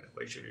downside.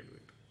 Why should you do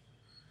it?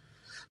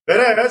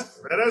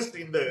 Whereas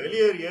in the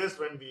earlier years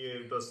when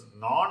it was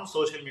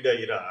non-social media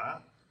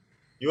era,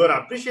 you were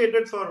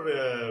appreciated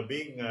for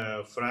being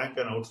frank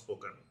and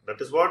outspoken.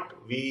 That is what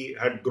we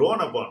had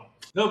grown upon.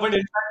 No, but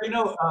in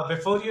fact,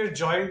 before you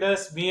joined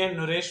us, me and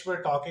Nuresh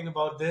were talking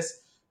about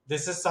this.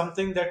 This is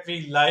something that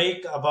we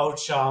like about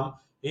Sham.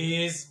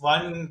 He is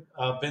one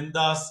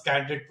bindas,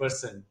 candid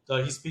person.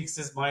 So he speaks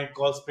his mind,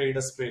 calls spade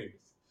a spade.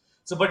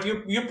 So, but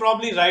you're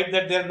probably right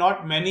that there are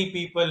not many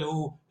people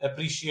who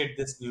appreciate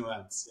this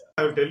nuance.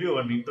 I will tell you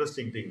one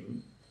interesting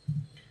thing.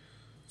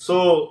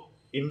 So,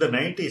 in the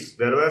 90s,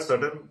 there were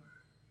certain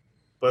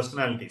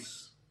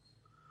personalities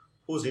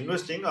whose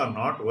investing are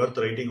not worth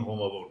writing home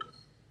about.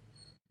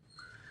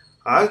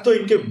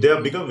 Also, they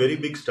have become very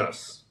big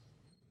stars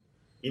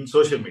in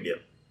social media.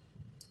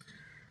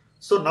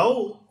 So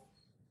now,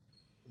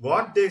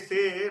 what they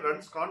say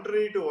runs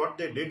contrary to what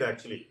they did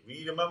actually.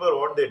 We remember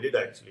what they did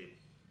actually.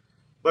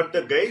 But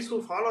the guys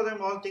who follow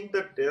them all think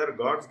that they are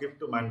God's gift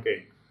to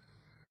mankind.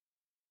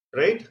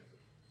 Right?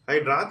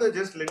 I'd rather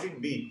just let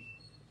it be.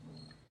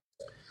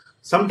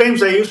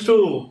 Sometimes I used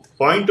to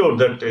point out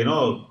that,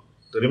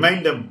 to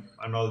remind them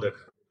and all that.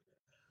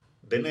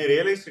 Then I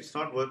realized it's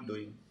not worth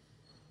doing.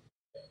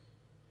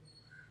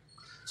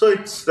 So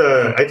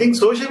I think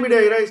social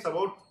media era is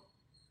about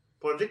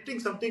projecting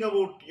something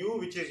about you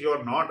which is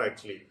you're not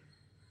actually.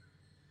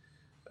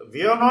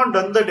 We have not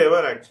done that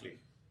ever actually.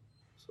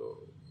 So,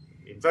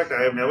 in fact,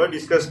 I have never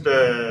discussed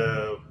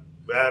where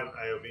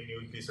I have been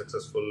hugely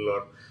successful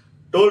or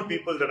told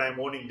people that I'm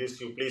owning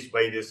this, you please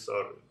buy this,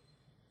 or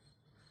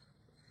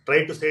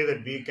try to say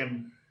that we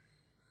can,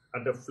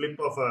 at the flip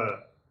of a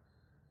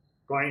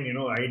coin,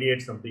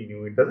 ideate something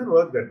new. It doesn't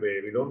work that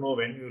way. We don't know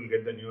when you will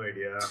get the new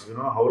idea. You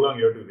don't know how long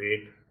you have to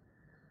wait.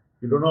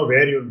 You don't know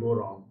where you'll go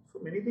wrong. So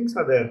many things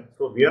are there.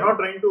 So we are not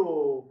trying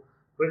to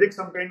project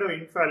some kind of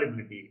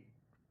infallibility.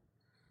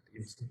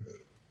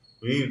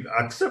 We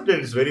accept that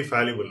it's very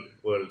fallible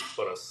world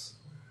for us.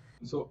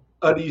 So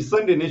a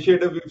recent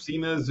initiative we've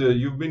seen is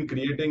you've been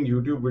creating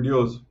YouTube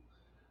videos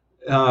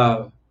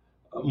uh,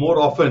 more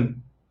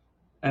often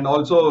and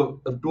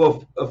also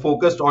to a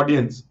focused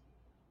audience.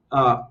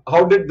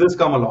 How did this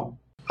come along?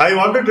 I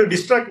wanted to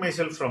distract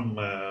myself from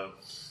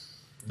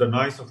the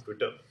noise of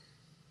Twitter.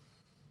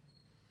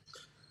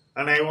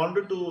 And I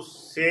wanted to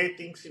say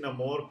things in a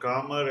more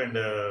calmer and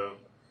a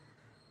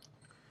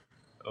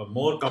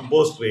more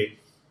composed way.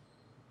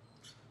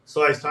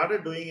 So I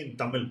started doing in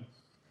Tamil.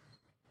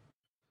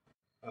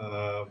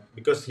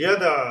 Because here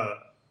the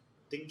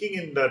thinking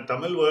in the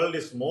Tamil world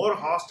is more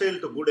hostile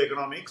to good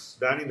economics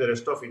than in the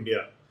rest of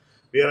India.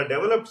 We are a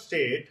developed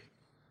state,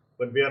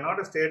 but we are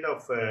not a state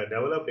of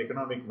developed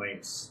economic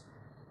minds.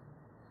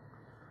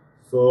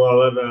 So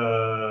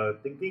our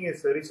thinking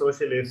is very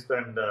socialist,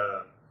 and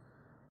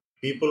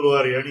people who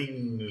are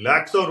earning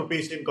lakhs of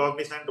rupees in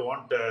Cognizant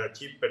want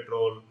cheap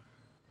petrol,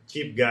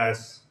 cheap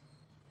gas.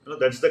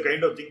 That's the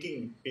kind of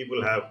thinking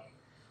people have.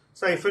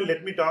 So I felt,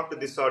 let me talk to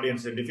this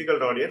audience, a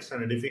difficult audience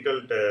and a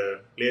difficult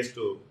place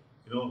to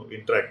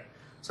interact.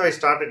 So I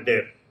started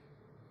there,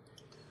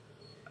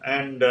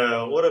 and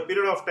over a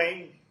period of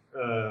time,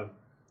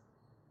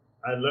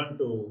 I learned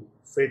to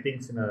say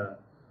things in a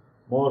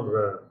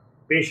more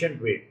patient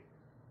way,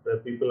 where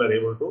people are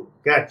able to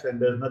catch,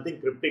 and there's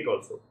nothing cryptic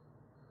also.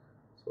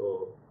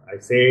 So I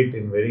say it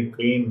in very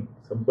clean,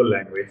 simple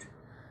language.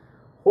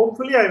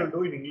 Hopefully, I will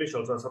do in English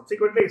also.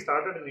 Subsequently, I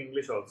started in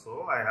English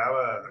also. I have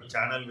a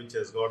channel which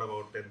has got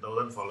about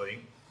 10,000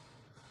 following.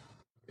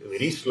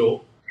 Very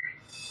slow.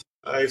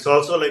 It's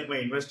also like my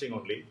investing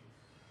only.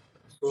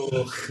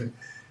 So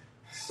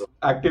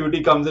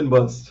Activity comes in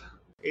bursts.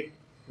 it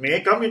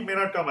may come, it may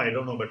not come. I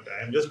don't know, but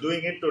I'm just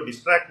doing it to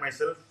distract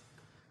myself.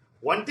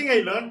 One thing I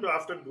learned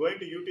after going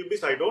to YouTube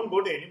is I don't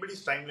go to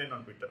anybody's timeline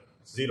on Twitter.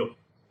 Zero.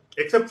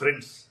 Except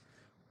friends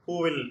who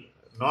will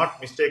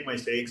not mistake my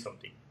saying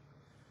something.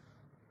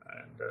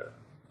 And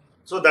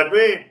so that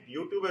way,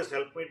 YouTube has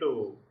helped me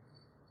to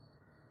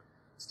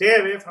stay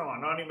away from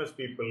anonymous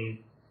people,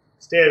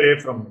 stay away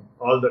from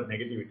all that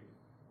negativity.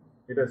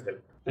 It has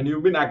helped. And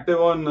you've been active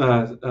on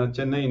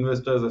Chennai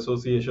Investors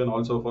Association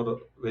also for a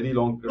very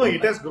long period. No, of it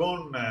time. has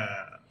grown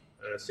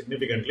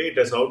significantly. It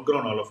has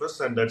outgrown all of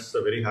us, and that's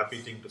a very happy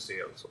thing to say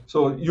also.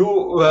 So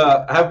you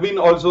have been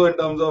also in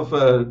terms of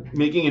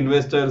making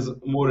investors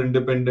more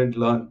independent,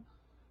 learn.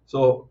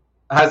 So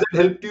has it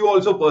helped you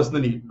also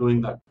personally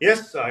doing that?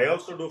 Yes, I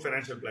also do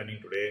financial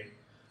planning today.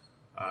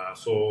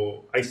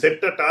 So I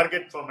set a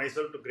target for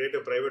myself to create a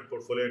private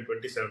portfolio in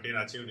 2017,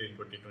 achieved in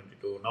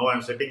 2022. Now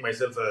I'm setting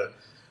myself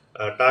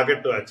a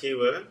target to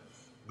achieve a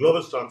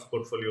global stocks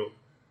portfolio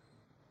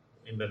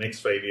in the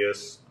next 5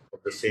 years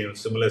of the same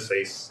similar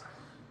size.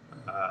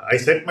 I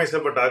set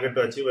myself a target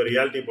to achieve a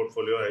realty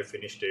portfolio. I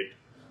finished it.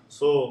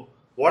 So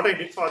what I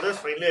did for others,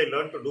 finally I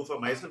learned to do for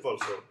myself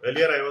also.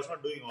 Earlier I was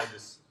not doing all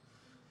this.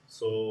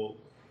 So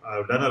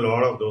I've done a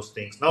lot of those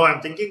things. Now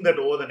I'm thinking that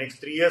over the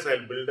next 3 years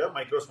I'll build a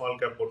micro small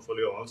cap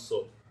portfolio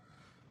also.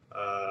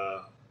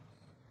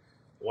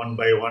 One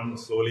by one,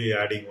 slowly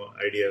adding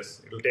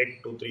ideas. It'll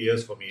take 2-3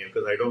 years for me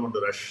because I don't want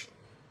to rush.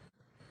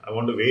 I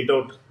want to wait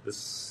out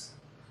this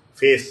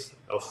phase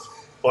of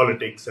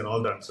politics and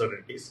all the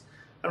uncertainties.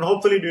 And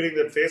hopefully during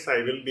that phase, I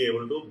will be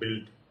able to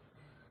build.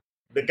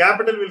 The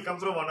capital will come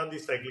from one of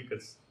these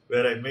cyclicals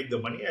where I make the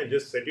money. I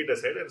just set it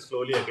aside and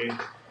slowly again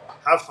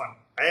have fun.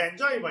 I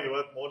enjoy my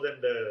work more than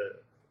the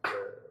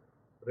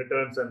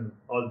returns and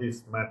all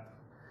this math.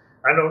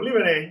 And only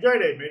when I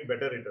enjoyed, I made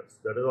better returns.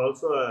 That is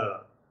also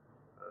a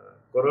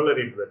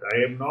corollary to that.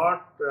 I am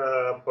not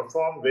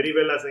performed very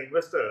well as an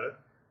investor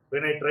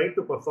when I tried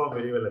to perform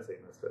very well as an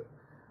investor.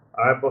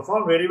 I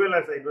performed very well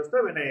as an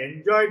investor when I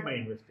enjoyed my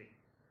investing.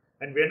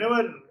 And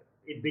whenever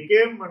it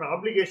became an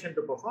obligation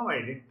to perform, I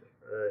didn't.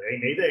 I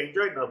neither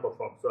enjoyed nor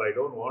performed. So I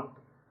don't want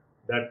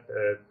that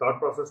thought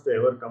process to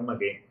ever come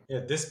again.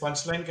 Yeah, this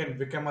punchline can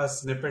become a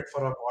snippet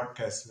for a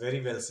podcast.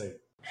 Very well said.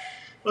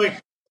 No,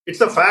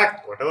 it's a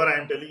fact. Whatever I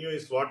am telling you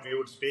is what we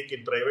would speak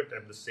in private.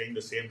 I'm just saying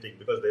the same thing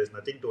because there is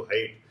nothing to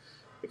hide.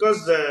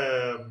 Because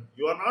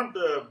you are not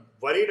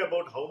worried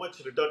about how much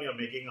return you're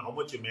making, how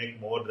much you make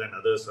more than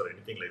others or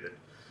anything like that.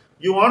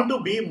 You want to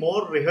be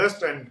more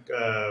rehearsed and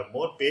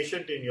more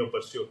patient in your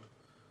pursuit.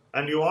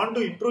 And you want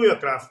to improve your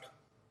craft.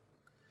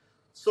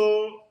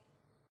 So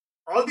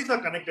all these are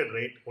connected,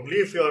 right? Only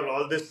if you are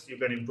all this, you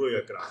can improve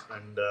your craft.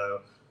 And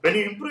when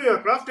you improve your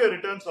craft, your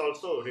returns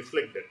also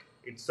reflect that.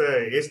 It's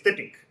a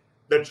aesthetic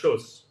that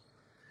shows.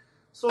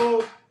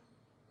 So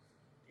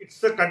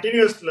it's a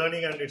continuous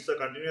learning and it's a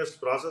continuous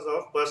process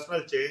of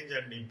personal change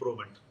and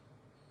improvement.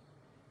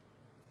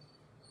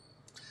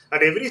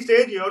 At every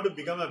stage, you have to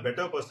become a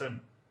better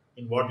person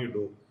in what you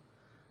do,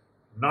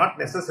 not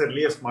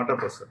necessarily a smarter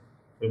person.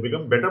 You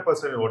become a better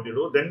person in what you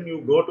do, then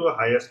you go to a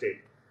higher stage.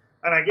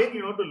 And again,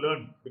 you have to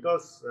learn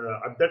because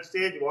at that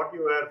stage, what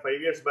you were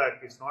 5 years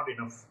back is not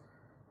enough.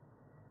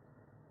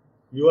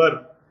 You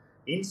are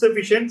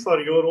insufficient for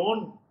your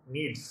own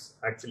needs,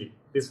 actually.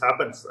 This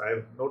happens.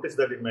 I've noticed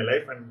that in my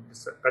life and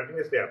it's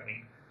continuously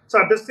happening.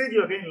 So at that stage,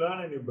 you again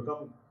learn and you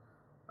become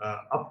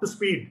up to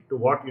speed to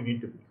what you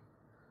need to be.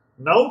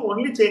 Now,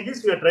 only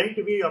changes we are trying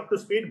to be up to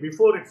speed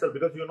before itself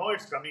because you know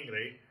it's coming,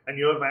 right? And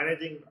you are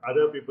managing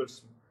other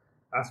people's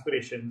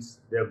aspirations,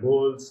 their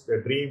goals,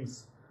 their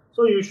dreams.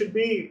 So you should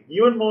be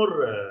even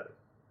more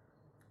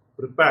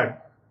prepared.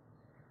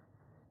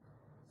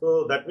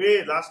 So that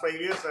way, last 5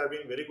 years have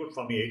been very good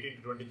for me, 18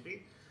 to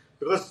 23,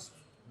 because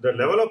the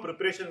level of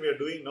preparation we are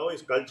doing now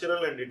is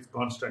cultural and it's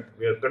constant.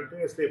 We are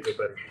continuously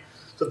preparing.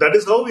 So that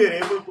is how we are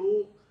able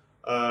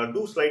to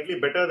do slightly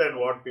better than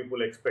what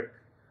people expect.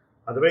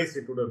 Otherwise,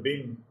 it would have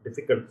been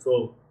difficult.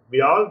 So we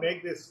all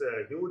make this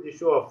huge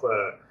issue of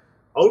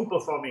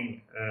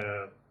outperforming,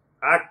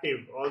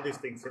 active, all these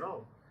things,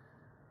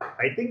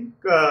 I think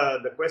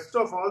the quest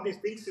of all these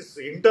things is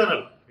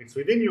internal. It's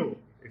within you.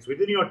 It's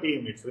within your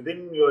team. It's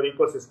within your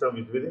ecosystem.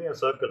 It's within your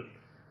circle.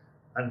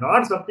 And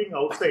not something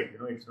outside.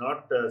 It's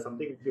not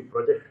something which you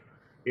project.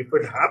 If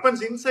it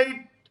happens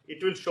inside,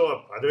 it will show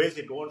up. Otherwise,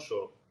 it won't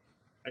show up.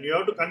 And you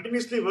have to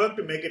continuously work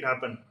to make it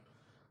happen.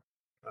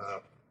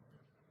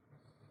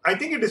 I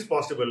think it is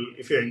possible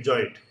if you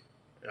enjoy it.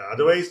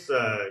 Otherwise,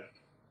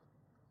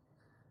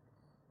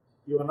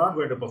 you are not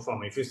going to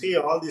perform. If you see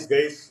all these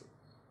guys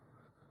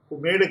who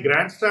made a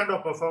grandstand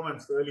of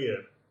performance earlier,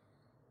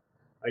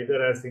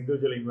 either as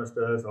individual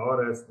investors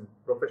or as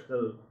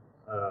professional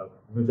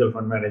mutual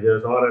fund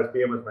managers or as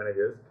PMS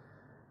managers,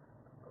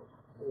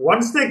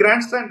 once they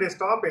grandstand, they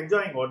stop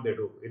enjoying what they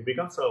do. It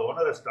becomes a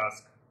onerous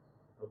task.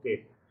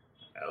 Okay.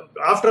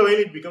 After a while,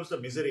 it becomes a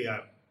misery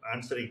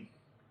answering.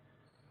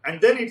 And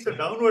then it's a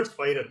downward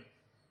spiral.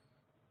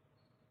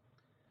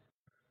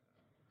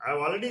 I've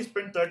already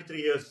spent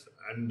 33 years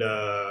and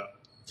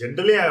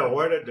generally I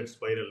avoided that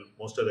spiral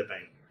most of the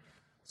time.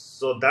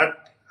 So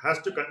that has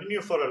to continue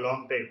for a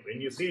long time.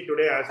 When you see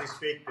today, as we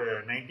speak,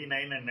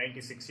 99 and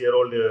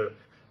 96-year-old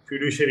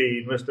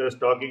fiduciary investors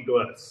talking to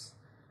us,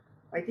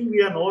 I think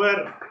we are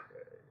nowhere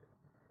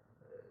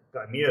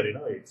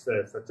near. It's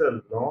such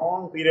a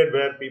long period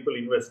where people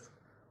invest.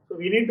 So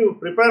we need to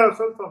prepare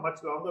ourselves for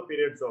much longer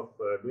periods of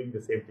doing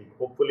the same thing.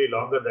 Hopefully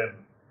longer than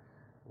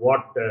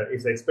what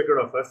is expected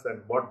of us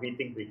and what we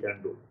think we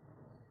can do.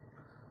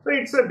 So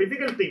it's a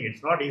difficult thing.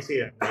 It's not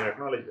easy. I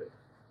acknowledge that.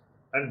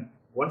 And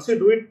once you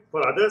do it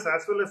for others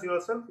as well as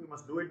yourself, you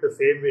must do it the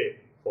same way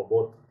for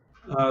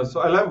both. So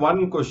I'll have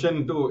one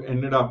question to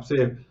end it up.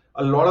 Say,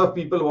 a lot of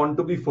people want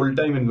to be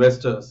full-time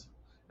investors,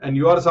 and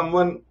you are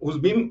someone who's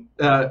been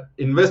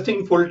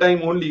investing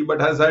full-time only,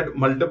 but has had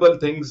multiple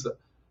things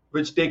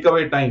which take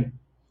away time.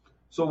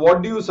 So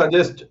what do you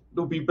suggest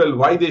to people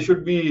why they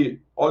should be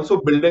also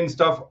building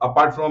stuff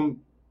apart from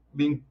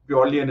being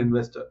purely an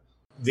investor?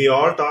 We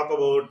all talk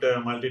about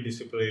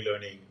multidisciplinary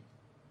learning,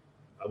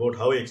 about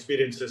how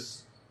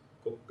experiences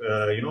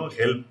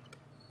help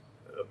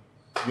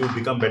you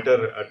become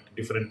better at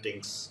different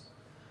things.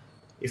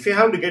 If you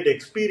have to get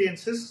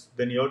experiences,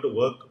 then you have to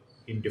work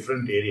in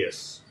different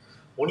areas.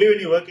 Only when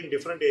you work in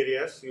different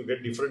areas, you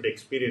get different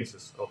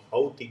experiences of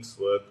how things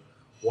work,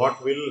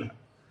 what will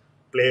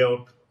play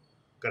out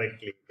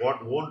correctly,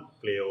 what won't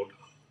play out,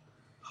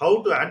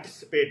 how to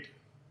anticipate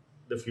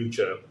the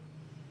future,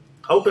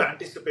 how to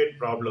anticipate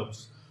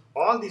problems.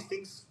 All these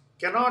things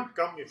cannot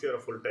come if you're a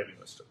full-time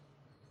investor.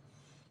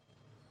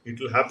 It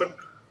will happen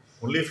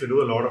only if you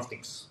do a lot of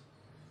things.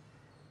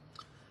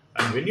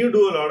 And when you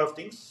do a lot of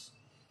things,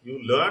 you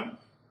learn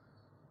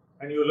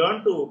and you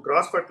learn to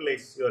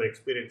cross-fertilize your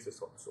experiences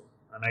also.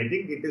 And I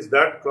think it is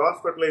that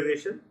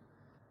cross-fertilization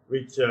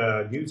which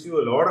gives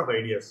you a lot of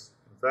ideas.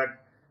 In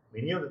fact,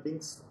 many of the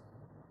things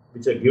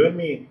which have given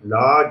me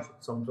large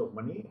sums of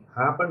money,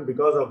 happened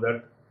because of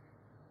that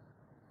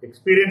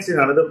experience in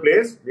another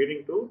place,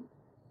 leading to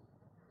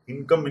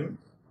income in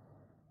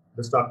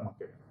the stock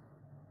market.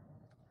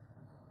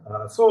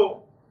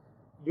 So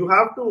you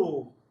have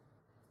to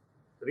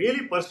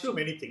really pursue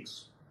many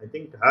things. I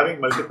think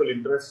having multiple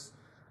interests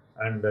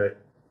and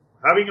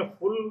having a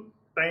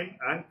full-time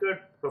anchored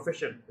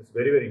profession is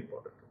very, very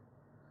important.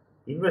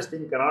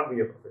 Investing cannot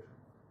be a profession.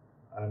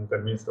 I'm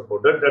convinced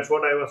about that. That's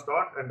what I was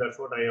taught, and that's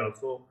what I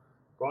also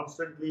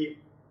constantly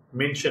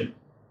mention,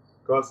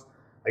 because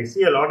I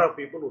see a lot of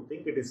people who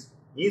think it is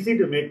easy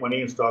to make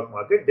money in stock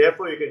market,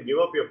 therefore you can give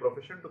up your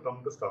profession to come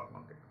to stock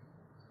market.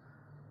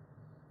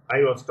 I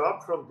was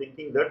stopped from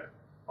thinking that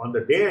on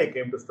the day I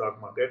came to stock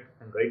market,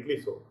 and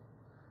rightly so.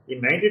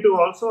 In 92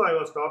 also I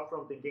was stopped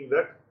from thinking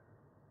that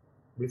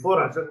before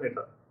Harshad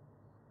Mehta.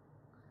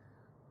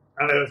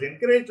 And I was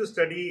encouraged to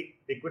study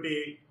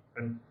equity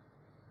and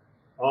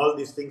all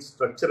these things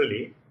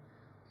structurally,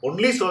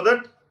 only so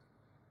that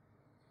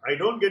I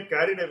don't get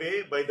carried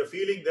away by the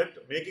feeling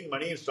that making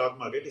money in stock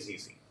market is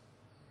easy.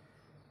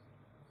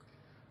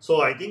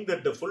 So I think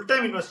that the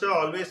full-time investor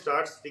always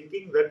starts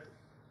thinking that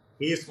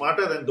he is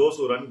smarter than those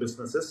who run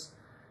businesses,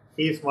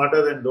 he is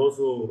smarter than those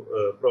who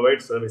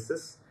provide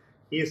services,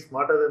 he is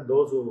smarter than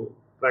those who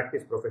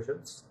practice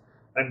professions,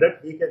 and that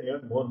he can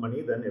earn more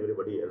money than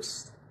everybody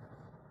else.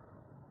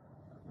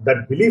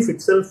 That belief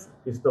itself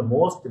is the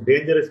most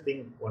dangerous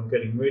thing one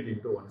can invite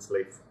into one's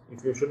life.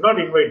 If you should not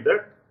invite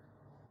that,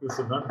 you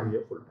should not be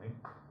a full-time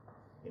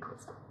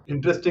investor.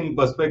 Interesting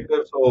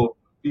perspective. So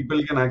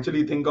people can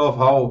actually think of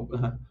how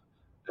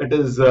it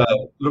is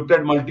looked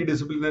at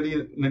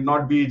multidisciplinary, need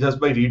not be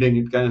just by reading.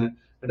 It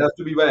has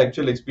to be by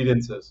actual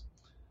experiences.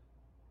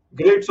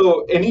 Great.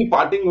 So any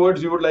parting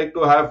words you would like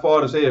to have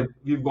for, say,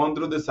 we've gone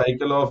through this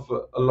cycle of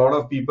a lot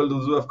of people,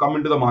 those who have come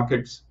into the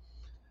markets,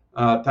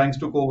 thanks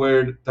to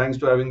COVID, thanks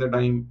to having the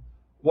time.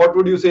 What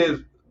would you say,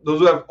 those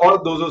who have,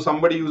 or those who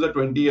somebody who's a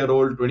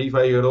 20-year-old,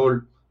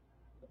 25-year-old,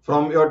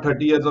 from your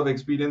 30 years of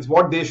experience,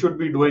 what they should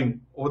be doing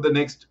over the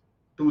next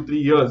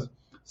 2-3 years?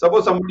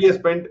 Suppose somebody has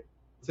spent,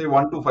 say,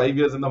 1 to 5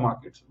 years in the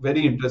markets,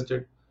 very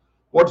interested.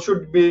 What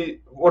should they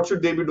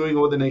be doing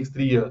over the next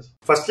 3 years?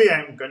 Firstly,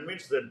 I am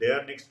convinced that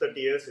their next 30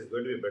 years is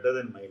going to be better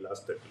than my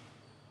last 30.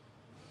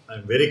 I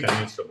am very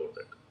convinced about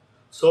that.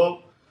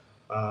 So,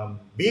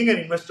 being an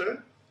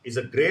investor is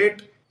a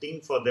great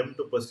thing for them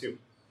to pursue.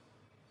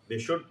 They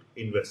should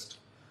invest,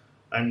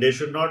 and they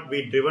should not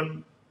be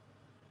driven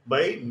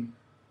by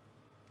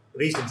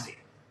recency.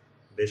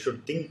 They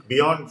should think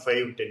beyond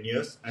 5-10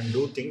 years and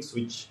do things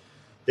which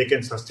they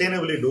can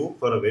sustainably do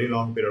for a very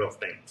long period of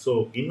time.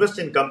 So invest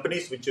in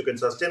companies which you can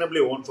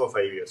sustainably own for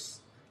 5 years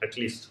at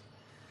least.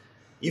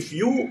 If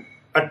you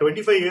at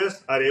 25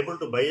 years are able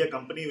to buy a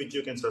company which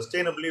you can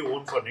sustainably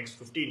own for next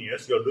 15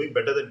 years, you are doing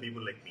better than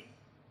people like me,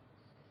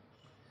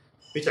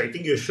 which I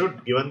think you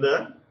should, given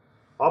the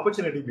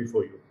opportunity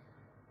before you.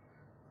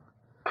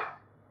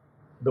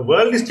 The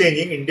world is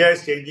changing, India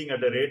is changing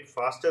at a rate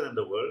faster than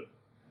the world,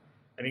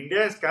 and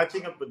India is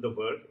catching up with the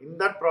world. In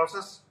that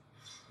process,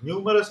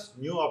 numerous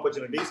new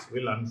opportunities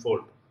will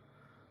unfold.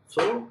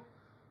 So,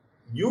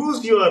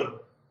 use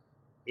your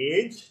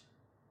age,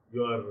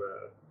 your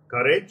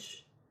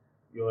courage,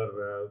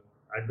 your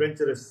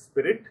adventurous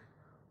spirit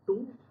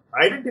to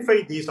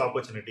identify these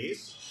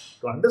opportunities,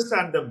 to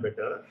understand them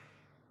better,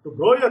 to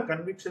grow your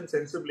conviction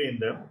sensibly in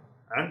them,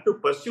 and to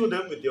pursue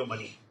them with your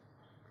money.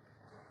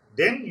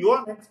 Then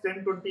your next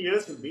 10-20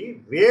 years will be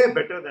way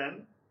better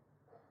than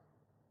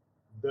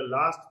the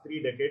last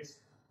 3 decades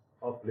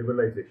of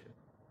liberalization.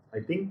 I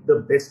think the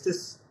best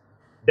is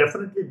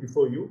definitely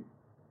before you,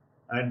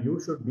 and you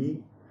should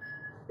be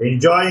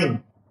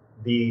enjoying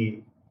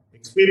the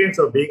experience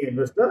of being an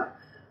investor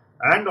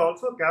and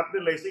also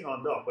capitalizing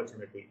on the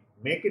opportunity.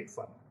 Make it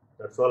fun.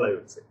 That's all I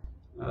would say.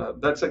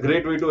 That's a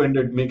great way to end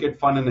it. Make it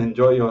fun and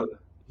enjoy your.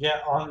 Yeah,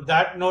 on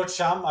that note,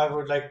 Shyam, I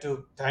would like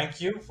to thank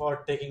you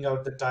for taking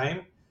out the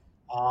time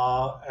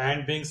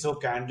and being so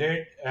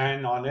candid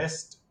and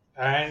honest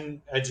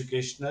and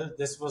educational.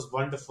 This was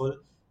wonderful.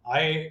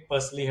 I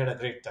personally had a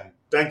great time.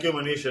 Thank you,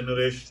 Manish and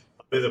Naresh.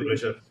 Always a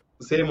pleasure.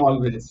 Same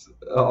always.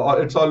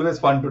 It's always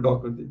fun to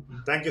talk with you.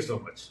 Thank you so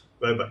much.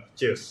 Bye-bye.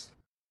 Cheers.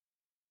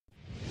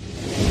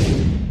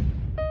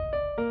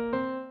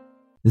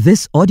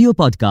 This audio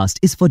podcast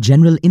is for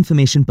general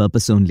information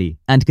purpose only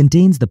and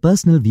contains the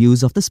personal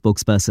views of the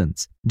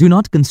spokespersons. Do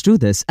not construe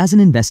this as an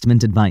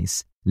investment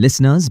advice.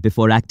 Listeners,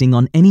 before acting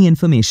on any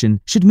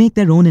information, should make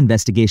their own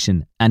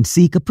investigation and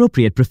seek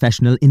appropriate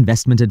professional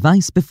investment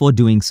advice before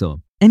doing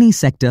so. Any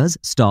sectors,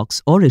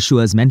 stocks, or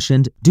issuers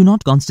mentioned do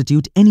not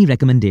constitute any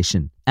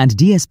recommendation, and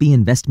DSP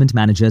Investment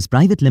Managers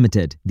Private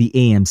Limited, the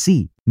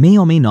AMC, may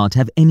or may not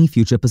have any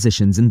future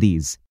positions in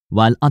these.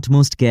 While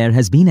utmost care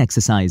has been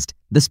exercised,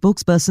 the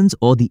spokespersons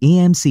or the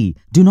AMC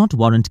do not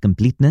warrant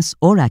completeness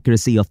or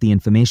accuracy of the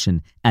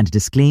information and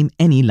disclaim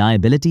any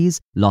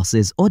liabilities,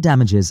 losses, or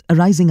damages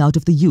arising out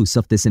of the use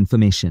of this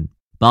information.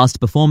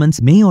 Past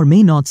performance may or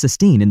may not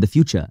sustain in the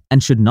future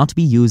and should not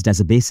be used as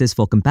a basis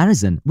for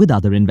comparison with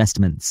other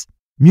investments.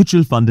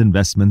 Mutual fund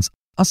investments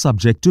are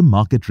subject to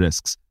market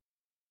risks.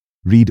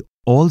 Read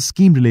all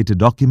scheme-related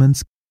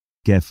documents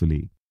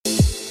carefully.